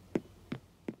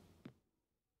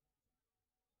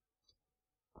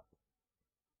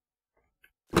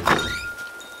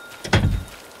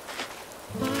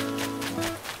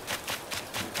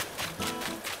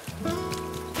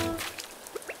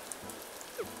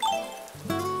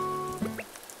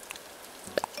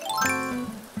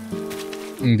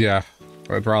 Yeah,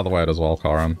 I'd rather wait as well,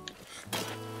 Karan.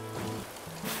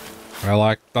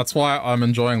 That's why I'm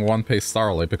enjoying One Piece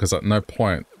thoroughly, because at no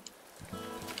point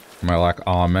am I like,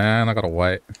 oh man, I gotta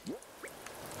wait.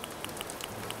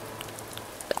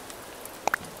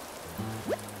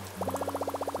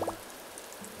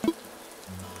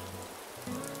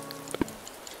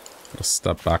 Gotta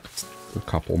step back a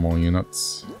couple more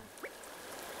units.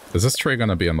 Is this tree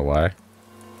gonna be in the way?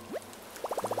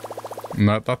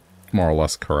 No, that's more or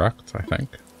less correct, I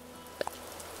think.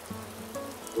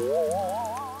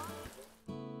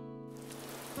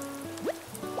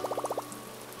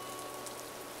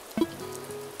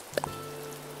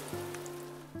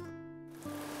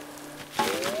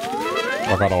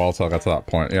 I gotta wait till I get to that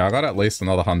point. Yeah, I got at least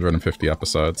another 150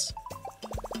 episodes.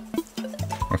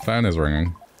 My phone is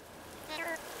ringing.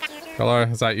 Hello,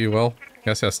 is that you, Will?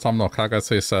 Yes, Tom Nook. I'll go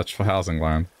to your search for housing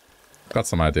land. Got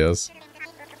some ideas.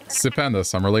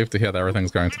 Stupendous. I'm relieved to hear that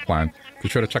everything's going to plan. Be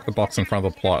sure to check the box in front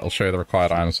of the plot. It'll show you the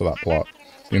required items for that plot.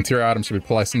 The interior items should be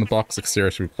placed in the box. Exterior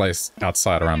should be placed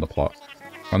outside around the plot. I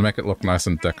want to make it look nice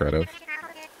and decorative.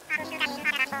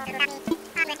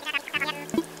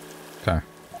 Okay.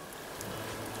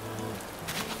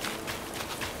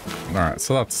 Alright,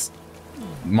 so that's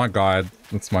my guide.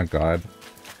 That's my guide.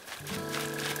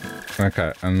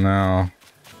 Okay, and now...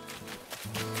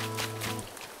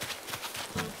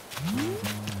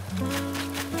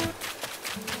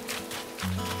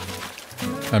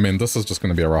 I mean, this is just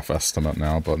going to be a rough estimate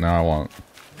now, but now I want...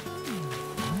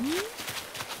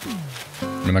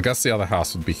 I mean, I guess the other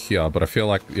house would be here, but I feel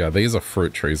like, yeah, these are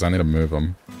fruit trees. I need to move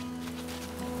them.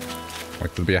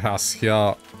 Like, there'd be a house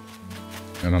here,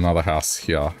 and another house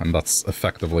here, and that's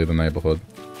effectively the neighborhood.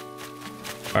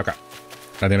 Okay.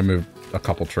 I need to move a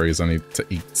couple trees. I need to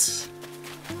eat.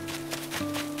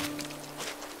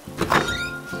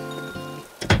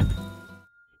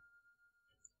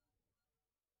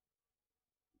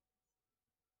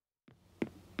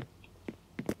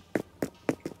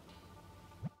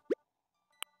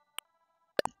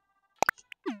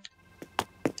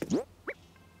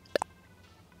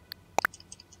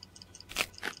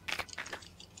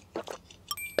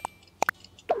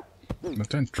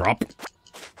 Don't drop.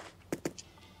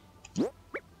 I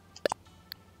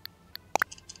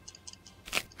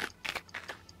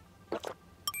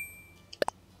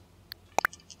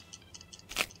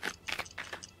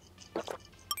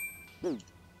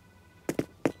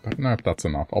don't know if that's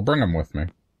enough. I'll bring them with me.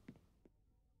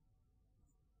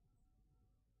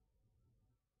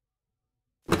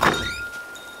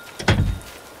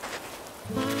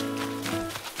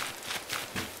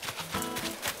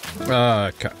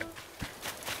 Okay.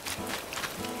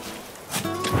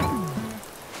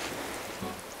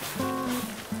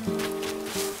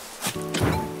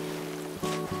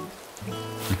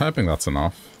 hoping that's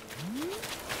enough.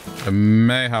 I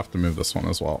may have to move this one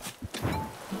as well.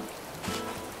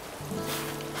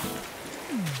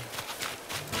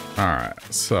 Alright,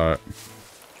 so...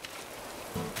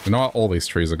 You know what? All these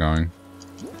trees are going.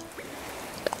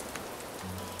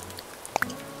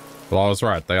 Well, I was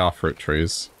right. They are fruit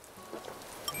trees.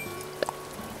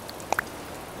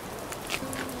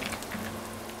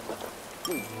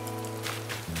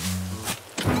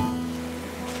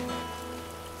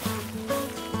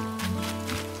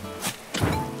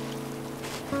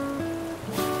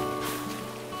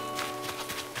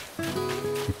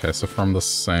 Okay, so from the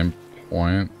same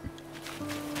point...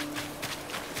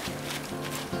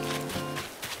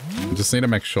 I just need to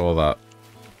make sure that...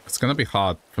 It's going to be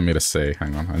hard for me to see.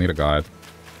 Hang on, I need a guide.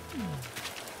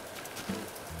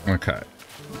 Okay.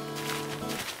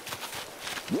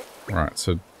 Right,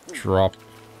 so drop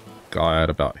guide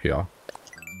about here.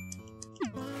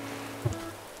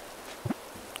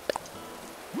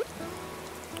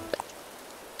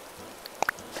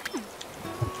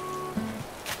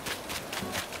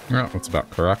 Yeah, that's about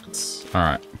correct.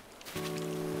 Alright.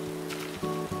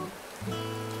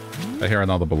 I hear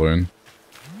another balloon.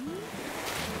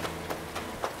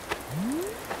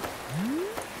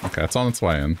 Okay, it's on its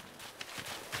way in.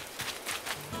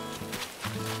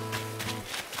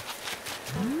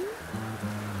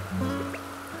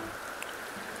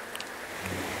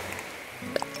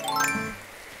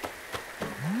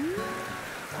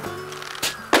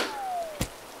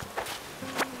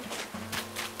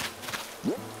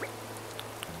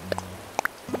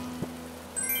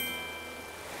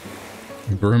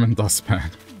 Broom and dustpan.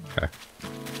 Okay.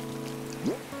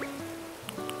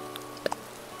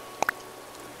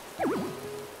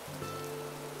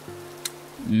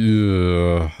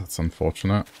 Yeah, that's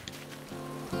unfortunate.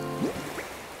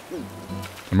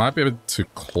 It might be a bit too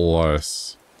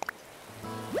close.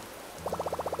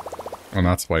 And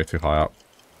that's way too high up.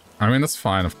 I mean, it's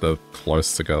fine if they're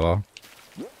close together.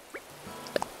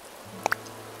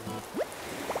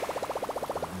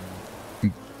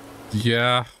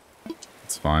 Yeah,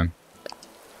 it's fine.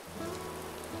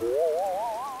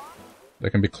 They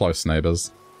can be close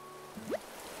neighbors.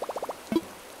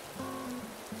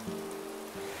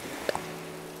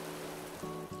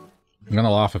 I'm gonna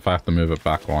laugh if I have to move it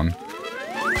back one.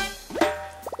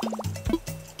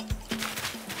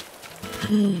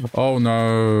 Oh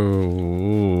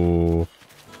no.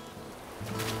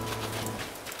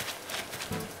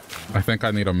 I think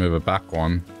I need to move it back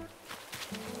one.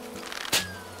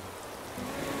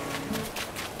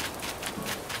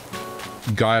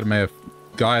 Guide may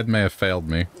have failed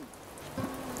me.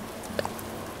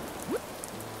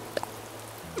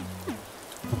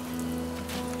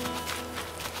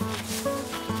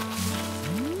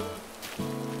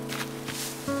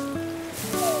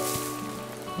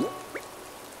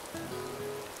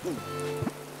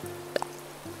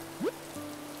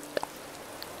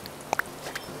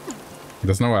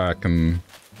 There's no way I can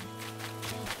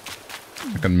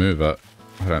move it,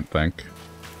 I don't think.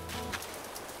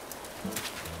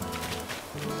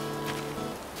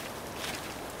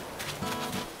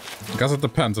 I guess it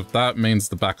depends. If that means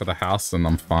the back of the house, then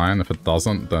I'm fine. If it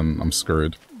doesn't, then I'm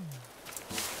screwed.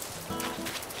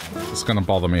 It's gonna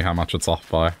bother me how much it's off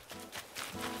by.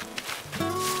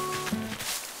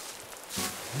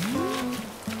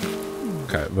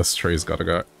 Okay, this tree's gotta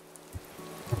go.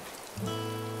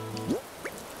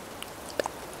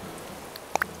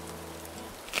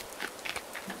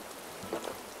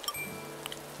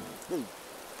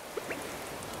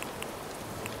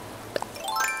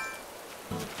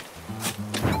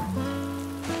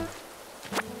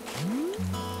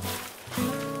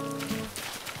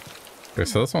 Okay,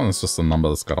 so this one is just a number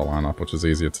that's got to line up, which is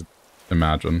easier to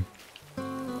imagine.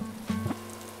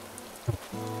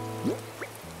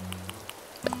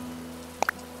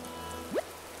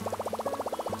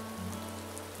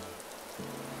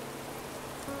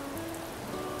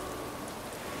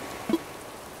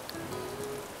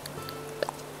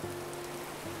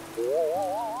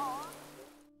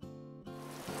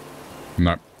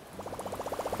 Nope.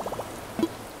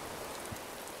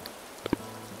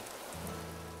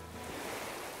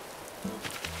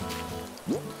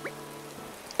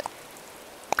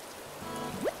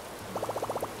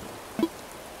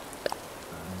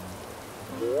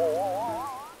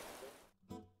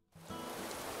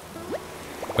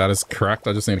 That is correct.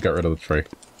 I just need to get rid of the tree.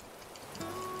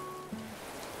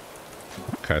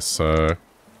 Okay, so...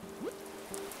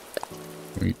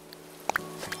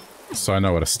 So I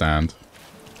know where to stand.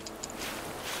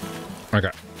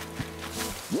 Okay.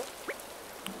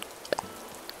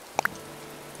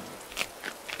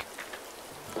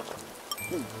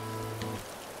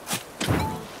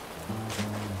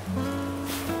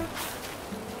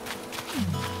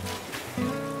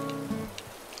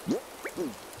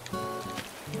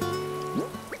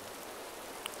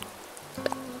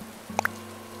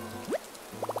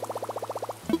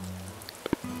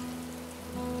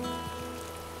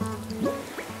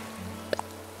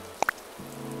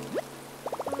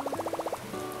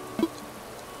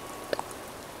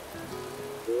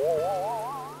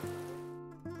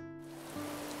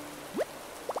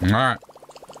 Alright.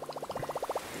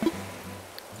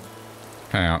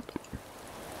 Hang on.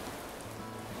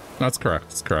 That's correct,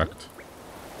 it's correct.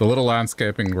 The little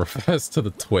landscaping refers to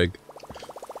the twig.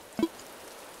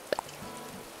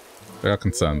 I got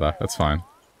concerned there, that's fine.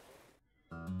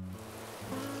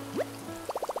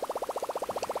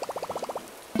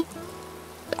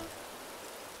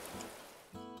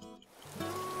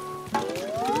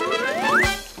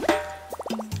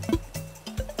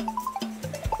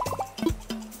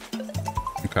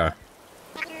 Okay.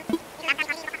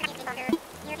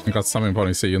 I got something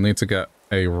important. So you'll need to get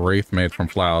a wreath made from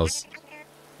flowers.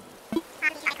 I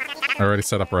already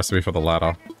set up a recipe for the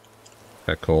ladder.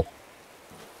 Okay, cool.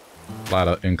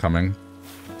 Ladder incoming.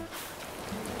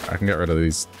 I can get rid of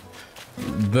these.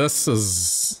 This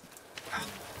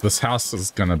house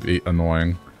is gonna be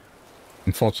annoying.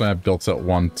 Unfortunately, I built it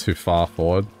one too far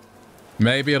forward.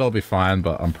 Maybe it'll be fine,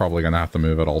 but I'm probably gonna have to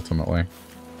move it ultimately.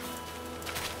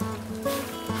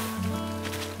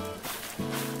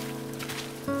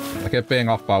 Like, it being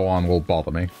off by one will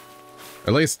bother me.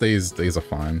 At least these are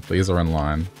fine. These are in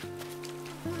line.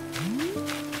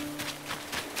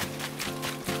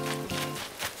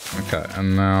 Okay,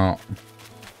 and now...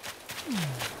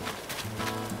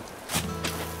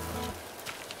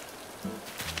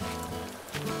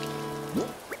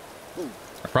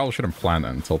 I probably shouldn't plant it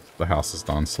until the house is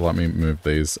done, so let me move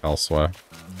these elsewhere.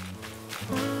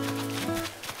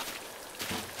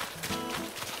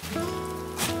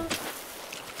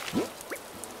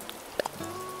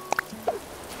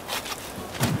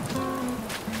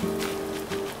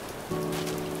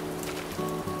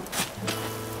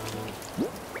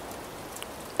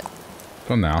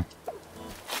 For now.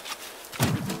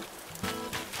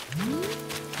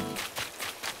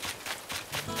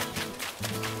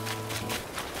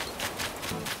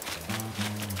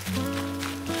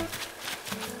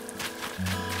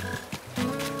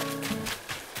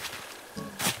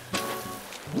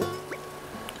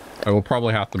 I will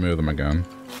probably have to move them again.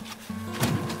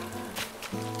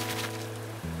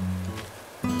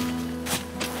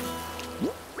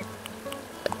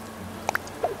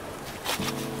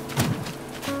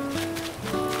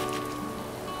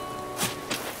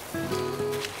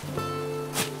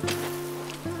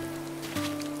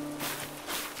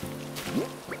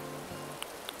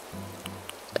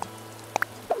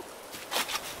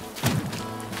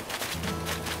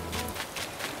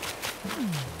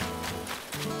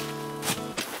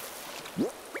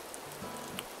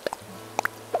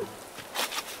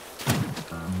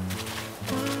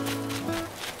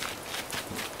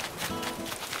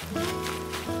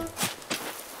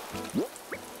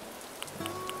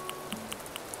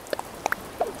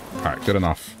 Good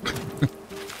enough.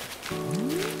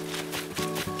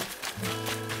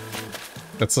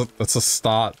 That's a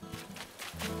start.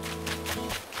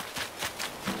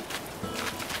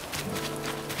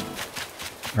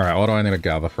 Alright, what do I need to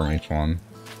gather from each one?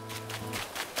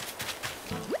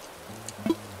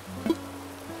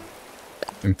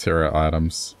 Interior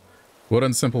items.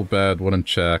 Wooden simple bed, wooden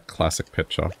chair, classic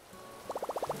picture.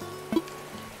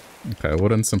 Okay,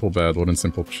 wooden simple bed, wooden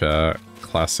simple chair,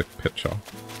 classic picture.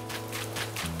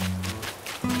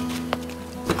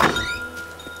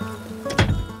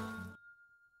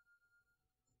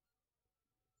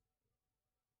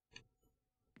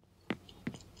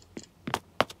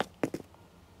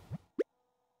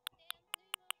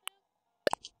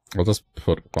 I'll just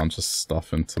put a bunch of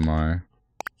stuff into my...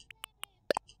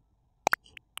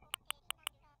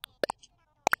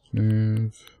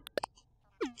 Move.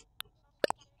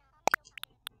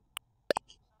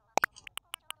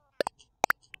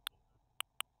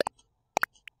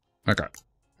 Okay.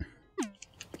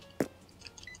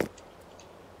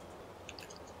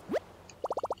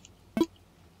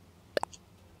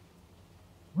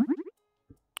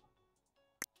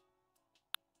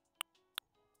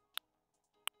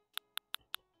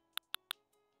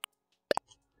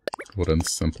 Wooden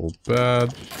simple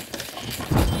bed.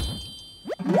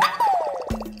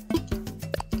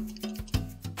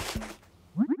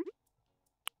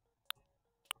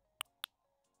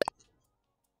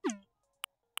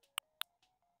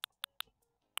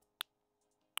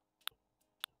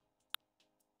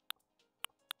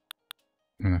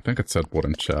 And I think it said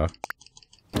wooden chair.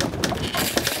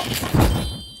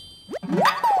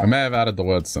 I may have added the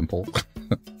word simple.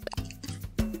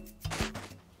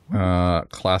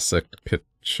 Classic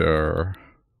picture.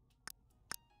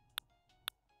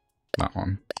 That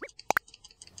one.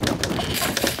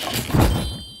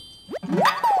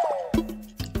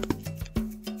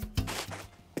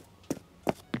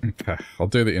 Okay, I'll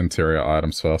do the interior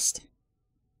items first.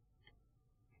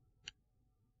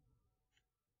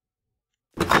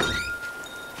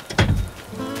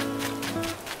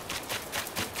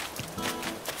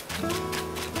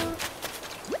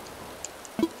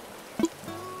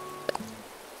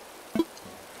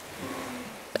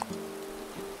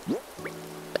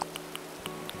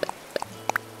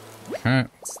 Okay,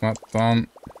 it's not done.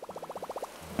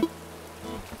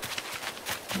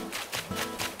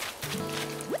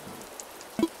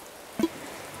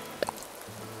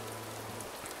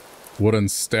 Wooden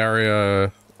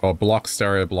stereo, or block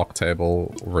stereo, block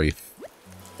table, wreath.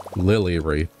 Lily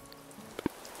wreath.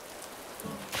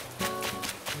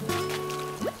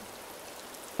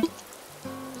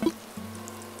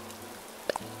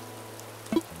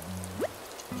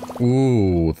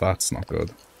 Ooh, that's not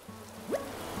good.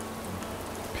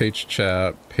 Peach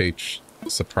chair, peach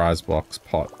surprise box,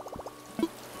 pot.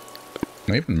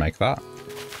 Can I even make that?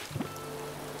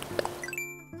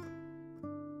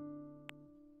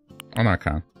 Oh no, I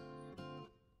can.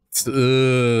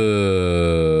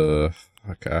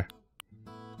 Okay.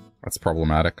 That's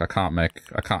problematic. I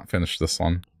can't finish this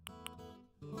one.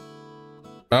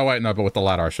 Oh wait, no, but with the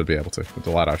ladder I should be able to. With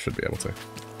the ladder I should be able to.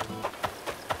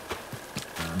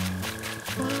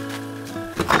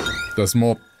 There's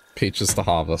more peaches to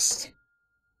harvest.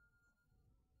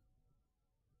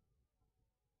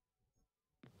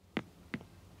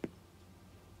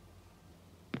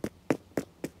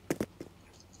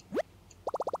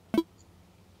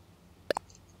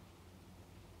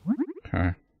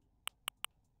 Okay.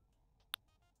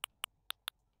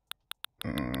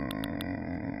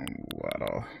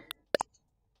 Ladder.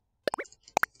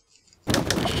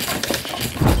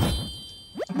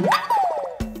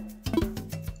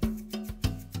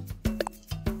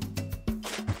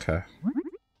 Okay.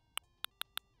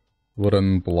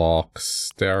 Wooden block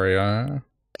stereo.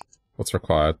 What's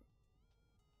required?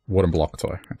 Wooden block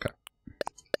toy. Okay.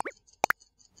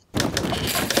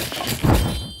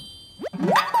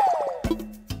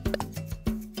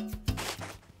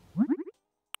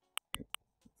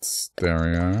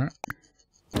 Stereo.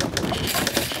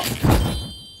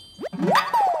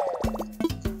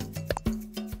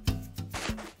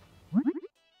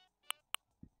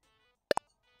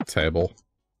 Table.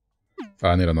 Oh,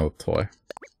 I need another toy.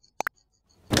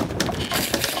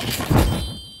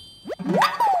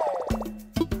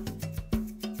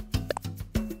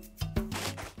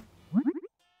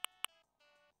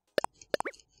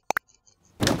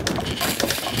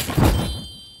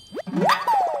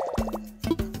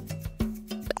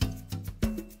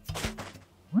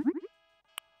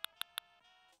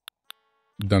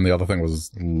 Then the other thing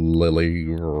was Lily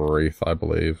Wreath, I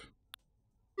believe.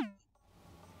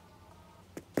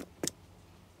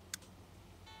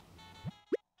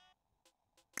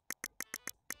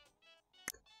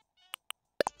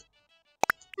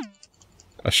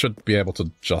 I should be able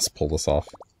to just pull this off.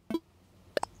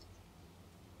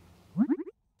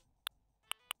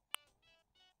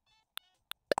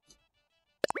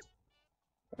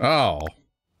 Oh.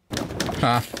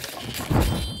 Huh.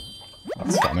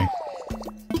 That's funny.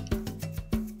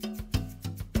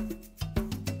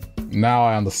 Now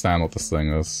I understand what this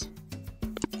thing is.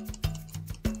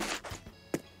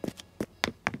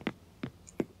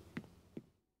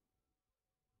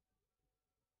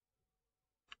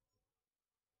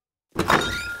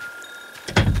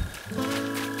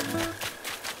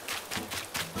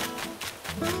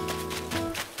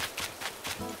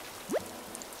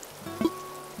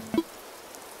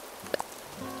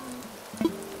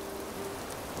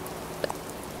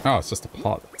 Oh, it's just a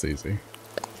pot. That's easy.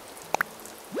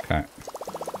 Okay.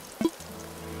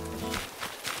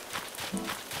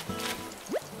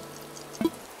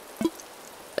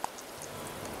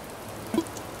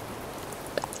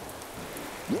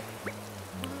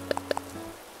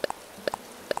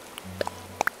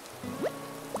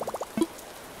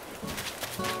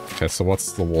 Okay, so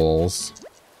what's the walls?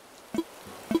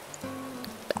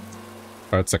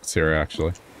 Oh, it's exterior,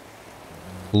 actually.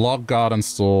 Log garden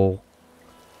stall.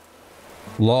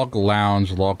 Log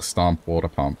lounge, log stump, water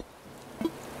pump.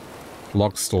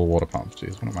 Log stall, water pump.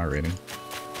 Jeez, what am I reading?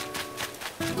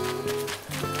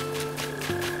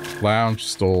 Lounge,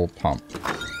 stall, pump.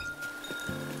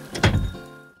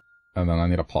 And then I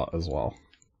need a pot as well.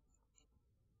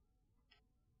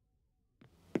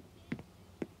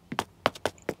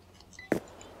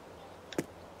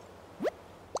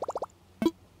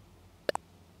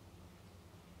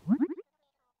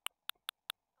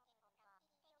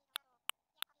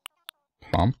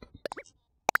 Pump.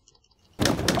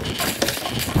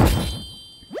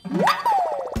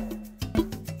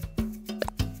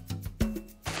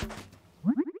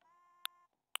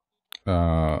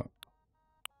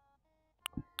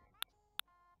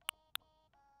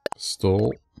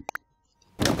 Stall.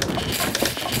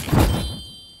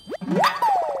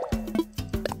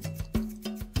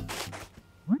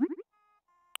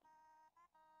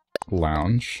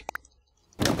 Lounge.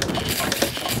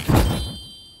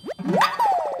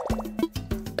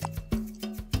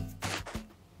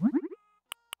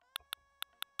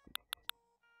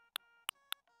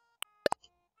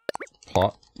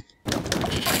 pot.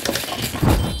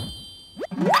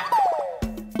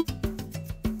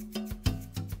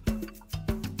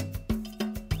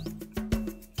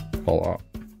 Hold up.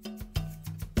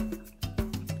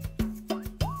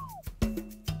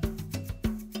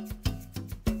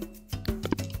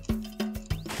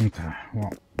 Okay,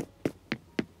 well.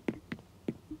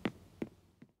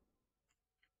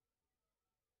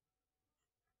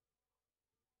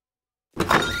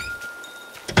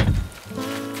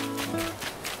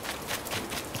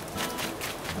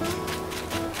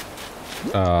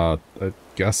 I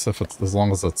guess if it's, as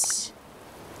long as it's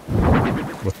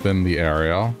within the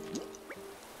area.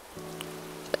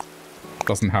 It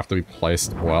doesn't have to be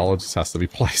placed well, it just has to be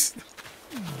placed.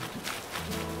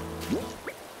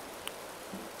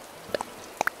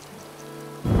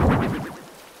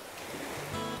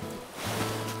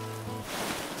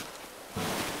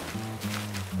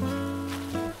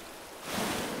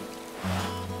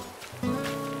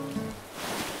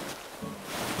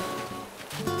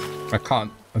 I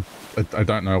can't... I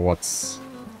don't know what's...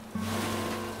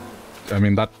 I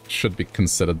mean, that should be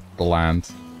considered the land.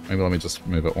 Maybe let me just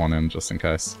move it one in, just in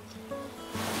case.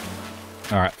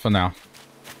 Alright, for now.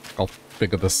 I'll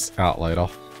figure this out later.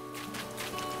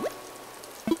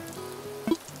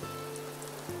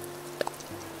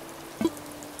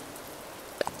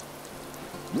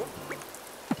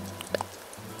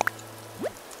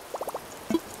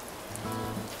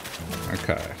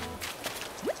 Okay.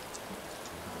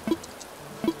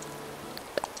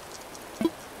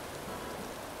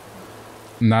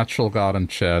 Natural garden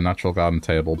chair, natural garden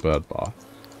table, bird bath.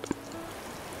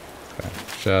 Okay,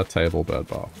 chair, table, bird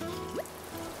bath.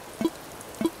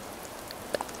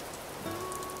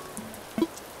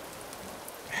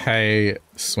 Hay,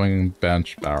 swinging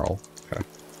bench, barrel. Okay.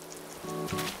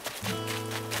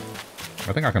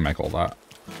 I think I can make all that.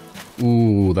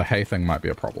 Ooh, the hay thing might be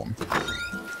a problem.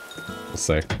 We'll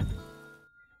see.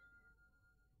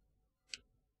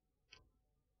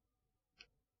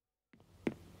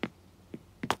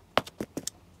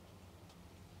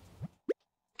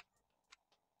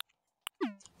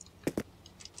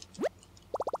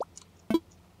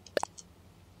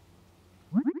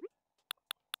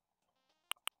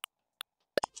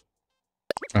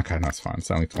 Okay, that's fine.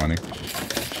 It's only 20.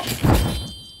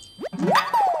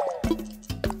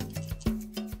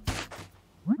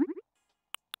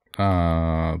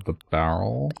 The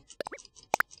barrel.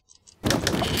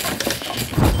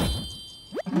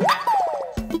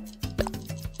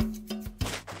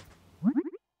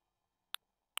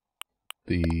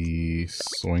 The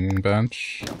swinging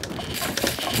bench.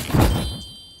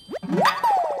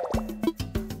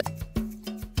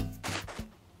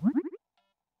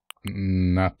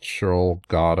 Natural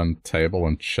garden table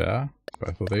and chair.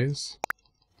 Both of these.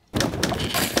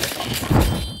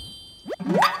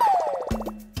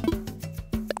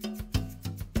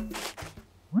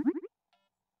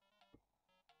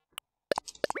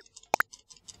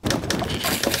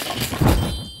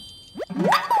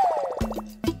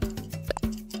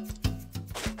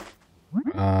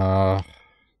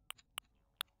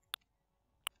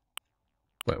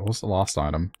 Wait, what was the last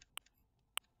item?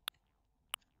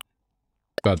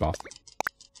 Bird bath.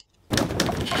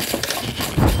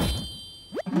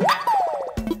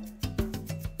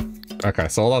 Okay,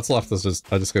 so all that's left is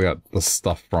just... I just gotta get the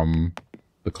stuff from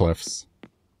the cliffs.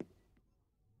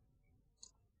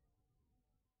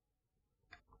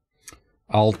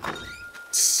 I'll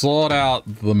sort out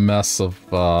the mess of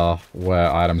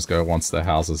where items go once their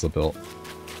houses are built.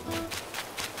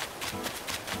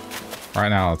 Right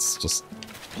now it's just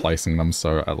placing them,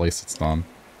 so at least it's done.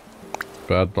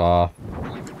 Bird bath.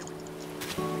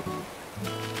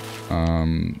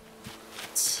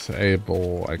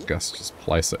 Table, I guess just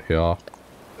place it here.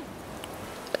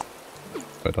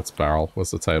 Wait, that's barrel.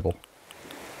 Where's the table?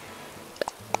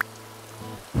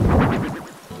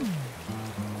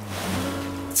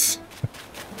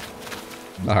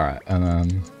 Alright, and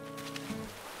then...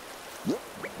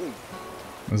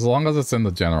 as long as it's in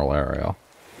the general area.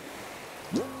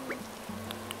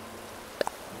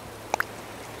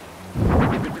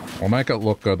 We'll make it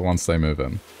look good once they move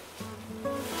in.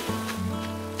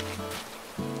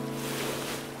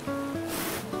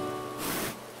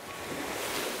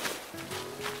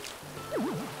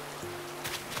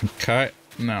 Okay,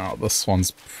 now this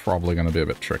one's probably going to be a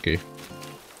bit tricky.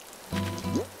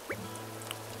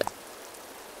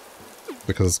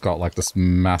 Because it's got like this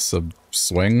massive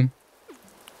swing.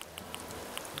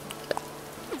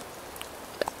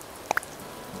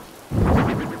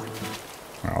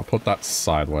 I'll put that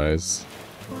sideways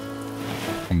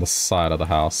on the side of the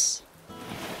house.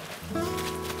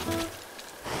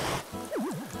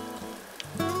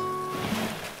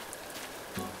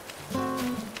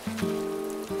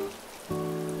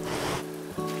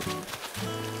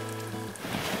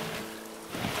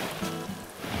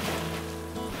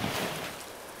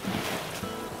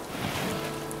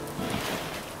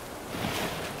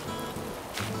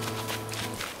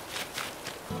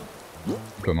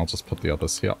 Then I'll just put the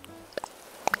others here.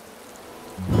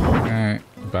 Okay,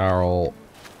 barrel,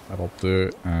 that'll do,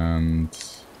 and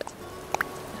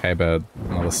hay bed,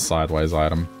 another sideways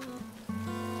item.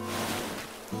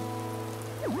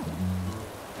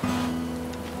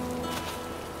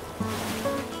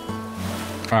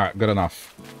 Alright, good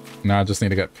enough. Now I just need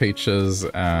to get peaches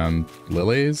and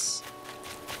lilies.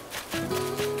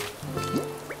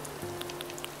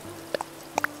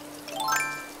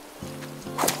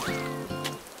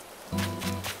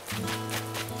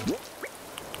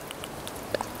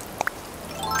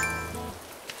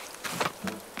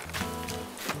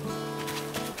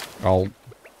 I'll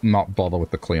not bother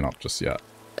with the cleanup just yet.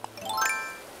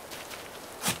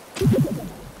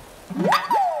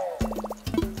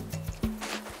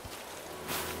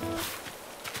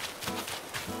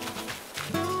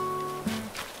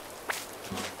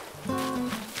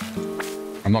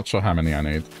 I'm not sure how many I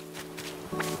need.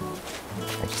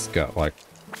 I'll just get like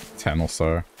 10 or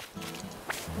so.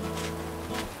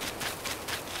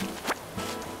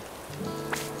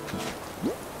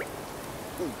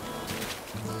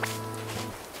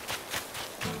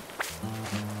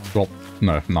 Well,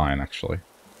 no, 9 actually.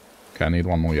 Okay, I need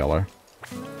one more yellow.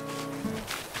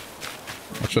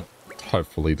 That should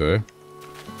hopefully do.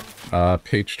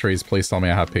 Peach trees, please tell me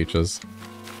I have peaches.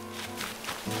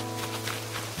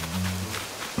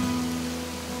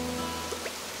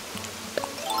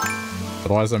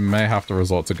 Otherwise I may have to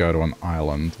resort to go to an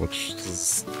island, which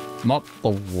is not the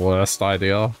worst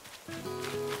idea.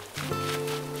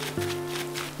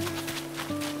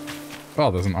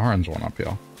 Oh, there's an orange one up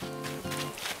here.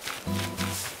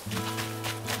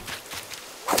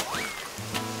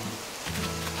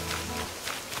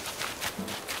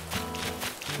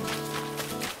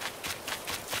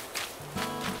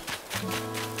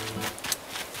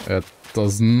 It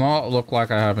does not look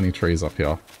like I have any trees up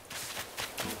here.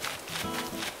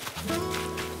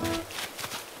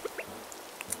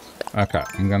 Okay,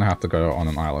 I'm gonna have to go on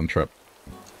an island trip.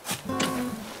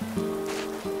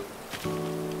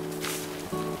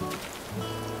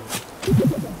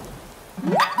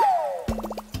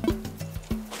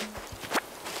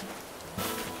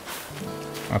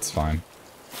 That's fine.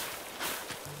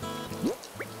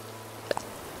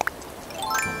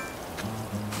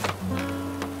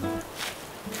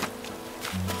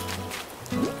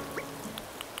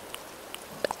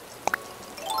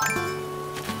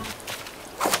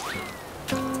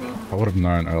 I would have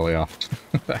known earlier.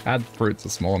 I had fruits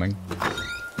this morning.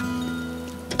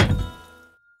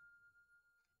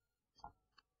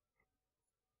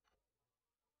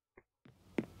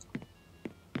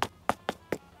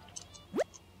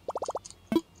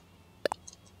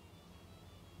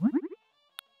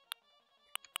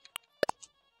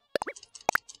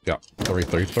 Yep,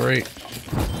 333.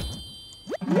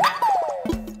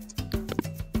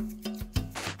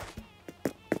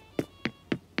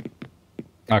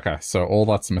 Okay, so all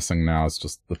that's missing now is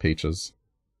just the peaches.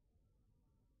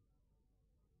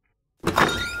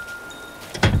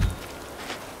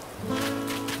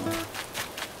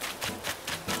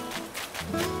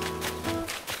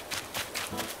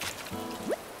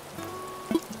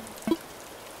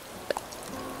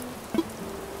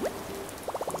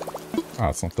 Oh,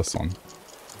 it's not this one.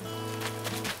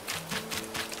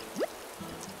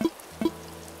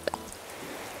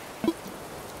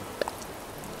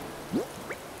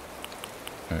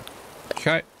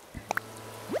 Okay.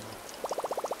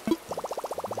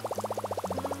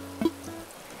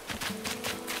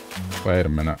 Wait a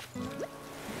minute.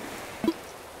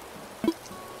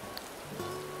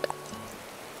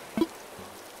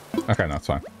 Okay, no, it's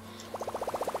fine.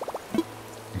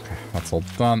 Okay, that's all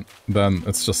done. Then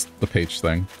it's just the peach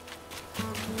thing.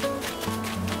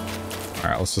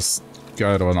 Alright, let's just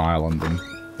go to an island and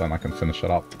then I can finish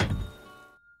it up.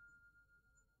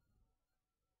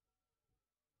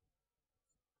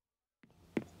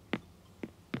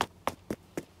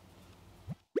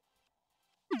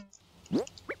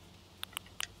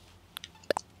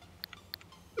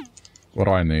 What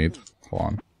do I need? Hold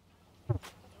on.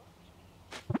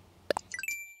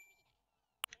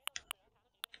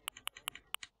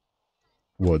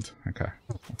 Wood. Okay,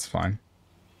 that's fine.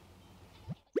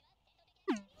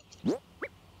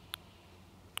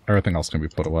 Everything else can be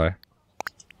put away.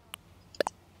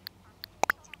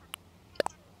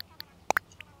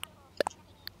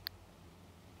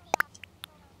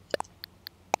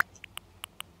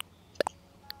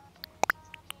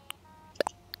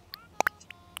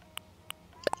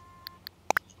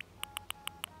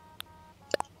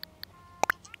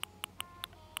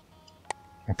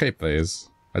 I'll keep these.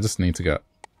 I just need to get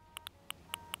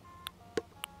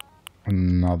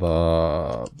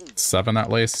another 7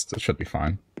 at least. It should be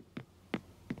fine.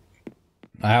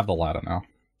 I have the ladder now.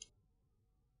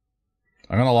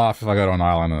 I'm gonna laugh if I go to an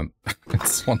island and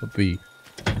it's one of the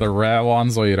rare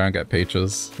ones where you don't get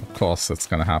peaches. Of course, it's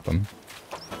gonna happen.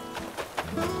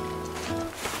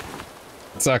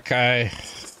 It's okay.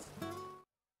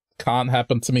 Can't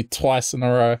happen to me twice in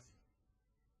a row.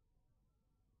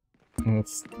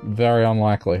 It's very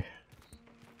unlikely.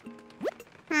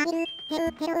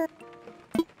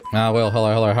 Ah, well,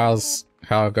 hello.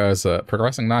 How goes it?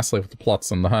 Progressing nicely with the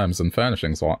plots and the homes and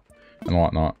furnishings and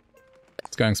whatnot.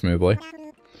 It's going smoothly.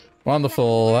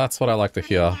 Wonderful, that's what I like to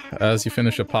hear. As you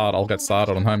finish your part, I'll get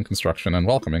started on home construction and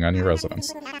welcoming our new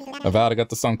residents. I vow to get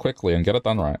this done quickly and get it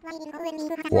done right.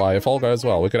 Why, if all goes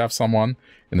well, we could have someone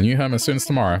in the new home as soon as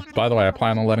tomorrow. By the way, I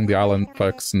plan on letting the island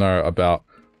folks know about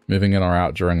moving in or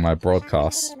out during my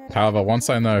broadcasts. However, once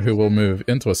I know who will move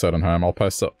into a certain home, I'll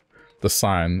post up the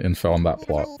sign info on that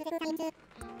plot.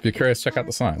 If you're curious, check out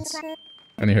the signs.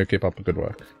 Anywho, keep up the good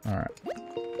work. Alright.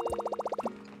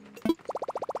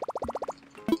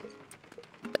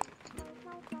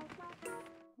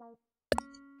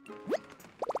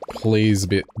 Please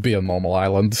be a normal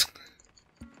island.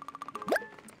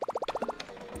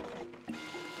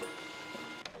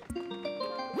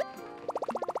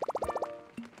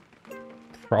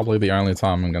 Probably the only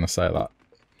time I'm gonna say that.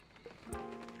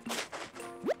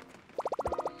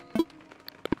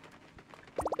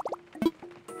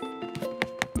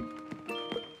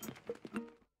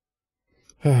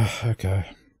 Okay.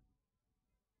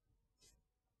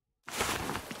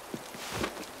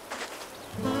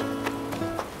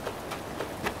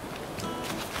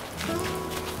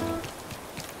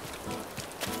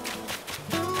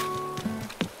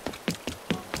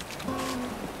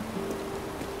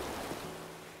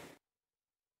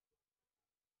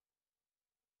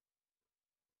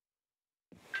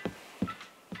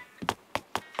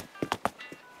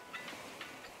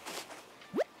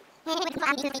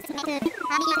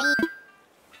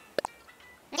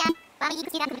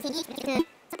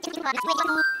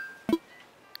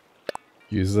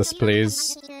 Use this,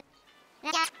 please.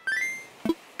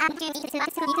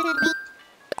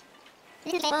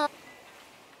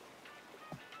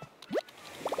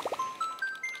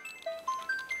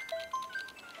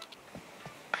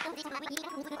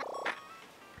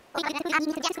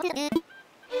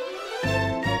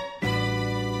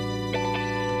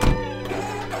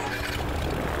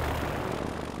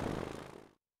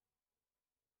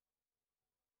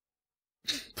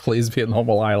 Please be a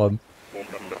normal island.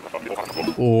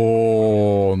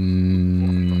 Oh,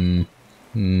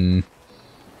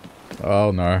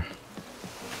 oh no.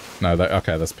 No,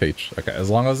 okay, there's peach. Okay, as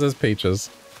long as there's peaches.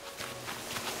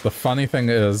 The funny thing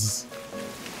is,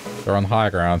 they're on high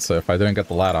ground, so if I didn't get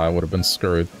the ladder, I would have been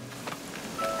screwed.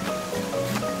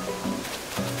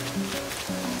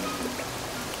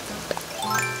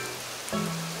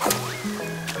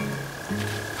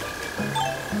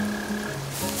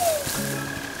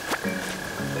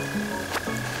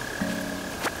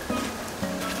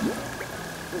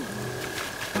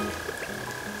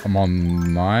 I'm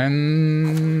on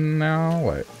 9 now?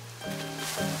 Wait.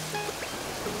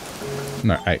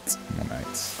 No, 8. I'm on 8.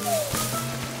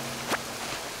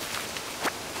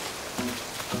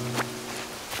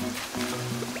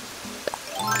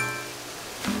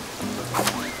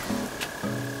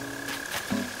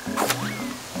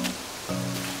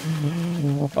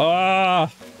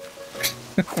 Ah!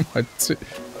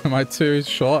 Am I too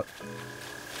short?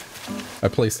 Oh,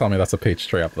 please tell me that's a peach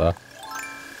tree up there.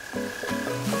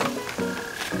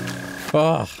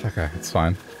 Oh, okay, it's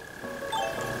fine.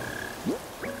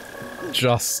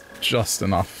 Just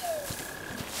enough.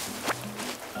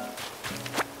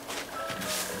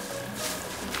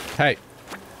 Hey.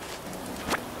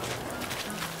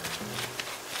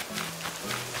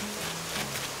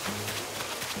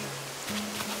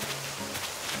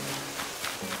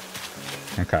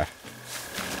 Okay.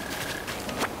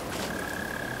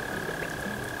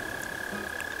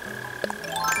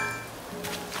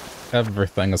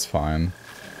 Everything is fine.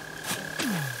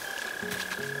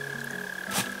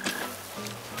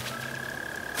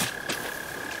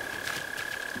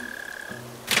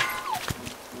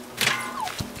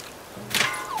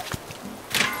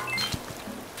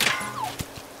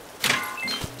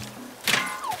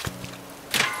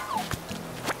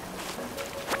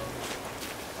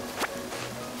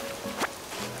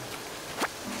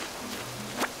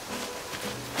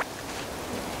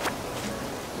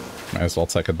 Might as well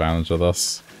take advantage of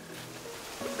this.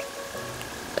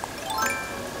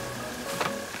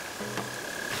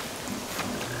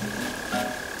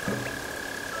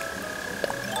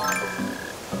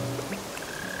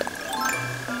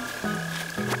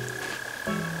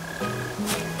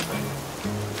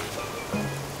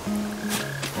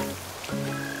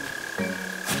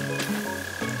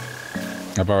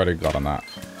 I've already gotten that,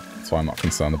 so I'm not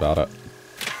concerned about it.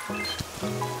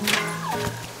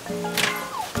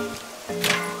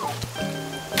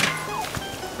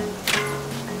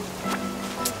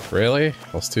 Really?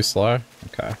 I was too slow?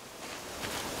 Okay.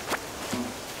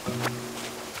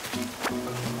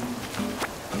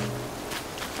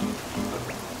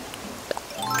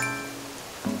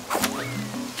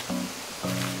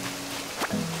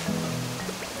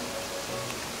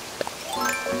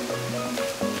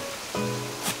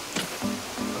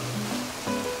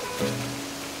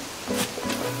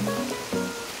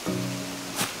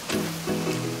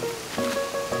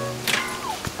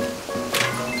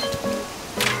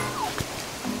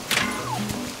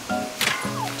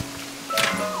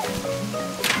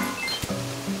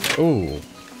 Ooh,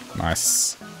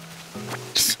 nice.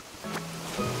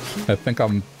 I think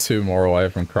I'm 2 more away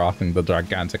from crafting the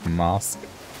gigantic mask.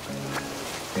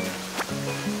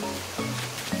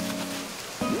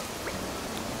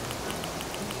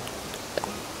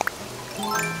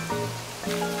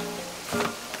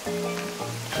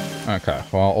 Okay,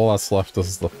 well, all that's left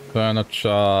is the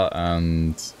furniture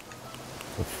and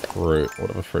the fruit.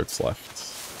 Whatever fruit's left.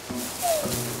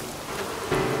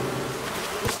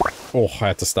 Oh, I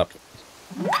had to stop.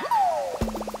 Okay,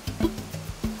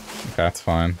 that's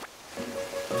fine.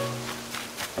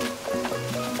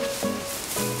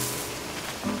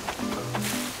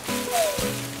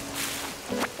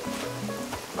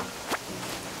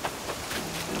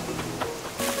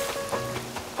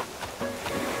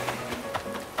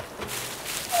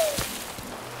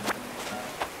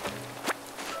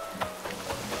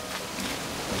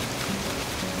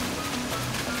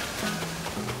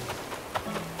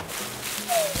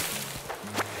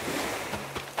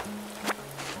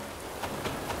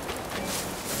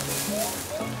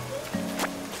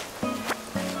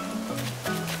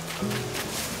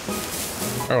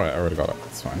 Oh wait, I already got it.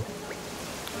 It's fine.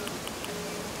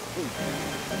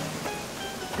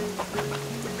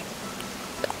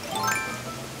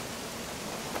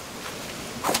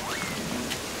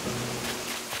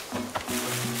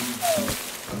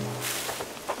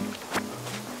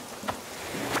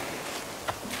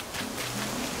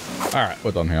 Alright,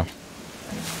 we're done here.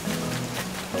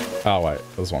 Oh wait,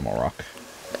 there's one more rock.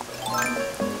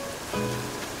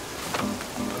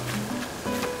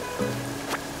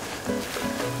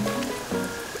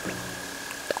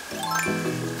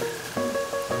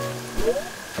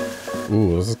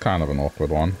 Ooh, this is kind of an awkward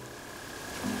one.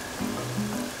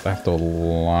 I have to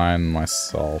align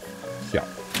myself. Yeah.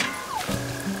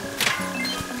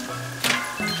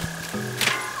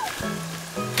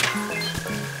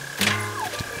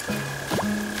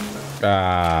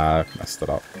 Ah, I messed it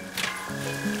up.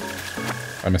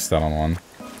 I missed out on one.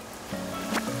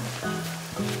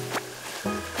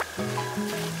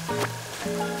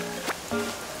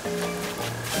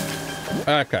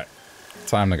 Okay,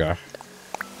 time to go.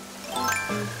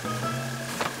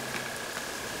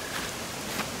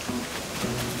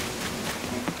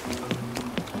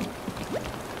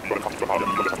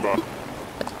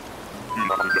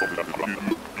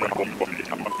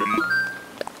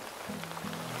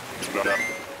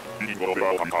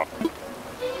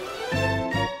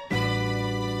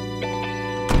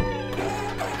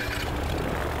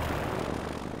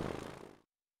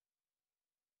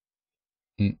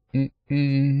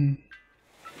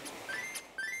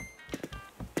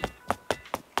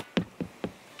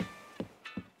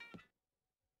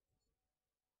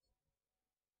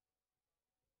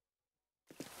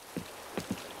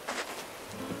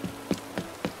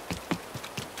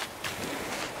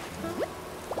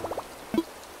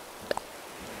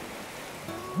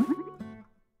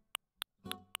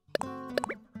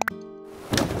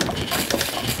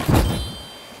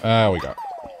 There we go.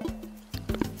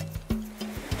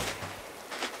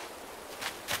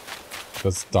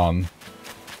 That's done.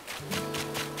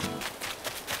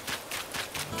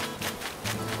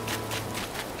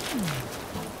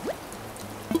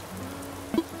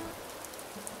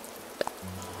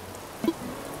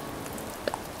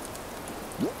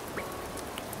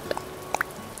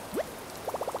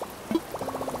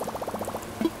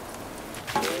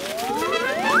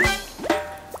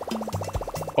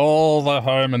 All the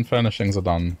home and furnishings are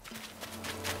done.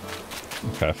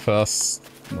 Okay, first,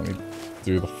 let me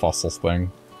do the fossils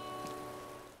thing.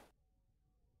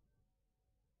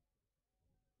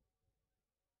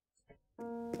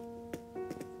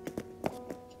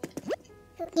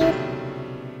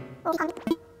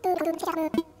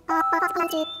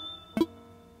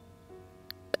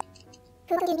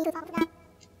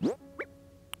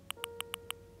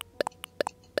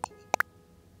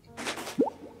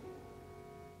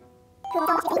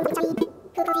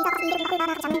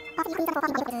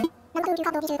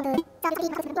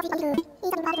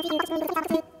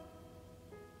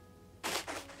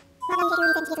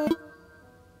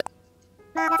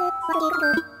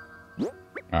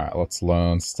 Alright, let's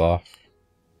learn stuff.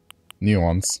 New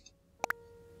ones.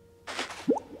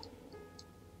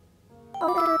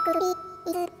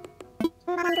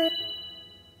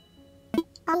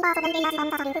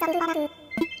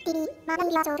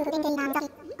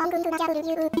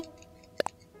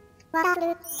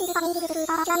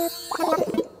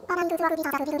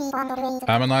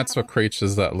 Ammonites were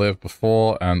creatures that lived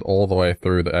before and all the way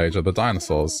through the age of the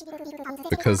dinosaurs.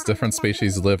 Because different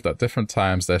species lived at different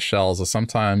times, their shells are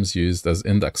sometimes used as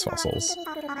index fossils.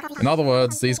 In other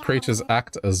words, these creatures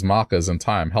act as markers in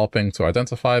time, helping to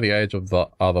identify the age of the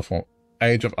other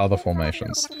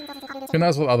formations. Who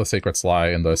knows what other secrets lie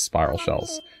in those spiral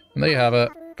shells? And there you have it.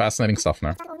 Fascinating stuff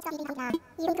now.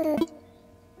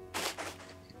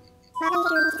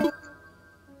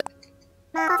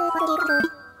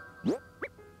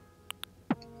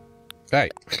 Hey.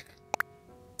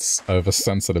 It's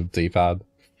oversensitive D-pad.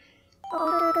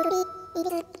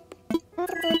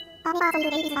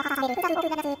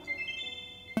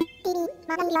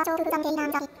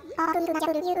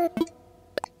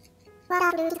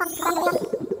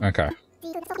 Okay.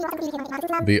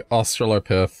 The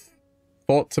Australopith,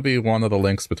 thought to be one of the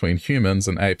links between humans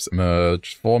and apes,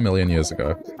 emerged 4 million years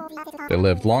ago. They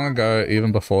lived long ago,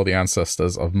 even before the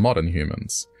ancestors of modern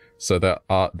humans. So there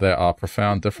are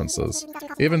profound differences.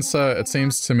 Even so, it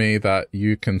seems to me that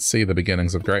you can see the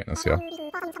beginnings of greatness here.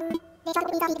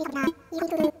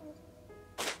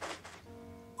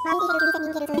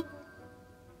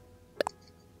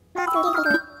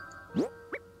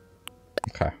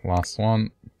 Okay, last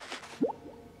one.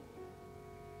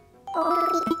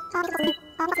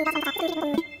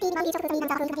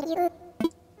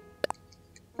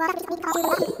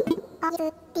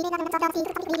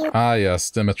 Ah yes,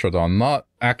 Dimetrodon. Not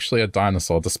actually a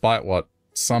dinosaur, despite what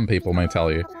some people may tell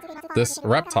you. This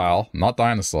reptile, not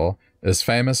dinosaur, is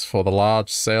famous for the large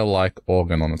sail-like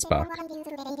organ on its back.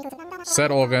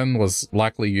 Said organ was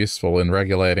likely useful in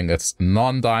regulating its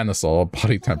non-dinosaur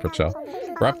body temperature.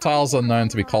 Reptiles are known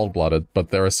to be cold-blooded, but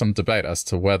there is some debate as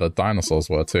to whether dinosaurs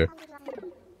were too.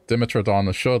 Dimetrodon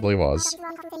assuredly was.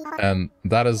 And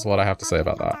that is what I have to say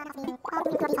about that.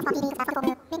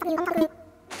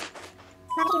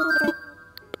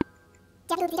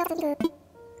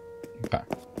 Okay.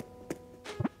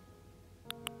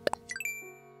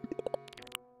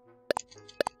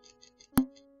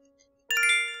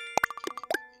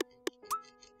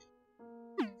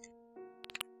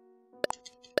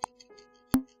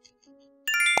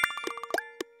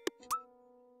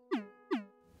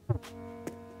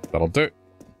 That'll do.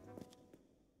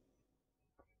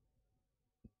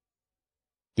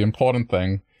 The important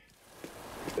thing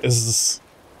is...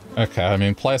 Okay, I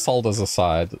mean, placeholders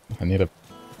aside, I need to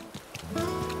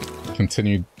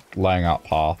continue laying out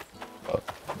path, but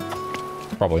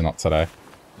probably not today.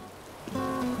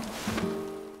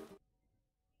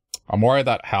 I'm worried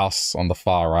that house on the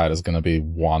far right is going to be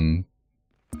one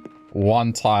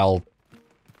tile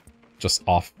just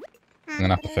off. I'm going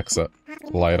to have to fix it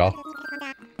later.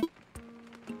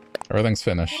 Everything's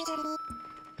finished.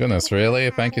 Goodness,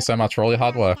 really? Thank you so much for all your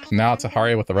hard work. Now to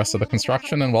hurry with the rest of the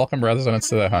construction and welcome residents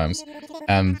to their homes.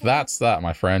 And that's that,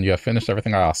 my friend. You have finished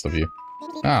everything I asked of you.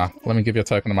 Ah, let me give you a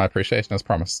token of my appreciation as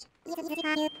promised.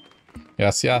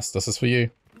 Yes, yes, this is for you.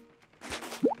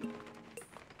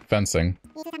 Fencing.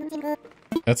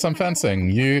 It's some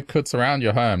fencing. You could surround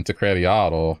your home to create a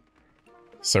yard or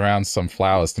surround some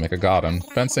flowers to make a garden.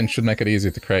 Fencing should make it easy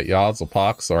to create yards or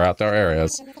parks or outdoor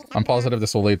areas. I'm positive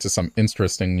this will lead to some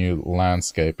interesting new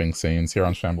landscaping scenes here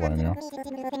on Shambolonia.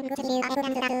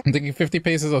 I'm thinking 50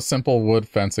 pieces of simple wood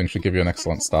fencing should give you an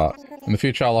excellent start. In the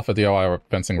future, I'll offer DIY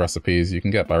fencing recipes you can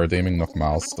get by redeeming Nook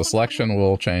Miles. The selection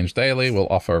will change daily. We'll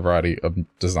offer a variety of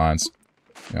designs.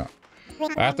 Yeah.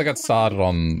 I have to get started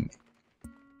on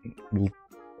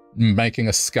making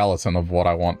a skeleton of what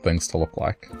I want things to look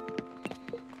like.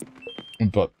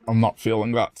 But I'm not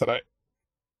feeling that today. At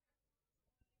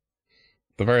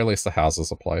the very least, the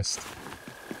houses are placed.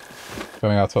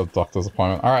 Going out to a doctor's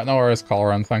appointment. Alright, no worries,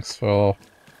 Coloran. Thanks for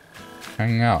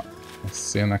hanging out. I'll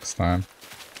see you next time.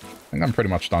 I think I'm pretty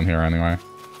much done here anyway.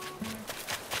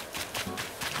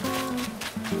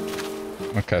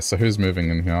 Okay, so who's moving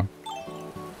in here?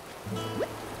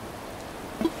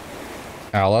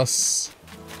 Alice.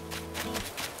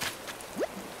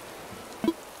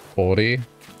 40.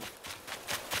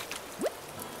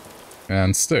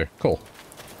 And Stu. Cool.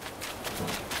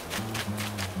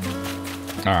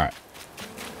 Alright.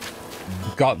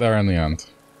 Got there in the end.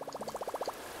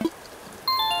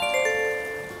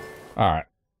 Alright.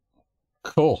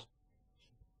 Cool.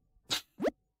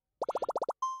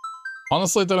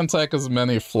 Honestly, it didn't take as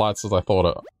many flights as I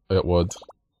thought it would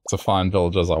to find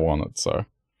villages I wanted, so...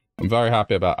 I'm very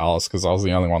happy about Alice, because I was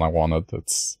the only one I wanted.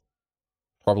 It's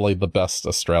probably the best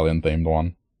Australian-themed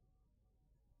one.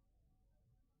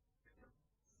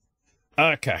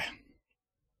 Okay.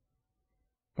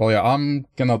 Well, yeah, I'm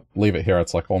gonna leave it here.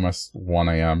 It's like almost 1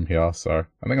 AM here, so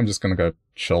I think I'm just gonna go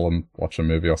chill and watch a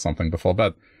movie or something before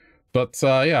bed. But,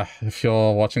 yeah, if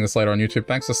you're watching this later on YouTube,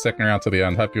 thanks for sticking around to the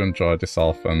end. Hope you enjoyed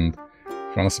yourself, and if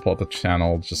you want to support the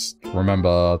channel, just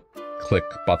remember, click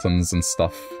buttons and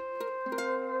stuff.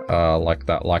 Like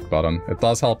that like button. It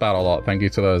does help out a lot. Thank you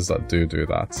to those that do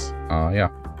that. Yeah.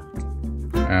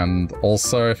 And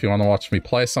also, if you want to watch me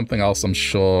play something else, I'm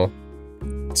sure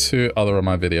 2 other of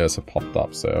my videos have popped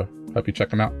up, so hope you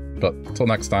check them out. But until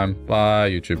next time, bye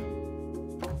YouTube.